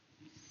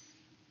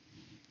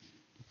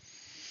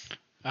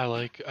 I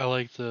like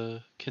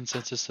the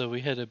consensus though.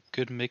 We had a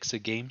good mix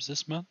of games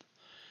this month.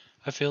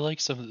 I feel like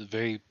some of the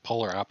very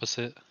polar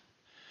opposite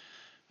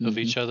of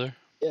each other.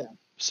 Yeah.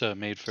 So it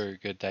made for a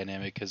good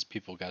dynamic because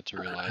people got to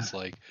realize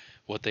like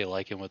what they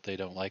like and what they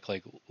don't like.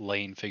 Like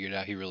Lane figured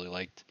out he really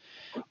liked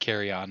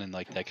Carry On and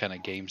like that kind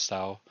of game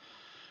style.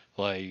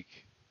 Like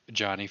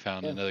Johnny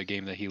found Yeah. another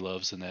game that he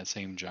loves in that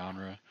same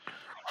genre.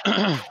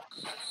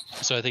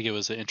 So I think it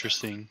was an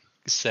interesting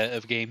set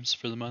of games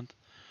for the month.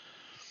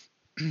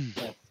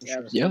 Yeah, for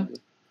sure. Yeah.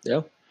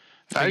 Yeah,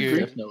 I figure- agree.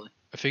 definitely.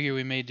 I figure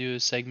we may do a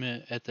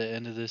segment at the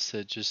end of this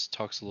that just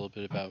talks a little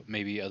bit about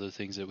maybe other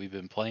things that we've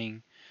been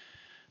playing.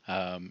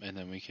 And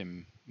then we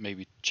can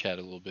maybe chat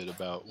a little bit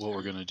about what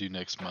we're going to do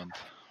next month.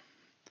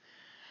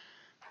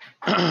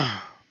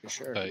 For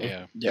sure. But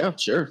yeah. Yeah,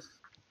 sure.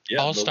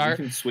 Yeah, I'll but start-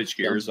 We can switch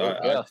gears. Yeah.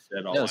 I've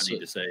said all Yeah, I so- need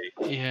to say.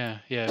 Yeah.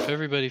 If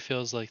everybody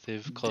feels like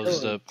they've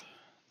closed Dylan. up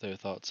their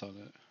thoughts on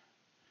it.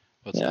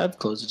 What's Yeah, up? I've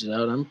closed it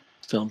out. I'm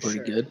feeling pretty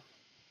Sure. good.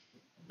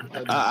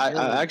 Dylan,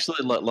 I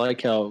actually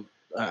like how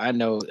I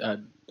know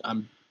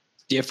I'm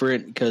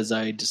different because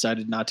I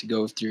decided not to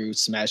go through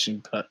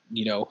smashing,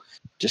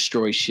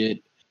 destroy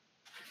shit,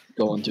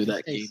 going through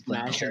that say game.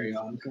 Like, smashing carry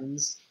on.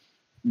 pumpkins.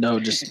 No,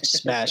 just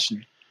smash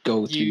and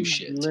go through You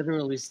shit.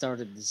 literally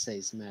started to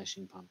say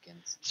smashing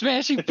pumpkins.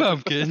 Smashing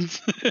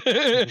Pumpkins.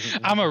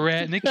 I'm a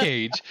rat in a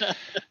cage.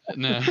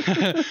 No.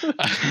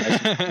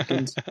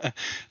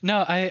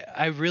 No,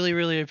 I really,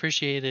 really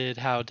appreciated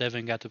how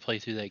Devin got to play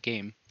through that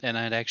game. And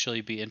I'd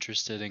actually be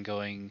interested in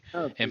going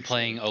Oh, and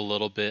playing a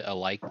little bit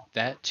alike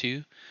that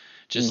too,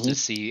 just to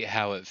see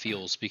how it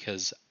feels,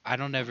 because I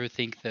don't ever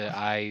think that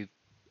I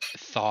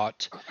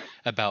thought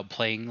about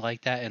playing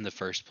like that in the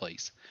first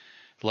place.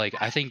 Like,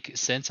 I think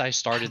since I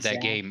started that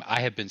game,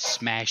 I have been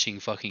smashing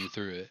fucking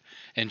through it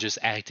and just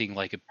acting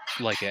like an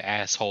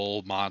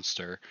asshole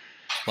monster,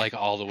 like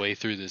all the way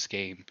through this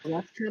game. Well,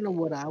 that's kind of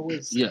what I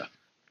was. Yeah.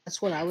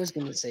 That's what I was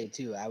gonna say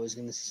too. I was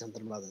gonna say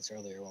something about this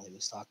earlier while he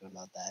was talking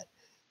about that.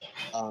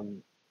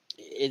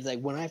 It's like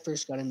when I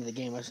first got into the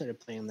game, I started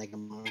playing like a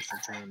monster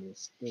trying to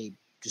escape,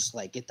 just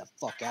like get the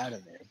fuck out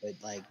of there. But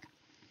like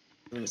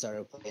when I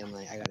started playing,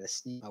 like I gotta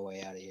sneak my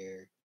way out of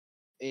here.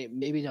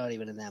 Maybe not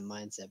even in that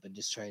mindset, but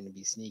just trying to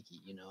be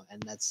sneaky,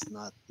 and that's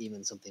not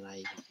even something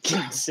I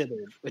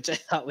considered, which I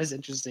thought was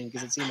interesting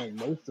because it seemed like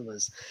most of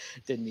us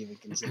didn't even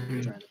consider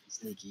trying to be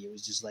sneaky. It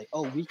was just like,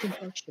 oh, we can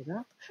fuck shit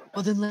up?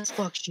 Well, then let's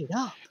fuck shit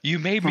up. You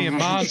made me a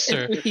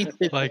monster.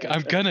 Like,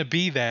 I'm gonna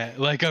be that.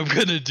 Like, I'm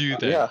gonna do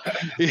that.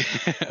 Yeah.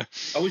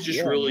 I was just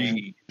Yeah,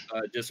 really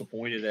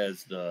disappointed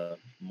as the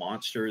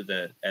monster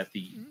that at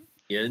the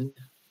end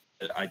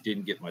that I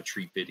didn't get my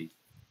tree pity.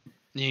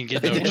 You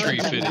can get no tree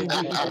fitted.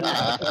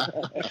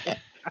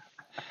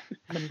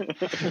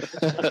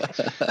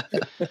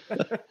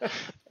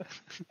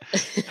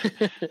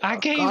 I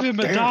gave him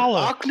 $1.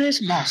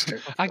 Darkness monster.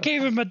 I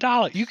gave him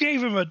 $1. You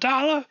gave him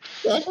 $1?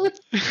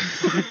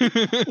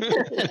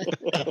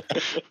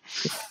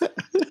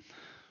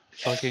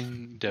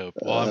 Fucking dope.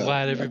 Well, I'm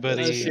glad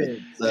everybody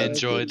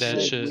enjoyed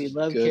that shit. We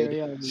love Good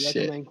Carry On. We shit.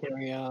 recommend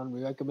Carry On.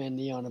 We recommend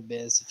Neon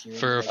Abyss if you're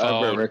For a into that.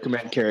 fall. I would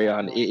recommend Carry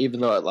On.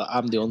 Even though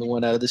I'm the only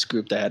one out of this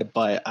group that had to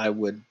buy it, I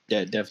would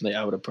definitely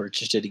have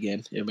purchased it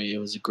again. I mean, it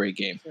was a great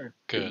game. It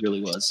Good.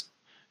 really was.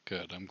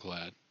 Good. I'm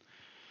glad.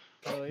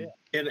 Oh yeah.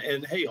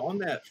 And hey, on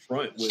that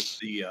front with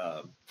the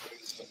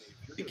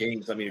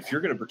games, I mean, if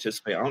you're going to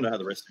participate, I don't know how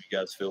the rest of you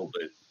guys feel,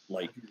 but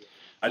like,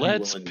 I'd be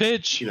Let's willing,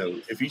 pitch.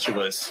 if each of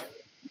us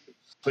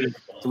put in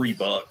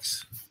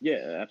 $3, Yeah,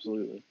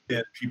 absolutely.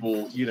 then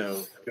people,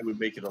 it would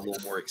make it a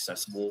little more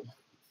accessible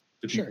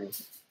to Sure. people,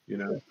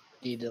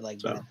 Need to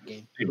like So, buy the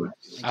game. anyway.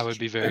 I would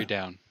be very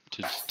down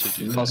to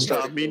do I'll that.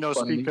 start Me no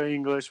funding. speak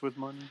English with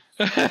money.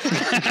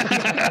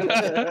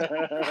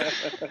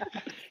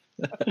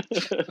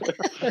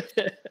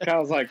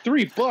 Kyle's like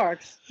 $3.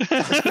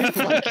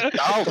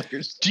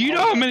 $2. Do you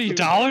know how many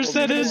dollars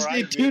that is?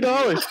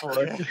 $2 for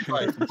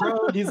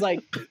it. He's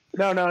like,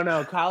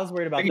 no. Kyle's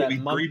worried about I give that you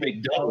 3 monthly.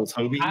 big doubles,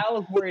 homie.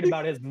 Kyle's worried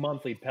about his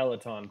monthly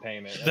Peloton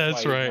payment.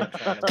 That's why he's right. not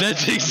trying to-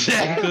 That's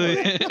exactly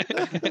it.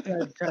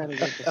 Trying to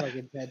get the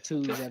fucking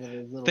tattoos out of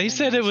his little. They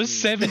said it was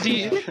vending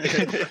 70.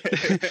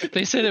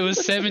 They said it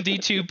was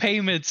 72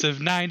 payments of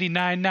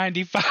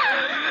 $99.95.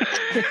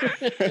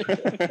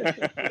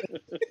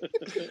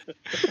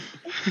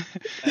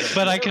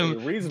 But I can-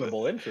 Very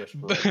reasonable interest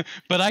rate.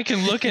 But I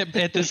can look at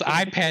this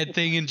iPad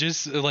thing and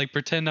just like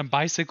pretend I'm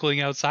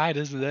bicycling outside.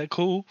 Isn't that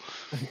cool?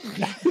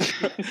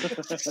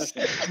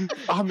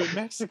 I'm in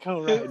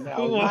Mexico right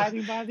now,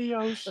 riding by the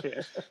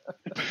ocean.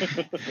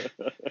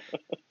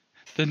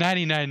 The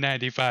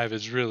 $99.95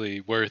 is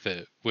really worth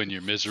it when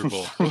you're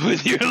miserable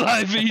with your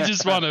life and you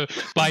just want to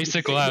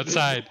bicycle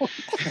outside.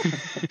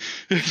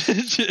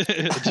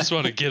 Just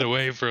want to get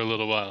away for a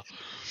little while.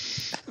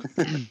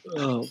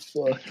 Oh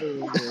fuck!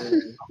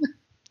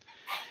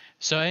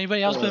 So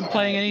anybody else been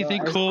playing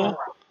anything cool?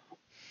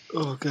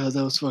 Oh god,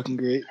 that was fucking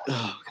great.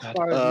 Oh As god.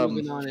 far as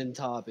moving on in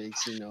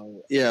topics,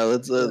 Yeah,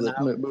 let's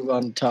move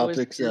on to I was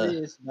topics.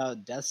 curious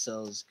about Death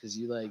Cells because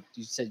you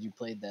said you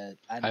played that.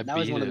 I That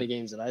was beat one of it. the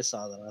games that I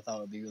saw that I thought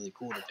would be really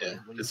cool to play. Yeah,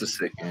 What do you it's a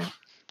think? sick game.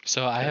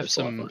 So I have it's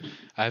a lot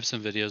of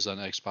some videos on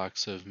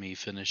Xbox of me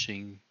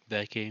finishing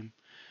that game.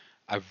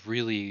 I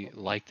really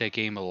like that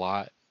game a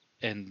lot,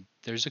 and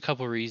there's a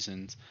couple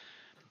reasons.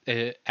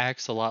 It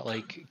acts a lot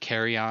like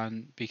Carry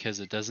On because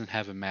it doesn't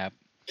have a map.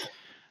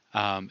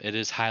 It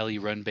is highly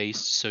run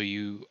based, so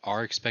you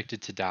are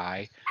expected to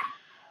die.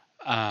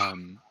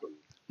 And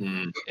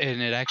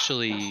it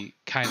actually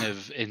kind of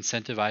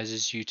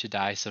incentivizes you to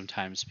die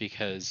sometimes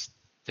because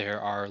there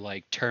are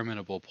like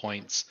terminable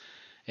points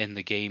in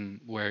the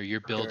game where your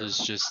build is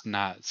just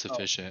not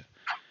sufficient.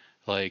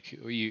 Like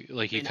you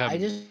And come.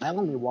 I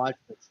only watched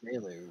the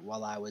trailer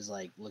while I was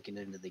like looking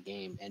into the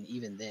game, and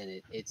even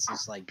then, it's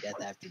just like death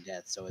after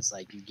death. So it's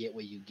like you get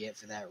what you get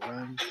for that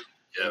run.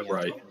 Yeah, and you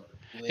have to right.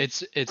 do it,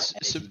 It's and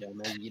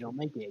if you don't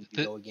make it,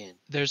 you go again.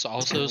 There's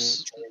also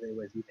The trailer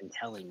was even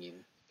telling you,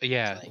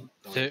 yeah, like,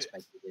 don't there-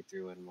 expect to get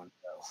through in one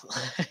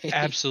go.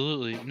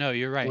 absolutely. No,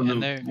 you're right. Well,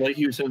 And there like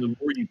you were saying, the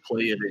more you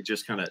play it, it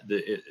just kind of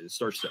it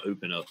starts to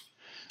open up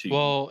to you.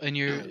 well, and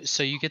you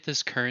get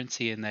this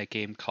currency in that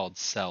game called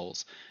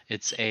cells.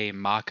 It's a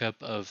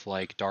mock-up of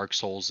like Dark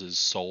Souls'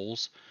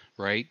 souls,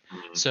 right?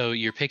 So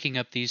you're picking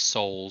up these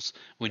souls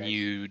when Okay.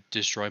 you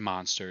destroy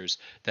monsters.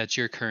 That's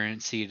your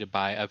currency to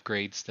buy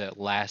upgrades that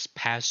last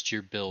past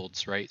your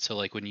builds, right? So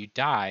like when you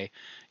die,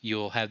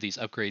 you'll have these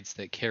upgrades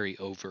that carry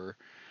over,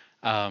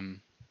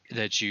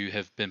 that you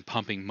have been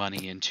pumping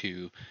money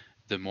into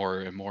the more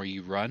and more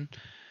you run.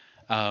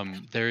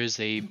 There is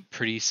a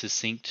pretty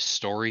succinct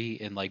story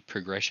and like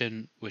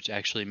progression, which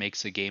actually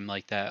makes a game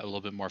like that a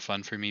little bit more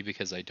fun for me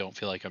because I don't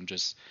feel like I'm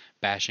just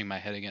bashing my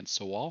head against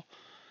a wall.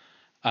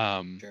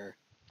 Sure.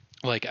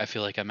 Like I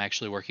feel like I'm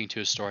actually working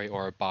to a story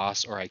or a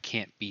boss, or I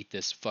can't beat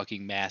this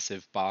fucking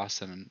massive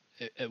boss, and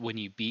when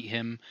you beat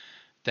him,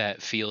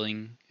 that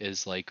feeling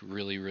is like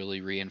really,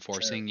 really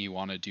reinforcing. You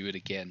want to do it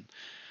again.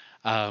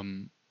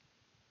 Um,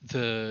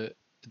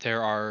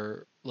 there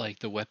are like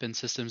the weapon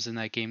systems in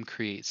that game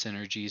create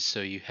synergies,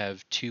 so you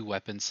have 2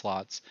 weapon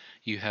slots,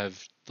 you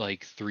have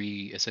like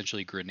 3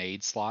 essentially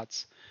grenade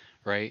slots,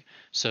 right?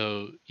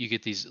 So you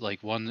get these,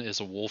 like one is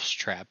a wolf's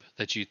trap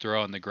that you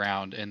throw on the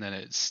ground and then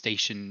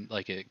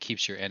it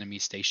keeps your enemy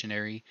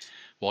stationary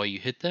while you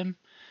hit them.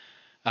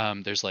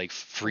 There's like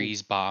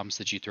freeze bombs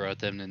that you throw at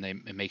them and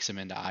it makes them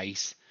into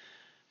ice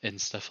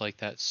and stuff like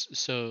that.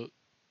 So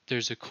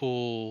there's a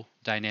cool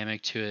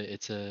dynamic to it.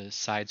 It's a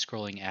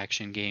side-scrolling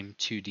action game,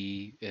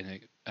 2D, and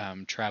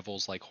it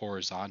travels like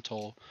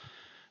horizontal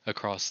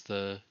across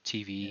the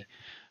TV.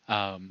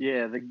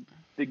 Yeah,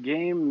 the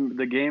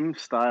game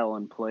style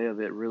and play of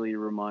it really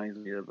reminds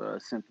me of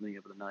Symphony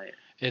of the Night,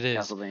 It is.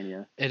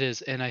 Castlevania. It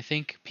is, and I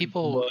think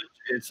people But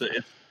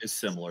it's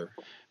similar.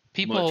 Much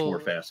people more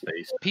fast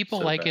paced.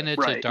 people liken it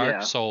to Right, Dark yeah.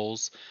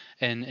 Souls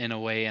in a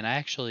way, and I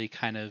actually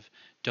kind of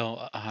don't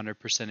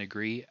 100%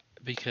 agree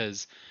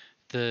because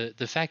the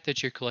fact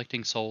that you're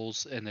collecting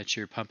souls and that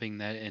you're pumping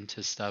that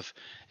into stuff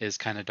is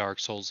kind of Dark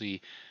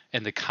Soulsy,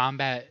 and the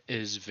combat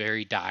is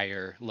very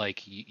dire.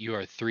 Like you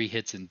are 3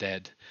 hits and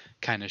dead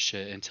kind of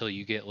shit until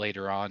you get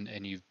later on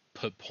and you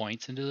put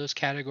points into those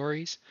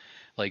categories,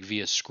 like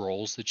via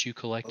scrolls that you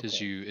collect as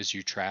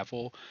you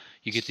travel.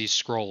 You get these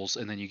scrolls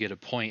and then you get a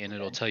point and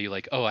it'll tell you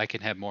like, oh, I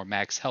can have more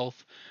max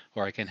health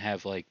or I can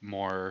have like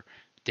more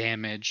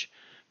damage.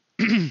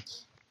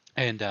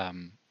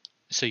 And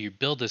so you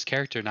build this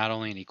character not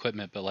only in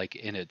equipment but like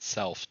in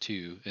itself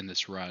too in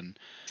this run,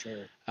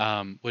 Sure.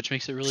 which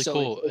makes it really So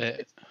cool.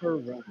 It's per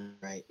run,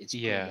 right? It's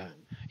Yeah. per run.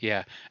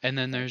 Yeah, and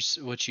then there's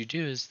what you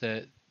do is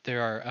that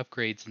there are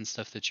upgrades and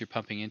stuff that you're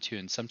pumping into,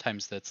 and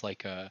sometimes that's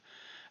like a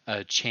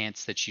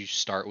chance that you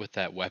start with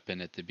that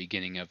weapon at the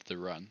beginning of the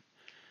run.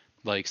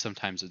 Like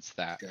sometimes it's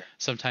that. Sure.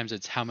 Sometimes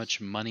it's how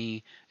much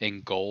money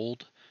and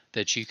gold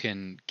that you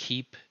can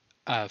keep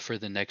for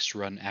the next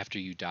run after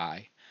you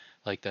die.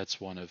 Like that's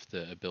one of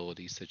the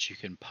abilities that you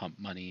can pump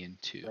money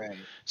into. Right.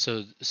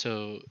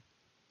 So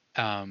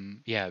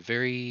yeah,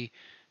 very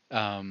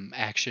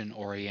action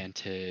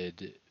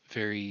oriented,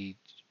 very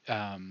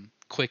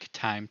quick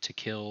time to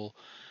kill,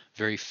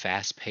 very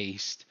fast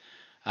paced,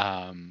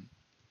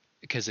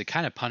 because it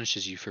kind of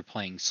punishes you for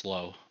playing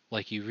slow.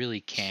 Like you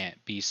really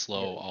can't be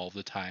slow all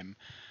the time.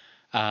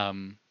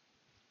 And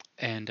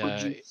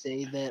Would you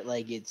say that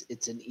like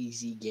it's an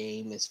easy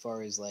game as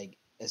far as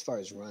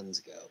runs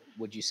go?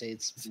 Would you say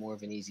it's more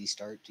of an easy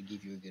start to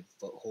give you a good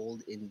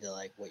foothold into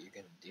like what you're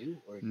gonna do?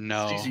 Or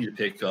no, It's easy to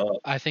pick up.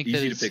 I think that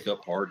Easy to it's, pick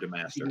up, hard to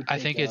master. I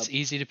think pick it's up?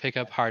 easy to pick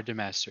up, hard to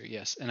master.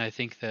 Yes, and I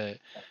think that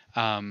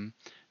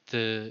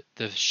the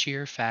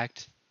sheer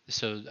fact.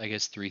 so I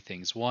guess three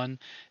things. One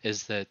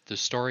is that the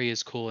story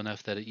is cool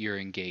enough that you're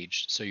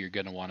engaged, so you're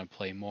gonna want to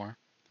play more,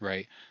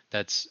 right?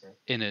 That's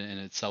in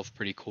itself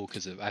pretty cool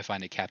because I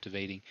find it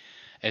captivating.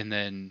 And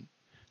then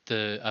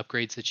the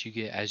upgrades that you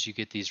get as you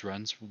get these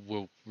runs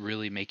will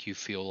really make you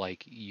feel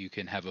like you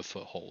can have a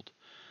foothold.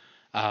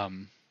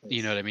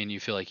 You know what I mean?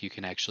 You feel like you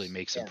can actually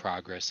make some Yeah.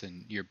 progress,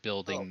 and you're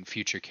building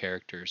future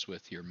characters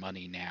with your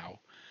money now.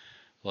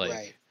 Like,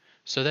 Right.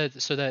 so that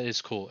is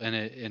cool.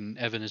 And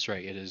Evan is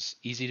right. It is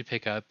easy to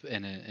pick up,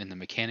 and the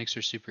mechanics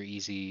are super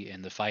easy,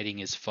 and the fighting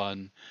is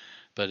fun,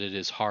 but it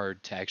is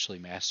hard to actually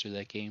master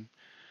that game.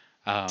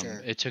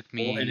 Sure. It took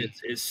Well, and me,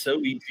 it's so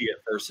easy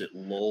at first. It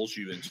lulls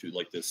you into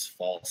like this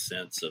false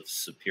sense of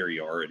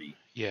superiority.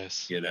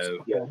 yes. You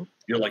know, Yeah.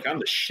 you're like, I'm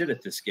the shit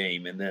at this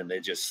game, and then it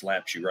just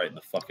slaps you right in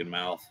the fucking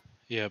mouth.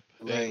 Yep.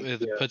 Right.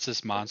 It puts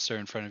this monster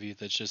in front of you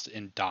that's just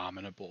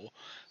indomitable.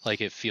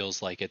 Like it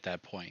feels like at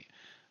that point.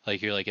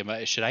 Like you're like,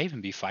 should I even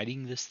be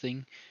fighting this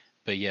thing?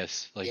 But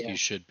yes, like Yeah. you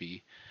should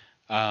be.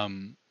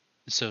 Um,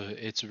 so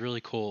it's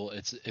really cool.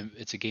 It's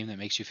a game that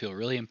makes you feel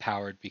really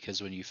empowered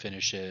because when you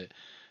finish it,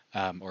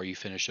 or you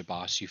finish a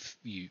boss,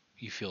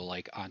 you feel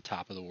like on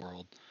top of the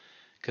world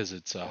because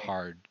it's a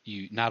hard.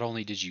 You not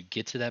only did you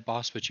get to that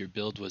boss, but your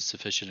build was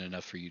sufficient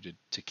enough for you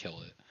to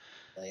kill it.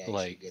 Actually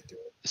Like, get through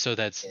it. so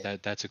that's Yeah.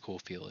 that's a cool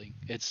feeling.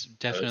 It's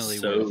definitely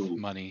so worth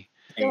money.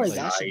 I feel like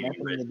that should Anxiety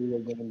definitely be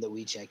a game that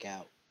we check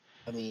out.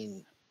 I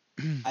mean,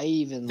 Mm. I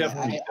even like,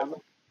 Definitely.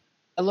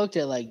 I looked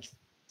at like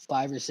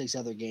 5 or 6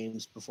 other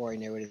games before I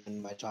narrowed it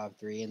in my top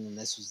 3, and then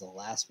this was the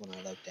last one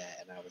I looked at,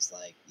 and I was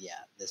like, yeah,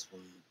 this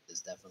one is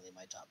definitely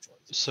my top choice.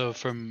 So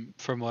from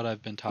what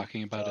I've been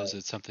talking about, is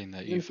it something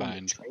that you Even from the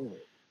find trailer.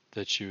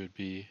 that you would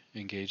be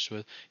engaged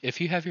with?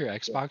 If you have your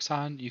Xbox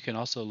on, you can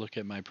also look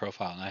at my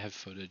profile, and I have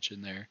footage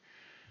in there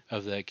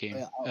of that game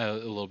Yeah, a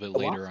little bit I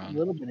later watched on. a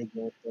little bit of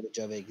game footage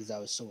of it because I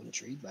was so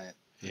intrigued by it.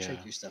 Yeah.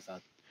 Check your stuff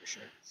out for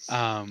sure.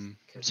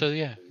 So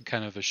yeah,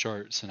 kind of a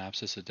short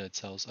synopsis of Dead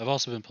Cells. I've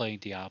also been playing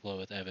Diablo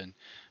with Evan,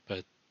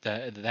 but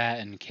that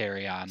and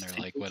Carry On are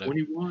like what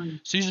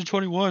 21. Season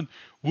 21.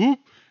 Whoop!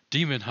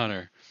 Demon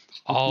Hunter.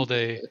 All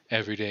day,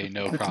 every day,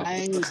 no problem.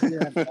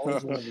 I've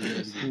always wanted to get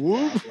into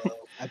Diablo.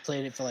 I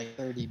played it for like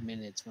 30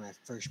 minutes when I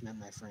first met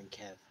my friend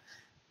Kev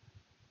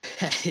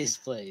at his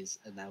place,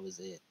 and that was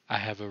it. I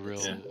have a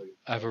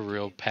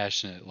real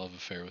passionate love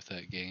affair with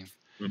that game.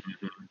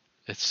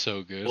 It's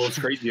so good. Well, it's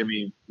crazy. I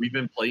mean, we've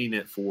been playing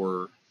it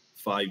for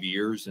 5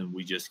 years, and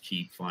we just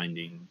keep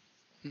finding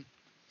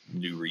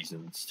new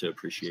reasons to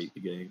appreciate the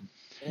game.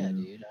 Yeah, dude. I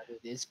mean,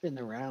 it's been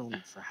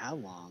around for how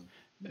long?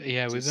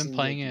 Yeah, we've been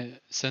playing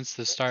it since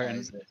the start, and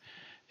Advertise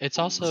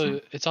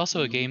it. it's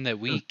also a game that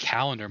we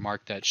calendar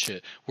mark that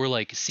shit. We're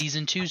like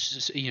season 2,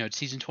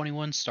 season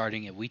 21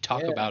 starting, and we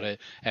talk about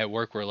it at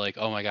work. We're like,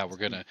 oh my god, we're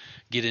gonna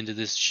get into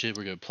this shit.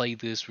 We're gonna play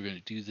this. We're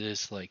gonna do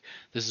this. Like,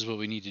 this is what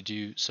we need to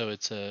do. So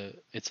it's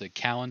a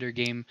calendar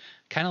game,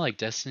 kind of like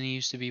Destiny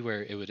used to be,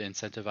 where it would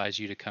incentivize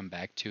you to come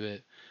back to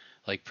it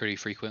like pretty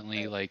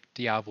frequently. Like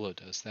Diablo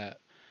does that.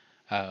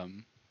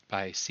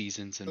 By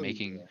seasons and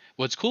making. Yeah.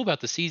 What's cool about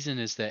the season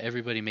is that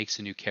everybody makes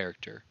a new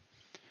character.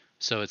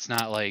 So it's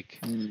not like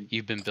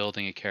you've been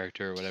building a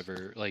character or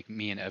whatever. Like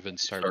me and Evan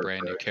start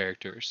brand new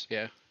characters.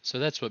 Yeah. So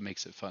that's what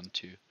makes it fun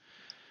too.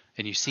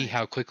 And you see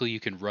how quickly you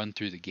can run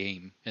through the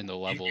game and the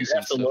levels. You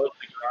have to love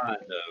the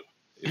grind,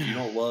 though. If you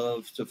don't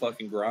love to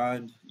fucking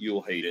grind,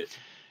 you'll hate it.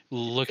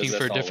 Looking Because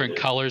for that's all different it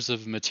is. colors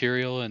of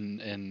material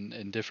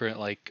and different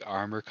like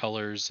armor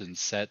colors and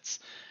sets,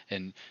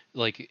 and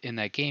like in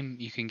that game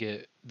you can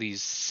get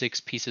these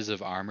 6 pieces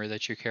of armor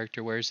that your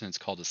character wears, and it's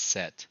called a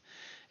set.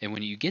 And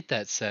when you get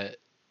that set,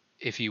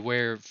 if you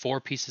wear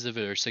 4 pieces of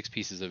it or 6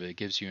 pieces of it, it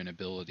gives you an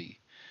ability.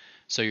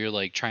 So you're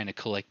like trying to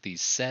collect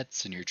these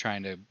sets, and you're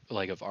trying to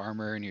like of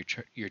armor, and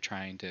you're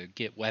trying to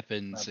get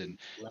weapons and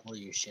level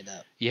your shit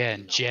up. yeah,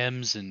 and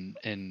gems and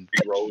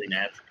Rolling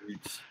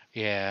attributes.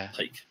 yeah.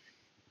 Like,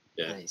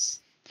 yeah. Nice.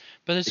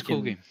 But it's a It cool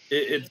can- game.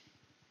 It's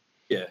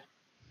yeah.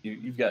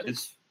 You've got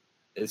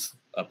it's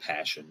a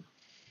passion,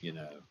 you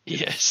know.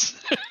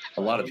 Yes.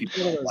 A lot of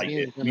people One of don't those like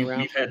games it. been We've around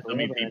had for so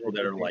many forever, people and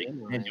that are it's like, been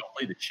man, right. y'all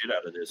play the shit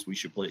out of this. We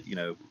should play, you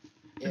know.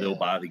 Yeah. And they'll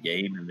buy the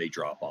game and they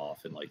drop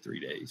off in like 3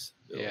 days.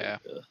 They're Yeah.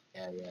 like, ugh.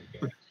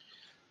 Yeah.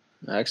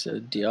 Actually,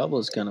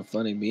 Diablo's kind of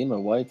funny. Me and my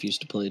wife used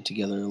to play it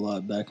together a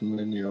lot back when we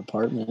were in your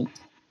apartment.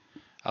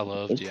 I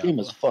love This game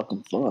Diablo. is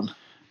fucking fun.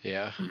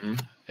 Yeah. Mhm.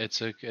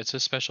 It's a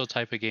special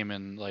type of game,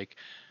 and like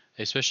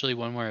especially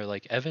one where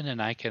like Evan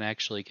and I can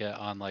actually get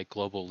on like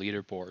global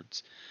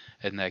leaderboards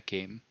in that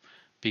game,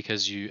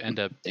 because you end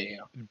up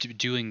Damn.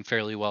 doing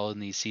fairly well in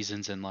these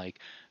seasons, and like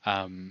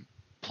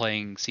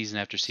playing season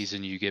after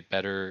season you get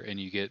better and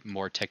you get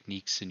more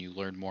techniques and you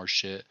learn more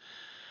shit.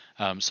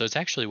 So it's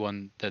actually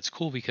one that's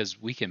cool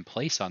because we can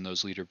place on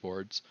those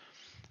leaderboards,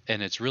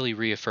 and it's really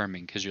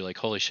reaffirming because you're like,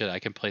 holy shit, I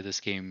can play this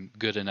game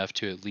good enough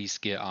to at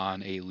least get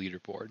on a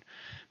leaderboard.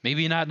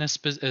 Maybe not in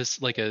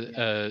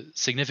a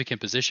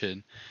significant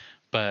position,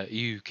 but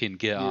you can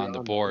get You're on the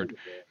board.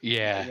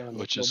 Yeah, You're on the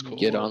which is cool.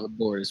 Get on the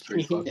board is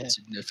pretty fucking Yeah.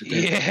 significant.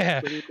 Yeah,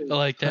 Pretty big.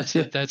 like that's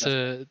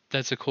a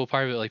cool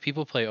part of it. Like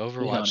people play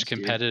Overwatch honest here.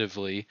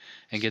 competitively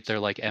and get their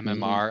like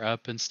MMR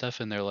up and stuff,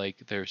 and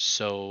they're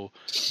so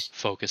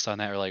focused on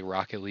that, or like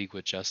Rocket League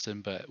with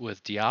Justin. But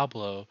with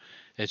Diablo,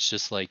 it's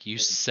just like you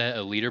set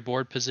a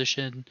leaderboard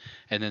position,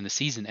 and then the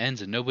season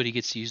ends, and nobody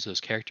gets to use those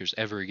characters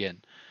ever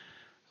again.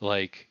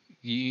 Like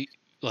You're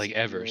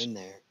ever. in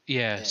there.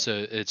 Yeah, Yeah.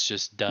 so it's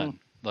just done.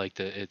 Like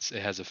it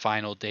has a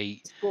final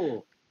date. It's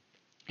cool.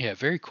 Yeah,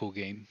 very cool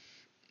game.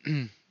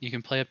 You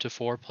can play up to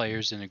 4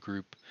 players in a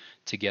group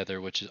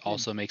together, which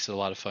also makes it a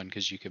lot of fun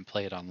because you can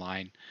play it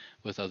online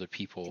with other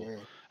people, Sure.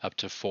 up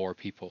to 4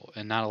 people.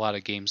 And not a lot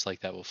of games like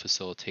that will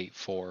facilitate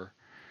 4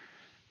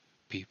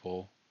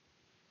 people.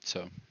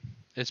 So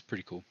it's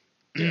pretty cool.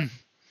 And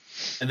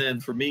then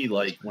for me,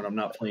 like when I'm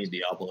not playing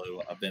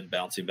Diablo, I've been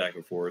bouncing back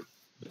and forth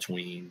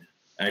between.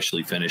 I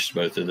actually finished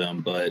both of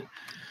them, but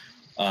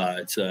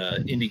it's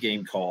an indie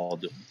game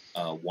called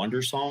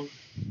Wonder Song.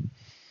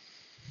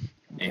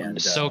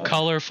 And So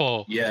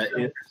colorful. yeah,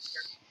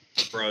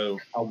 bro,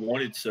 I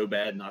wanted so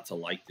bad not to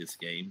like this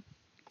game,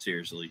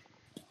 seriously,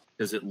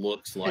 because it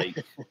looks like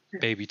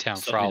Baby Town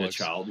something a Frolics.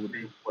 child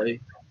would play.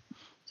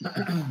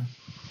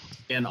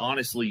 And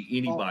honestly,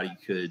 anybody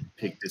could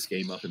pick this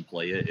game up and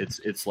play it.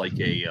 It's like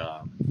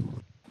a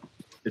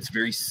it's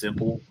very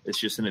simple. It's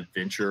just an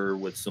adventure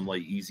with some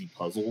like easy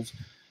puzzles,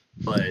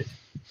 but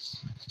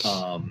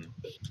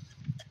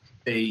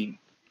the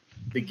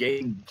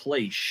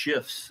gameplay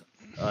shifts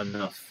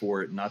enough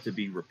for it not to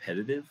be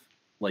repetitive.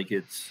 Like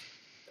it's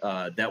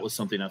that was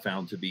something I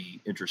found to be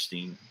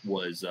interesting,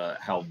 was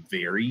how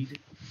varied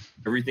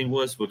everything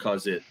was,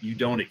 because you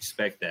don't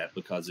expect that,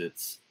 because it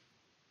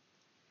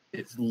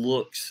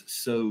looks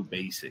so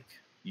basic,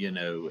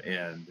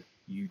 and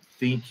you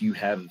think you've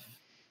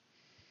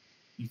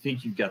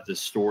got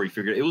this story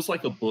figured. It was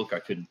like a book I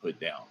couldn't put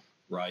down,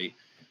 right?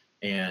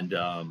 And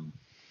I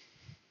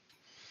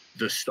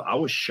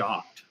was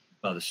shocked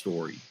by the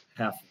story.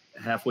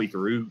 Halfway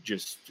through,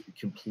 just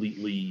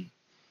completely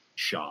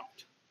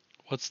shocked.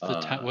 What's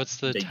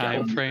the they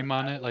time got- frame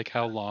on it? Like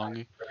how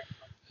long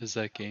is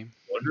that game?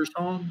 Wonder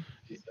Song,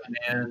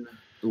 man,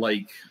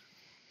 like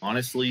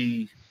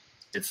honestly,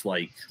 it's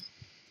like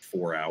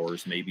 4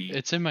 hours maybe.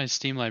 It's in my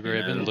Steam library.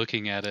 I've been know.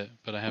 looking at it,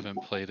 but I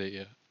haven't played it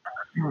yet.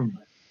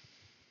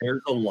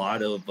 There's a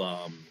lot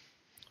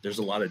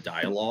of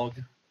dialogue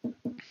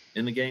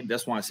in the game.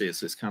 That's why I say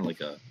it's kind of like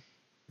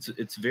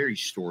it's very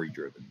story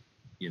driven,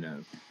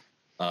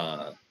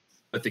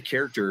 but the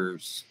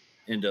characters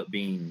end up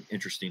being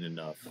interesting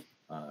enough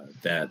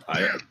that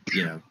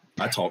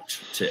I talked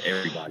to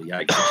everybody.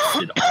 I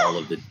exhausted all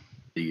of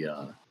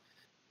the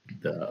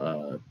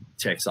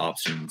text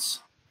options.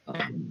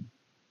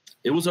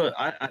 It was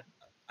I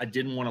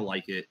didn't want to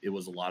like it. It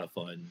was a lot of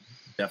fun.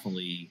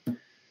 Definitely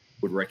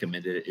would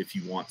recommend it if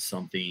you want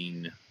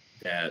something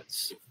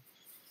that's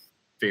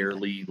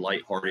fairly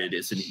lighthearted.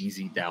 It's an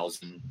easy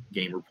 1,000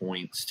 gamer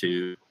points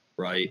too,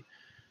 right?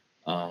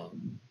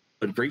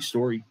 But great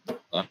story.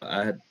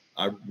 I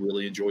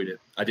really enjoyed it.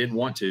 I didn't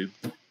want to.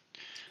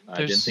 I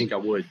didn't There's- think I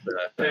would,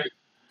 but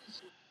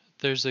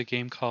There's a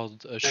game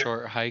called A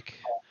Short Hike,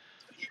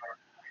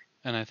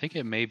 and I think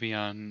it may be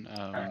on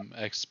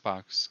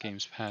Xbox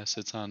Games Pass.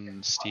 It's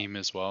on Steam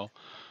as well,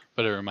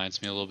 but it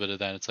reminds me a little bit of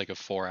that. It's like a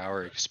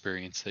 4-hour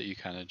experience that you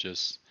kind of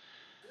just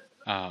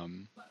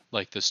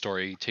like the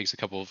story takes a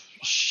couple of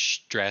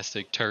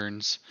drastic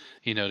turns,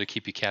 to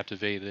keep you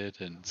captivated,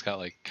 and it's got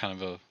like kind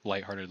of a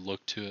lighthearted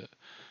look to it.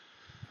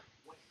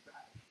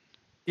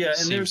 yeah, and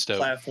Seems there's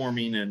dope.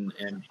 platforming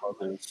and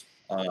puzzles,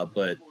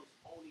 but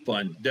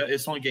fun.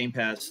 It's on Game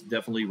Pass.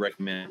 Definitely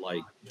recommend.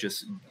 Like,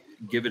 just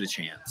give it a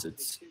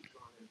chance.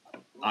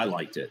 I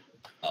liked it.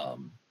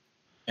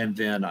 And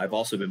then I've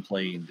also been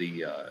playing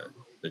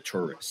the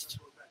Tourist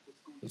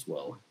as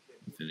well.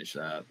 Finish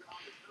that.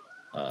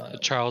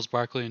 Charles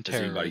Barkley and Has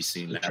anybody Terrorist.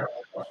 seen that?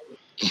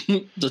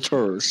 The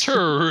tours.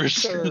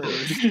 Terrorist.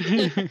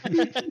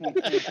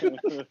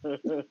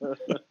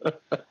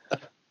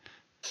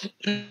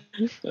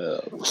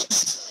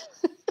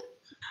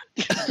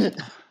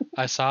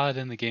 I saw it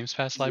in the Games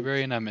Pass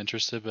library, and I'm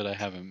interested, but I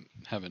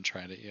haven't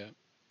tried it yet.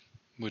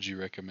 Would you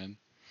recommend?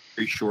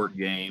 Very short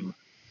game.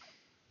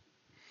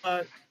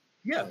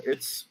 Yeah,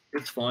 it's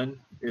fun.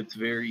 It's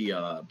very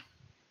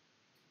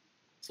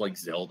it's like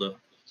Zelda,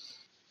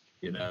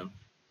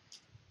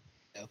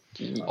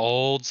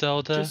 Old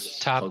Zelda,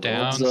 Just top old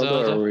down Zelda, or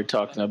Zelda. are we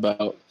talking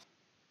about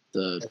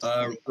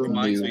the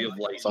reminds new me of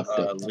like fucked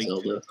up Link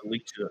Zelda?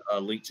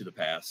 to the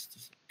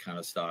Past kind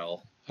of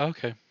style,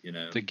 Okay,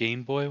 the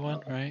Game Boy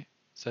one, right?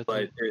 Is that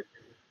but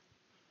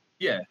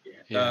yeah.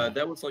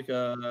 that was like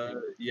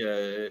That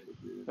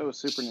was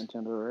Super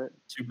Nintendo, right?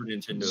 Super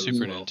Nintendo. as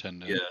Super well.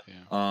 Nintendo.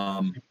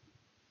 Yeah.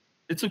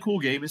 It's a cool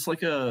game. It's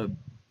like a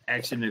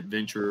action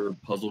adventure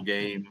puzzle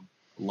game.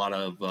 A lot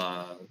of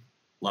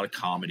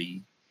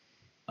comedy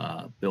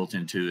built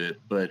into it,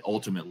 but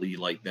ultimately,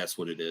 like, that's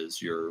what it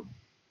is. You're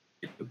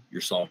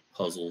solving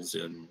puzzles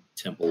and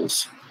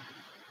temples.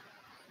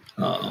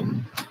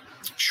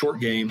 Short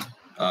game.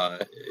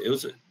 It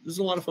was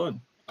a lot of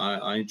fun.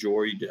 I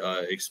enjoyed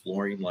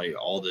exploring like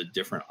all the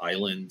different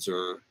islands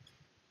are,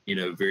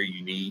 very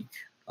unique.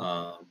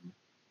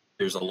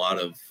 There's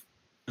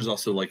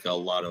also like a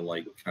lot of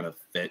like kind of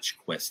fetch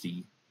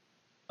questy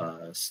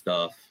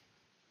stuff.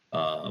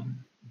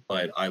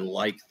 But I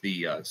like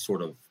the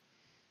sort of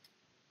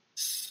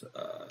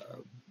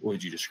what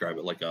would you describe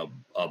it, like a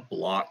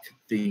block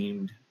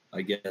themed,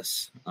 I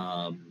guess,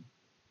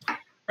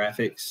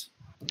 graphics.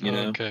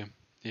 Okay.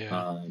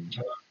 Yeah.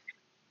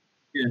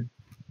 Yeah.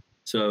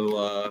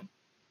 So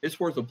it's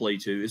worth a play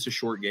too. It's a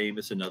short game.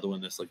 It's another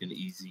one that's like an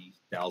easy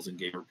 1,000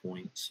 gamer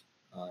points.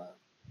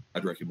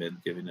 I'd recommend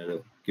giving it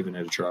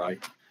a try.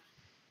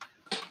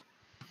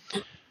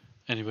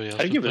 Anybody else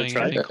I'd give it a playing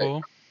try. anything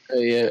cool?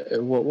 Yeah.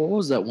 What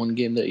was that one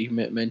game that you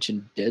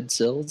mentioned? Dead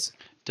Cells.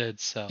 Dead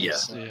Cells. Yeah.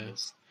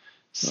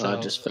 Yeah. I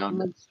just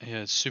found it.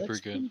 Yeah, it's super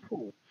That's good. pretty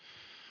cool.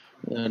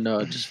 No,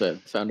 I just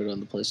found it on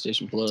the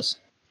PlayStation Plus.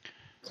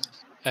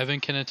 Evan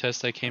can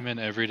attest. I came in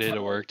every day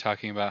to work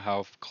talking about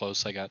how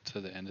close I got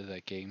to the end of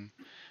that game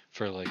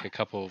for like a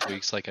couple of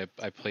weeks. Like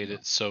I played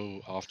it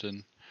so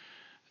often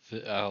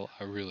that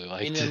I really I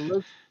liked mean, it it.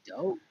 looks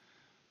dope.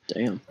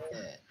 Damn. Yeah.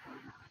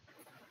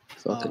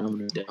 Fucking, I'm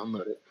gonna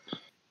download it.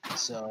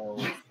 So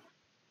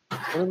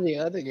one of the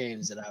other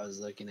games that I was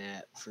looking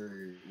at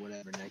for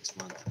whatever next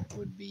month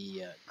would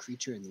be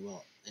Creature in the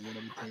Well.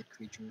 Anybody played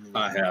Creature in the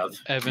Well? I have.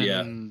 Evan,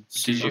 Yeah. did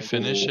Super you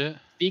finish cool. it?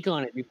 Speak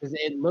on it because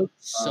it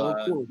looked so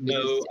cool.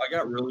 No, I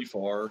got really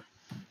far.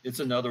 It's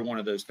another one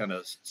of those kind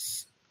of,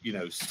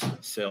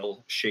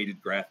 cell shaded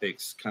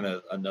graphics, kind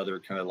of another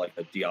kind of like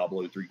a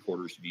Diablo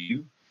 3/4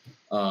 view,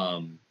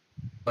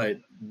 but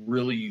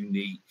really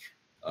unique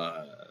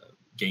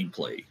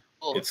gameplay.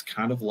 Oh, It's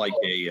kind of like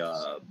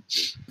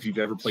if you've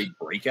ever played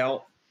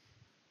Breakout.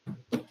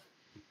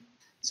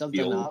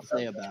 something old- I'll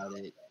say about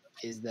it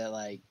is that,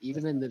 like,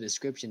 even in the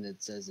description,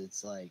 it says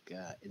it's like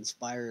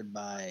inspired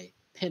by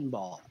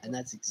pinball, and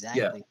that's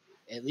exactly.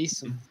 At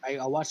least I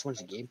watched a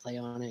bunch of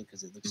gameplay on it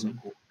because it looks so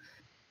cool.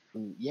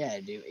 And yeah,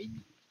 dude,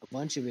 a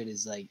bunch of it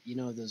is like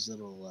those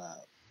little,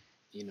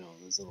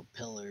 those little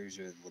pillars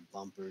or the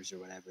bumpers or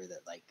whatever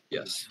that like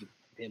Yes. you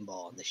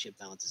pinball and the ship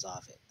bounces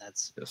off it.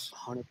 That's Yes.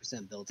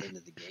 100% built into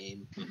the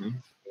game.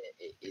 Mhm.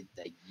 It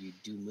like you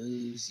do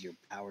moves, your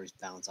powers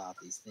bounce off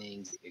these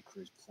things, it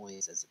accrues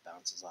points as it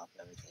bounces off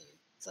everything.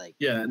 It's like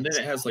Yeah, and then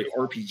it has like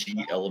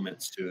RPG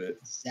elements to it.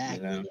 exactly.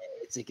 you know?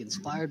 Yeah, it's like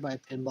inspired by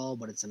pinball,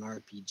 but it's an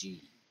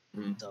RPG.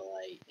 Mhm. So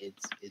like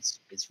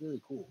it's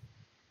really cool.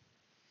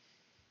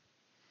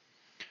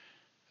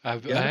 I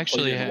Yeah, I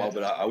actually haven't played it in a while, have,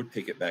 but I would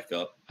pick it back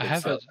up. I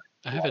It's, have it.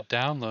 I have it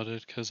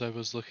downloaded because I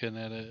was looking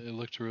at it. It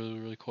looked really,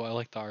 really cool. I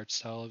like the art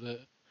style of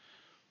it.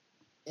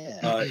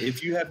 Yeah.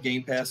 if you have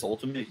Game Pass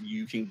Ultimate,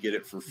 you can get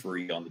it for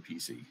free on the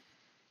PC.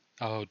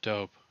 Oh,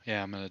 dope.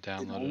 Yeah, I'm gonna Is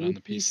download it only on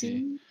the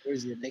PC. or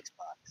is it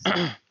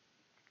Xbox?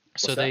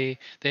 So What's that?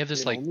 they have Is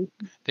this it like only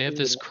they have PC or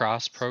this is it-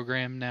 cross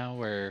program now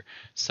where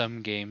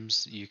some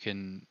games you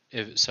can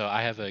so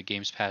I have a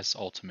Games Pass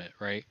Ultimate,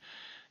 right?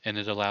 And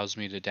it allows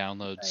me to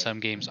download Right. some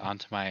games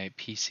onto my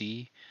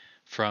PC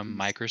from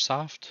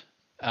Microsoft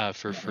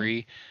for Mhm.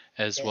 free,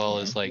 as well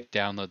Yeah. as like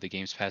download the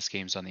Games Pass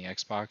games on the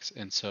Xbox.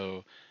 And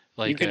so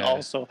like you can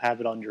also have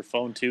it on your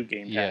phone too,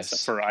 Game Pass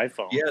Yes. for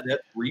iPhone. Yeah,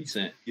 that's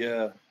recent.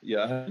 Yeah,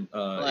 I haven't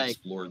Like-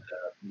 explored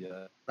that.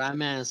 Yeah. What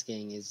I'm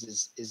asking is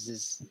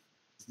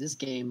this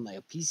game like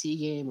a PC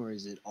game or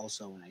is it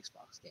also an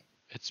Xbox game?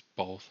 it's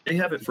both. They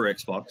have it for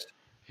Xbox.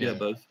 Yeah,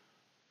 both.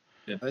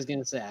 I was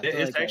gonna say I feel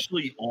It's like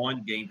actually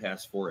on Game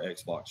Pass for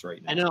Xbox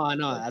right now. I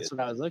know. Like That's what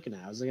I was looking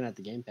at. I was looking at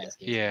the Game Pass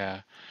game.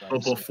 Yeah.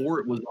 But before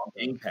it was on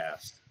Game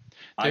Pass,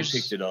 I There's-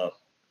 picked it up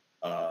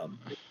on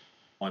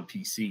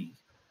PC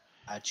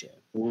Gotcha.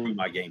 through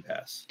my Game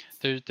Pass.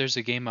 There's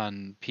a game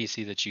on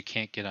PC that you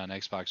can't get on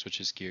Xbox,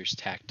 which is Gears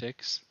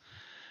Tactics.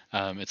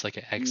 It's like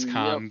an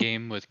XCOM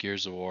game with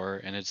Gears of War,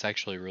 and it's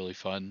actually really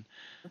fun.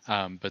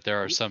 But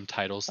there are some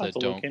titles I'll have that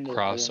to look don't into that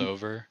cross one.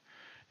 over.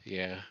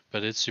 Yeah,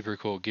 but it's super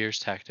cool. Gears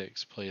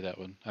Tactics, play that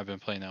one. I've been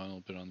playing that one a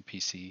little bit on the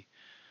PC.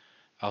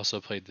 I also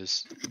played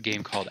this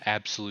game called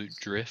Absolute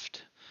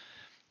Drift,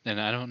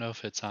 and I don't know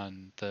if it's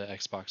on the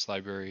Xbox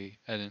library.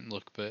 I didn't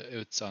look, but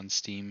it's on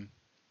Steam,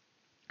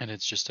 and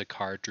it's just a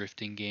car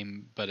drifting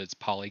game, but it's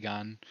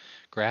polygon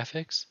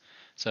graphics,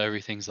 so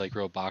everything's like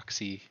real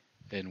boxy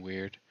and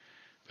weird.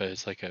 But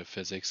it's like a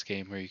physics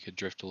game where you could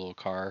drift a little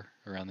car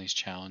around these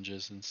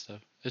challenges and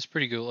stuff. It's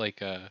pretty good,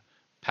 like a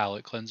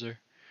palate cleanser.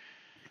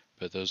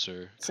 But those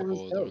are a couple Sounds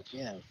of dope. those.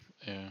 Yeah.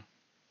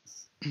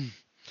 Yeah.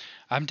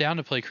 I'm down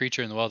to play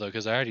Creature in the Well though,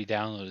 because I already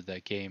downloaded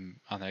that game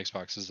on the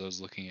Xbox as I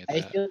was looking at I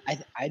that. feel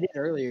I did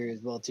earlier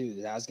as well too.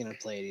 'Cause I was gonna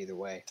play it either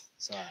way.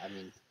 So I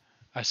mean,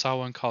 I saw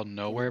one called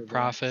Nowhere Nowhere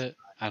Prophet.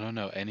 I don't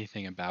know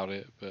anything about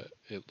it, but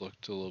it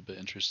looked a little bit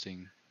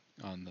interesting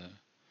on the.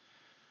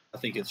 I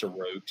think it's a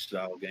rogue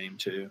style game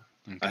too.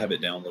 Okay. I have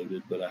it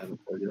downloaded, but I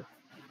haven't played it.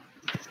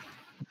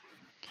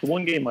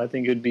 One game I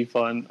think would be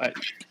fun.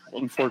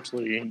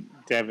 Unfortunately,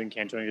 Devin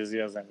can't join because he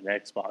doesn't have an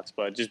Xbox,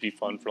 but it'd just be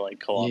fun for like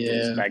co-op. Yeah.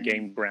 Is that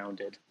game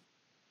Grounded?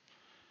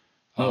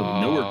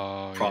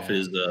 Nowhere Profit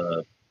yeah. is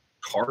a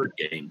card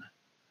game.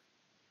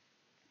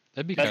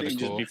 That'd be I kind think of it'd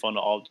just cool. be fun to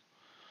all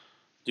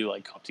do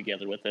like come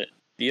together with it.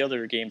 The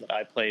other game that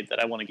I played that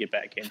I want to get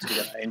back into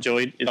that I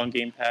enjoyed is on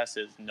Game Pass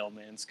is No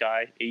Man's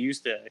Sky. It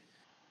used to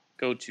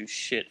go to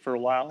shit for a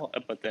while,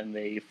 but then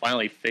they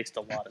finally fixed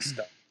a lot of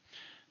stuff.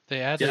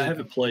 They added. Yeah, I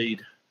haven't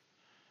played.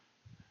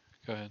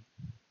 Go ahead.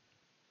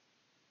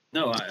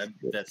 No,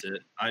 that's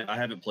it. I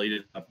haven't played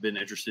it. I've been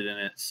interested in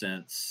it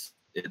since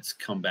it's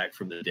come back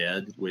from the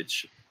dead,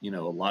 which, a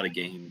lot of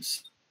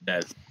games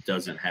that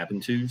doesn't happen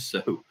to.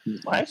 So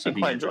I actually I'd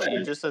be quite enjoy it. interested.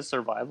 It's just a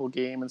survival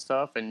game and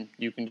stuff, and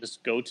you can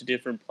just go to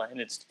different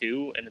planets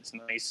too, and it's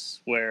nice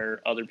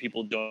where other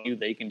people join you.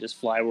 They can just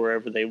fly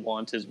wherever they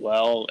want as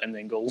well, and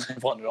then go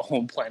live on their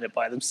own planet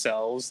by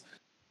themselves.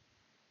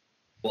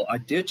 Well, I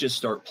did just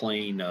start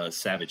playing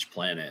Savage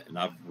Planet, and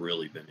I've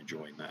really been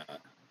enjoying that.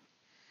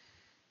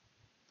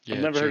 Yeah,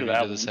 never heard of Journey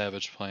that to the one.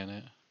 Savage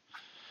Planet.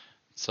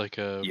 It's like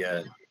a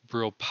Yeah,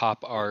 real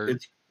pop art,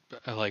 it's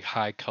like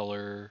high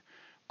color,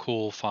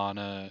 cool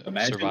fauna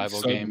imagine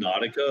survival game.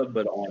 Subnautica,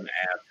 but on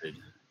acid.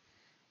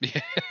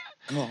 Yeah.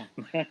 Oh,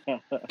 man.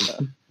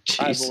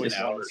 I've always Jesus.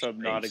 wanted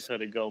Subnautica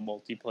to go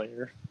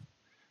multiplayer.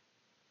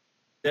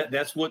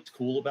 That's what's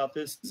cool about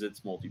this is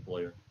it's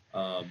multiplayer.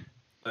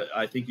 But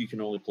I think you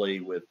can only play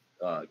with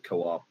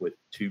co-op with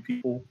 2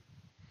 people.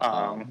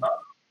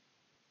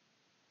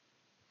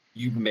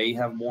 You may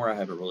have more. I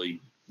haven't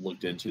really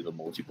looked into the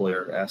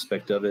multiplayer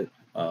aspect of it,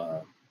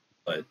 but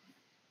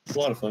it's a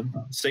lot of fun.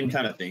 Same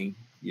kind of thing,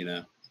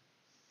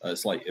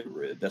 It's like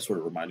that's what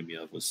it reminded me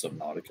of was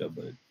Subnautica,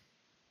 but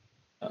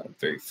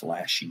very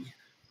flashy.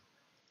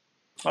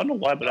 I don't know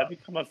why, but I've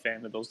become a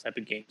fan of those type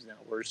of games now,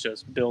 where it's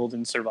just build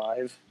and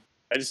survive.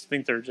 I just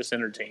think they're just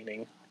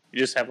entertaining. You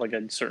just have like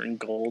a certain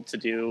goal to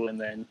do,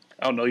 and then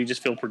I don't know, you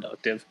just feel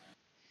productive.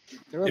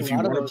 There are a If you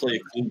lot of want those to play a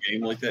cool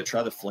game like that,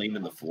 try the Flame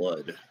in the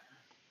Flood.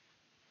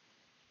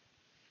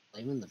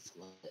 Flame in the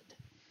Flood.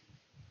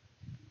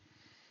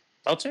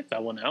 I'll check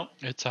that one out.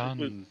 It's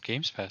on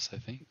Games Pass, I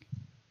think.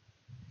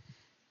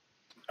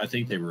 I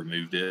think they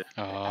removed it.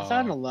 I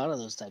found a lot of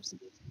those types of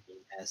games in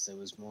Game Pass that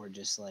was more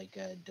just like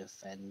a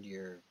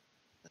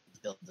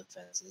build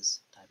defenses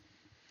type.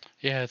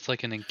 Yeah, it's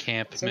like an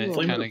encampment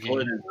Flame kind in of the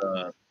Flood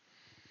game.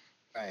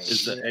 Right.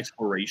 is the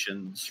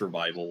exploration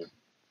survival,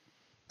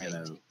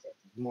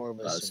 more of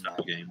a style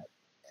survival. game.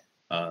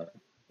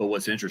 But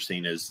what's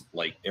interesting is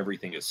like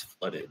everything is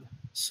flooded,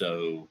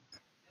 so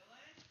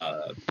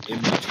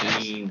in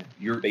between,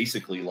 you're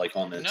basically like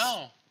on this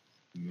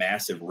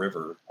massive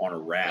river on a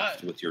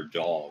raft with your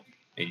dog,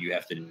 and you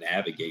have to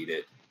navigate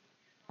it.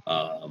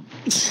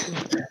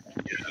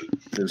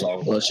 There's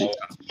all kinds of shit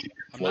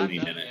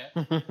floating in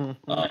it,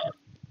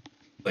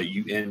 but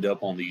you end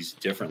up on these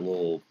different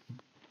little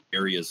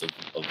areas of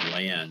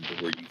land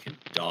where you can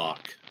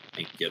dock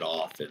and get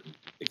off and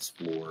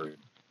explore and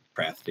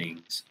craft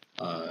things.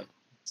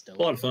 It's a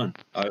lot of fun.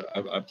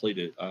 I played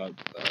it. I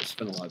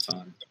spent a lot of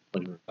time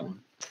playing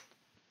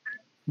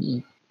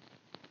it.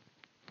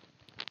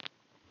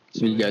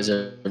 So you guys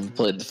ever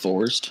played The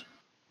Forest?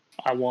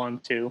 I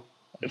want to.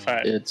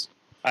 It's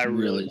I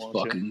really really want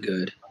fucking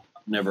good.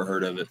 Never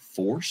heard of it.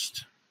 Forced?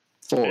 to.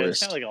 It's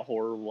Forest. kind of like a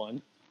horror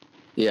one.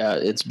 Yeah,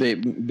 it's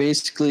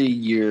basically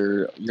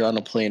you're on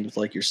a plane with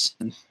like your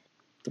son.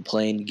 The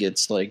plane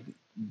gets like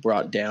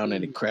brought down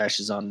and it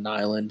crashes on an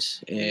island,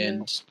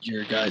 and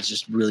your guy's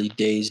just really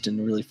dazed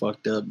and really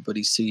fucked up. But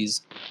he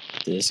sees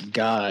this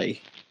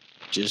guy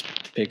just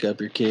pick up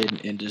your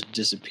kid and just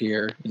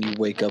disappear, and you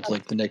wake up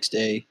like the next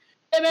day.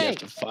 You have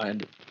to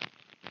find.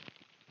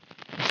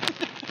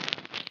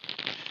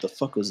 The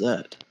fuck was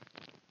that?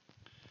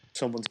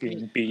 Someone's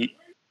getting beat.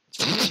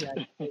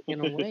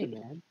 Taken away,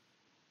 man.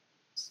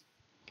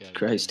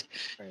 Christ.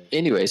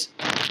 Anyways,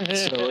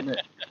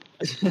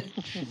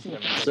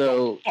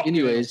 so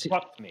anyways,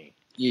 Fuck me.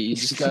 you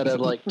just gotta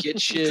like get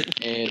shit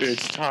and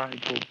It's time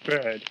for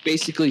bed.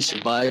 basically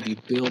survive. You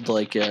build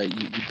like you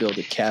build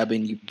a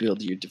cabin, you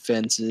build your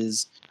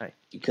defenses, Right.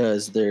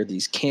 because there are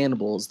these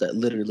cannibals that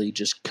literally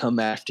just come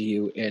after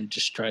you and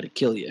just try to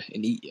kill you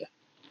and eat you.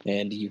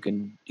 And you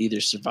can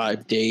either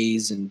survive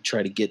days and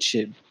try to get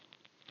shit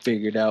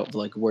figured out,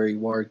 like where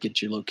you are,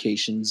 get your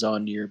locations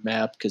on your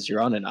map, because you're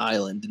on an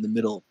island in the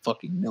middle of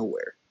fucking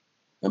nowhere.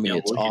 I mean,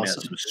 it's looking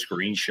awesome. at some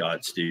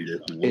screenshots, dude.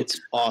 It It's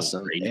looks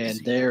awesome, crazy. and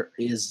there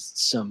is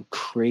some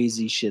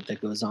crazy shit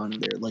that goes on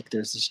there. Like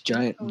there's these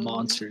giant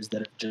monsters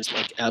that are just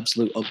like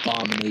absolute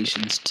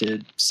abominations to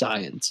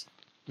science.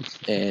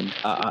 And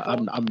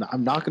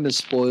I'm not going to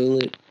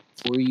spoil it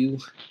for you,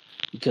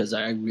 because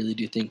I really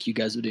do think you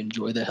guys would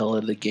enjoy the hell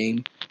out of the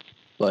game.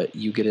 But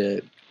you get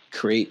to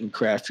create and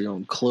craft your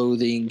own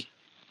clothing.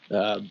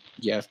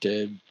 You have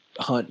to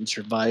hunt and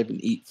survive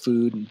and eat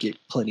food and get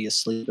plenty of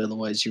sleep.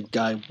 Otherwise, your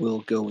guy will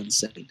go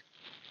insane.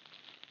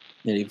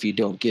 And if you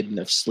don't get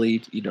enough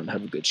sleep, you don't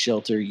have a good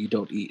shelter, you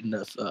don't eat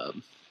enough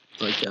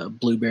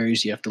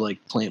blueberries. You have to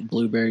like plant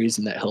blueberries,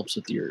 and that helps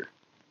with your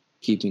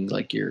keeping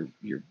like your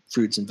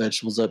fruits and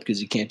vegetables up,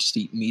 because you can't just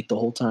eat meat the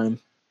whole time.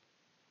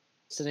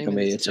 What's the I name of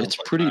mean, this? it's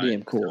pretty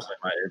damn cool. Sounds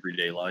like my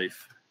everyday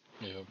life.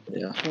 Yeah.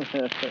 Yeah,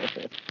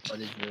 What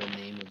is the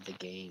name of the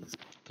game?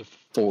 The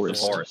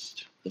Forest.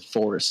 Forest. the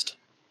forest,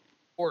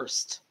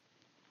 Forest.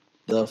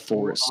 the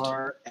forest.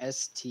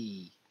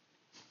 RST.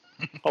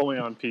 Only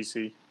on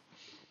PC.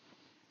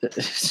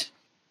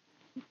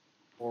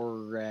 Forest.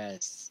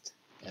 Forest.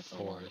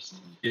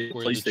 Yeah,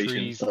 Where the PlayStation.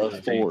 trees The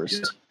live.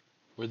 forest.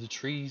 Where the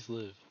trees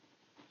live.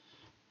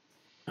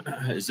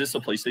 Is this a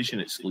PlayStation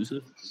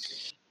exclusive?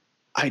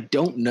 I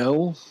don't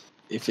know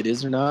if it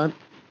is or not.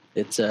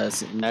 It's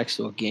an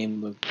actual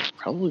game of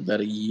probably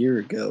about a year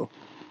ago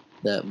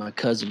that my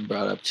cousin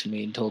brought up to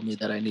me and told me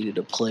that I needed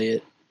to play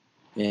it.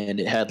 And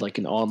it had like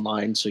an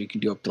online, so you can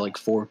do up to like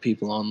 4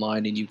 people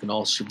online, and you can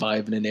all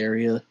survive in an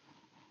area.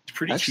 It's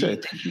pretty Actually, I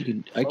cheap. think you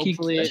can.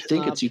 Hopefully I it's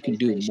think not it's you can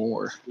do PlayStation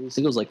more. I think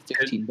it was like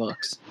 $15.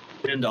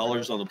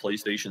 $10 on the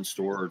PlayStation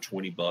Store or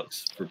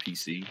 $20 for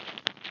PC.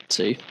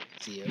 See,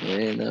 See it it.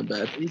 ain't that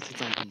bad. At least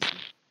it's on PC.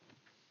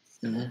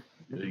 Mhm.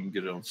 You can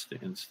get it on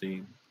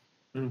Steam.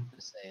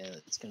 Say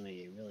it's gonna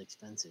be really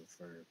expensive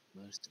for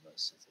most of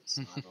us if it's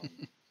not on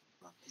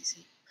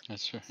PC.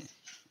 That's right.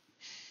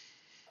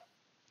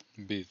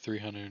 It'd be a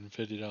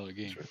 $350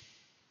 game.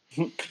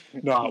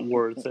 Not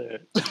worth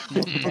it.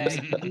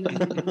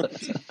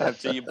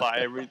 After you buy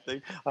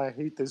everything, I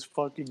hate this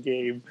fucking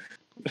game.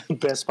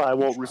 Best Buy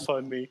won't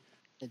refund me.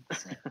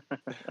 It's,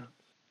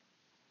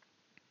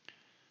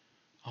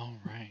 All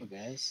right. oh,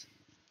 guys.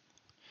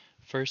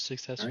 First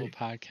successful Right.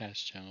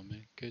 podcast,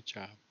 gentlemen. Good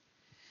job.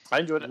 I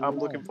enjoyed it. I'm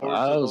looking forward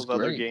That to was those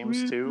other great.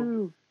 games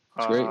too.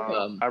 It's great.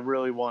 I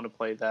really want to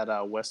play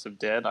that West of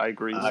Dead. I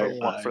agree. I- So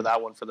want for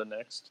that one for the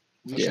next.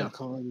 We Yeah. shall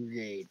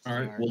congregate. All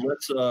right. for Well,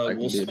 let's I we'll can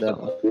do split that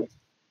one.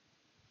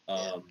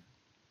 up,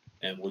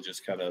 and we'll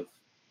just kind of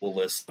we'll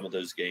list some of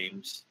those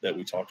games that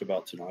we talked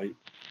about tonight,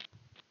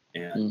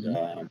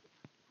 and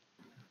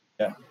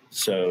yeah.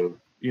 So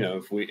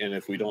if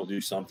we don't do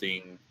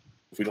something,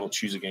 if we don't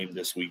choose a game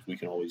this week, we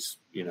can always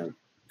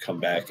come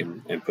back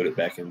and put it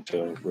back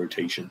into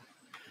rotation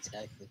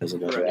exactly. as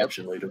another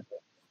option later.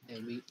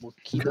 And we'll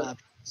keep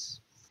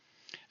options.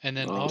 And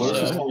then Oh, Well,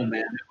 this was also, fun,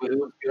 man. It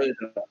was good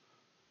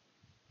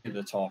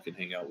to talk and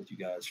hang out with you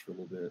guys for a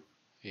little bit.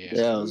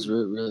 Yeah, it was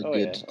really Oh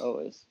good. yeah,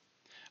 always.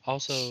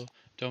 Also,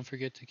 don't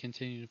forget to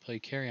continue to play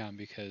Carry On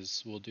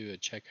because we'll do a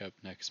checkup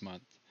next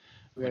month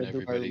We when gotta do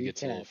our everybody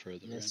gets a little recap.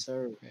 further in. Yes,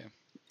 sir.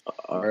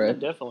 All Yeah, right.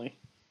 definitely.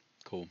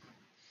 Cool.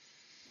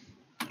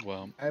 Well,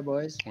 All right,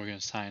 boys. we're going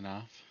to sign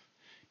off.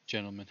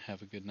 Gentlemen,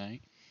 have a good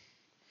night.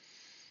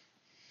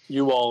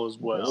 You all as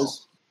well.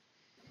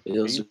 It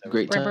was a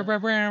great time.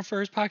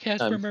 First podcast.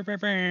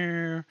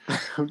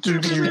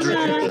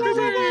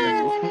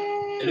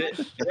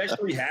 It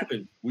actually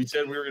happened. We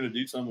said we were going to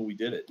do something, we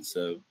did it.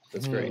 So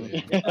that's great.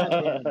 Yeah.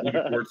 Looking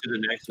forward to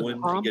the next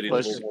one and getting a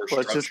Let's, little more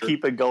let's structure. just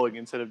keep it going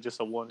instead of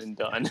just a one and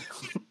done.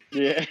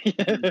 Yeah.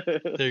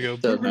 There you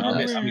So, go. I'm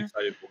excited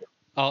for it.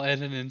 I'll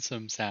edit in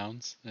some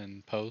sounds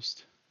and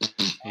post.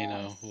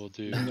 We'll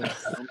do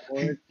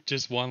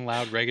just one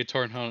loud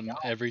reggaeton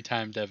every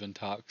time Devin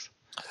talks.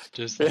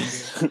 Just like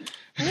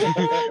Why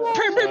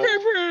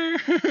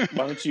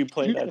don't you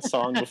play that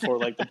song before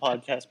like the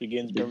podcast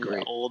begins? Be Remember great.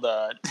 that old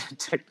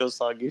techno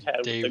song you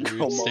had Dave with the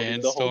girl Ruth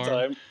moaning the whole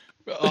Sandstorm? time?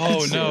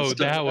 Oh no,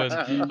 that one.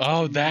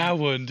 Oh, that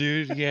one,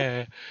 dude.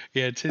 Yeah.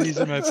 Titties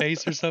in my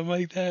face or something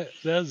like that.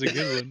 That was a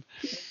good one.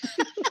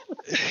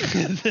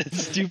 That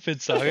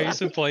stupid song. I used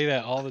to play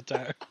that all the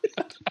time.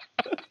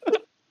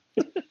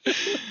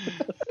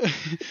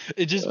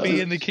 It just be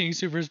in the King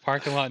Supers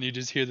parking lot and you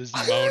just hear this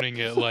moaning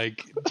at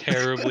like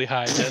terribly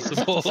high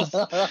decibels.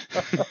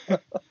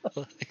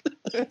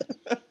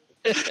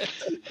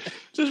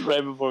 Just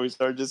right before we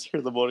start, just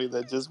hear the moaning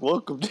that just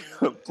welcome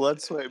to Blood,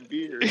 Sweat, and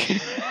Beer.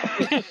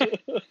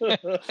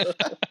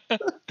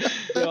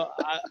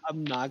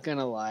 I'm not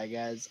gonna lie,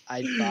 guys.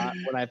 I thought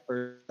when I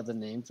first saw the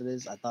name for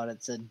this, I thought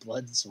it said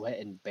Blood, Sweat,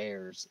 and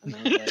Bears, and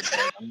I was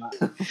like, I'm not.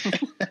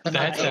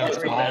 That sounds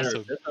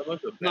awesome. I'm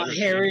not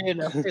hairy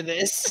enough for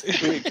this.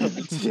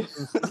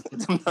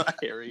 I'm not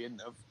hairy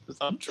enough because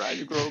I'm trying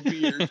to grow a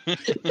beard.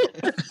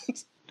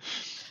 I've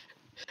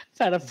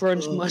had a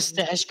French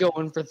mustache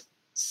going for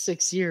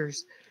 6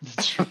 years.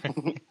 That's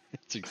right.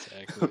 That's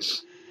exactly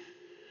it.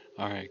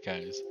 All right,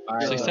 guys. All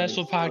right.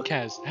 Successful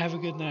podcast. Have a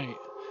good night.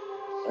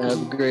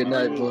 Have a great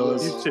night,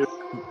 boys. You too.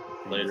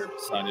 Later.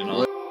 Signing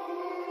off.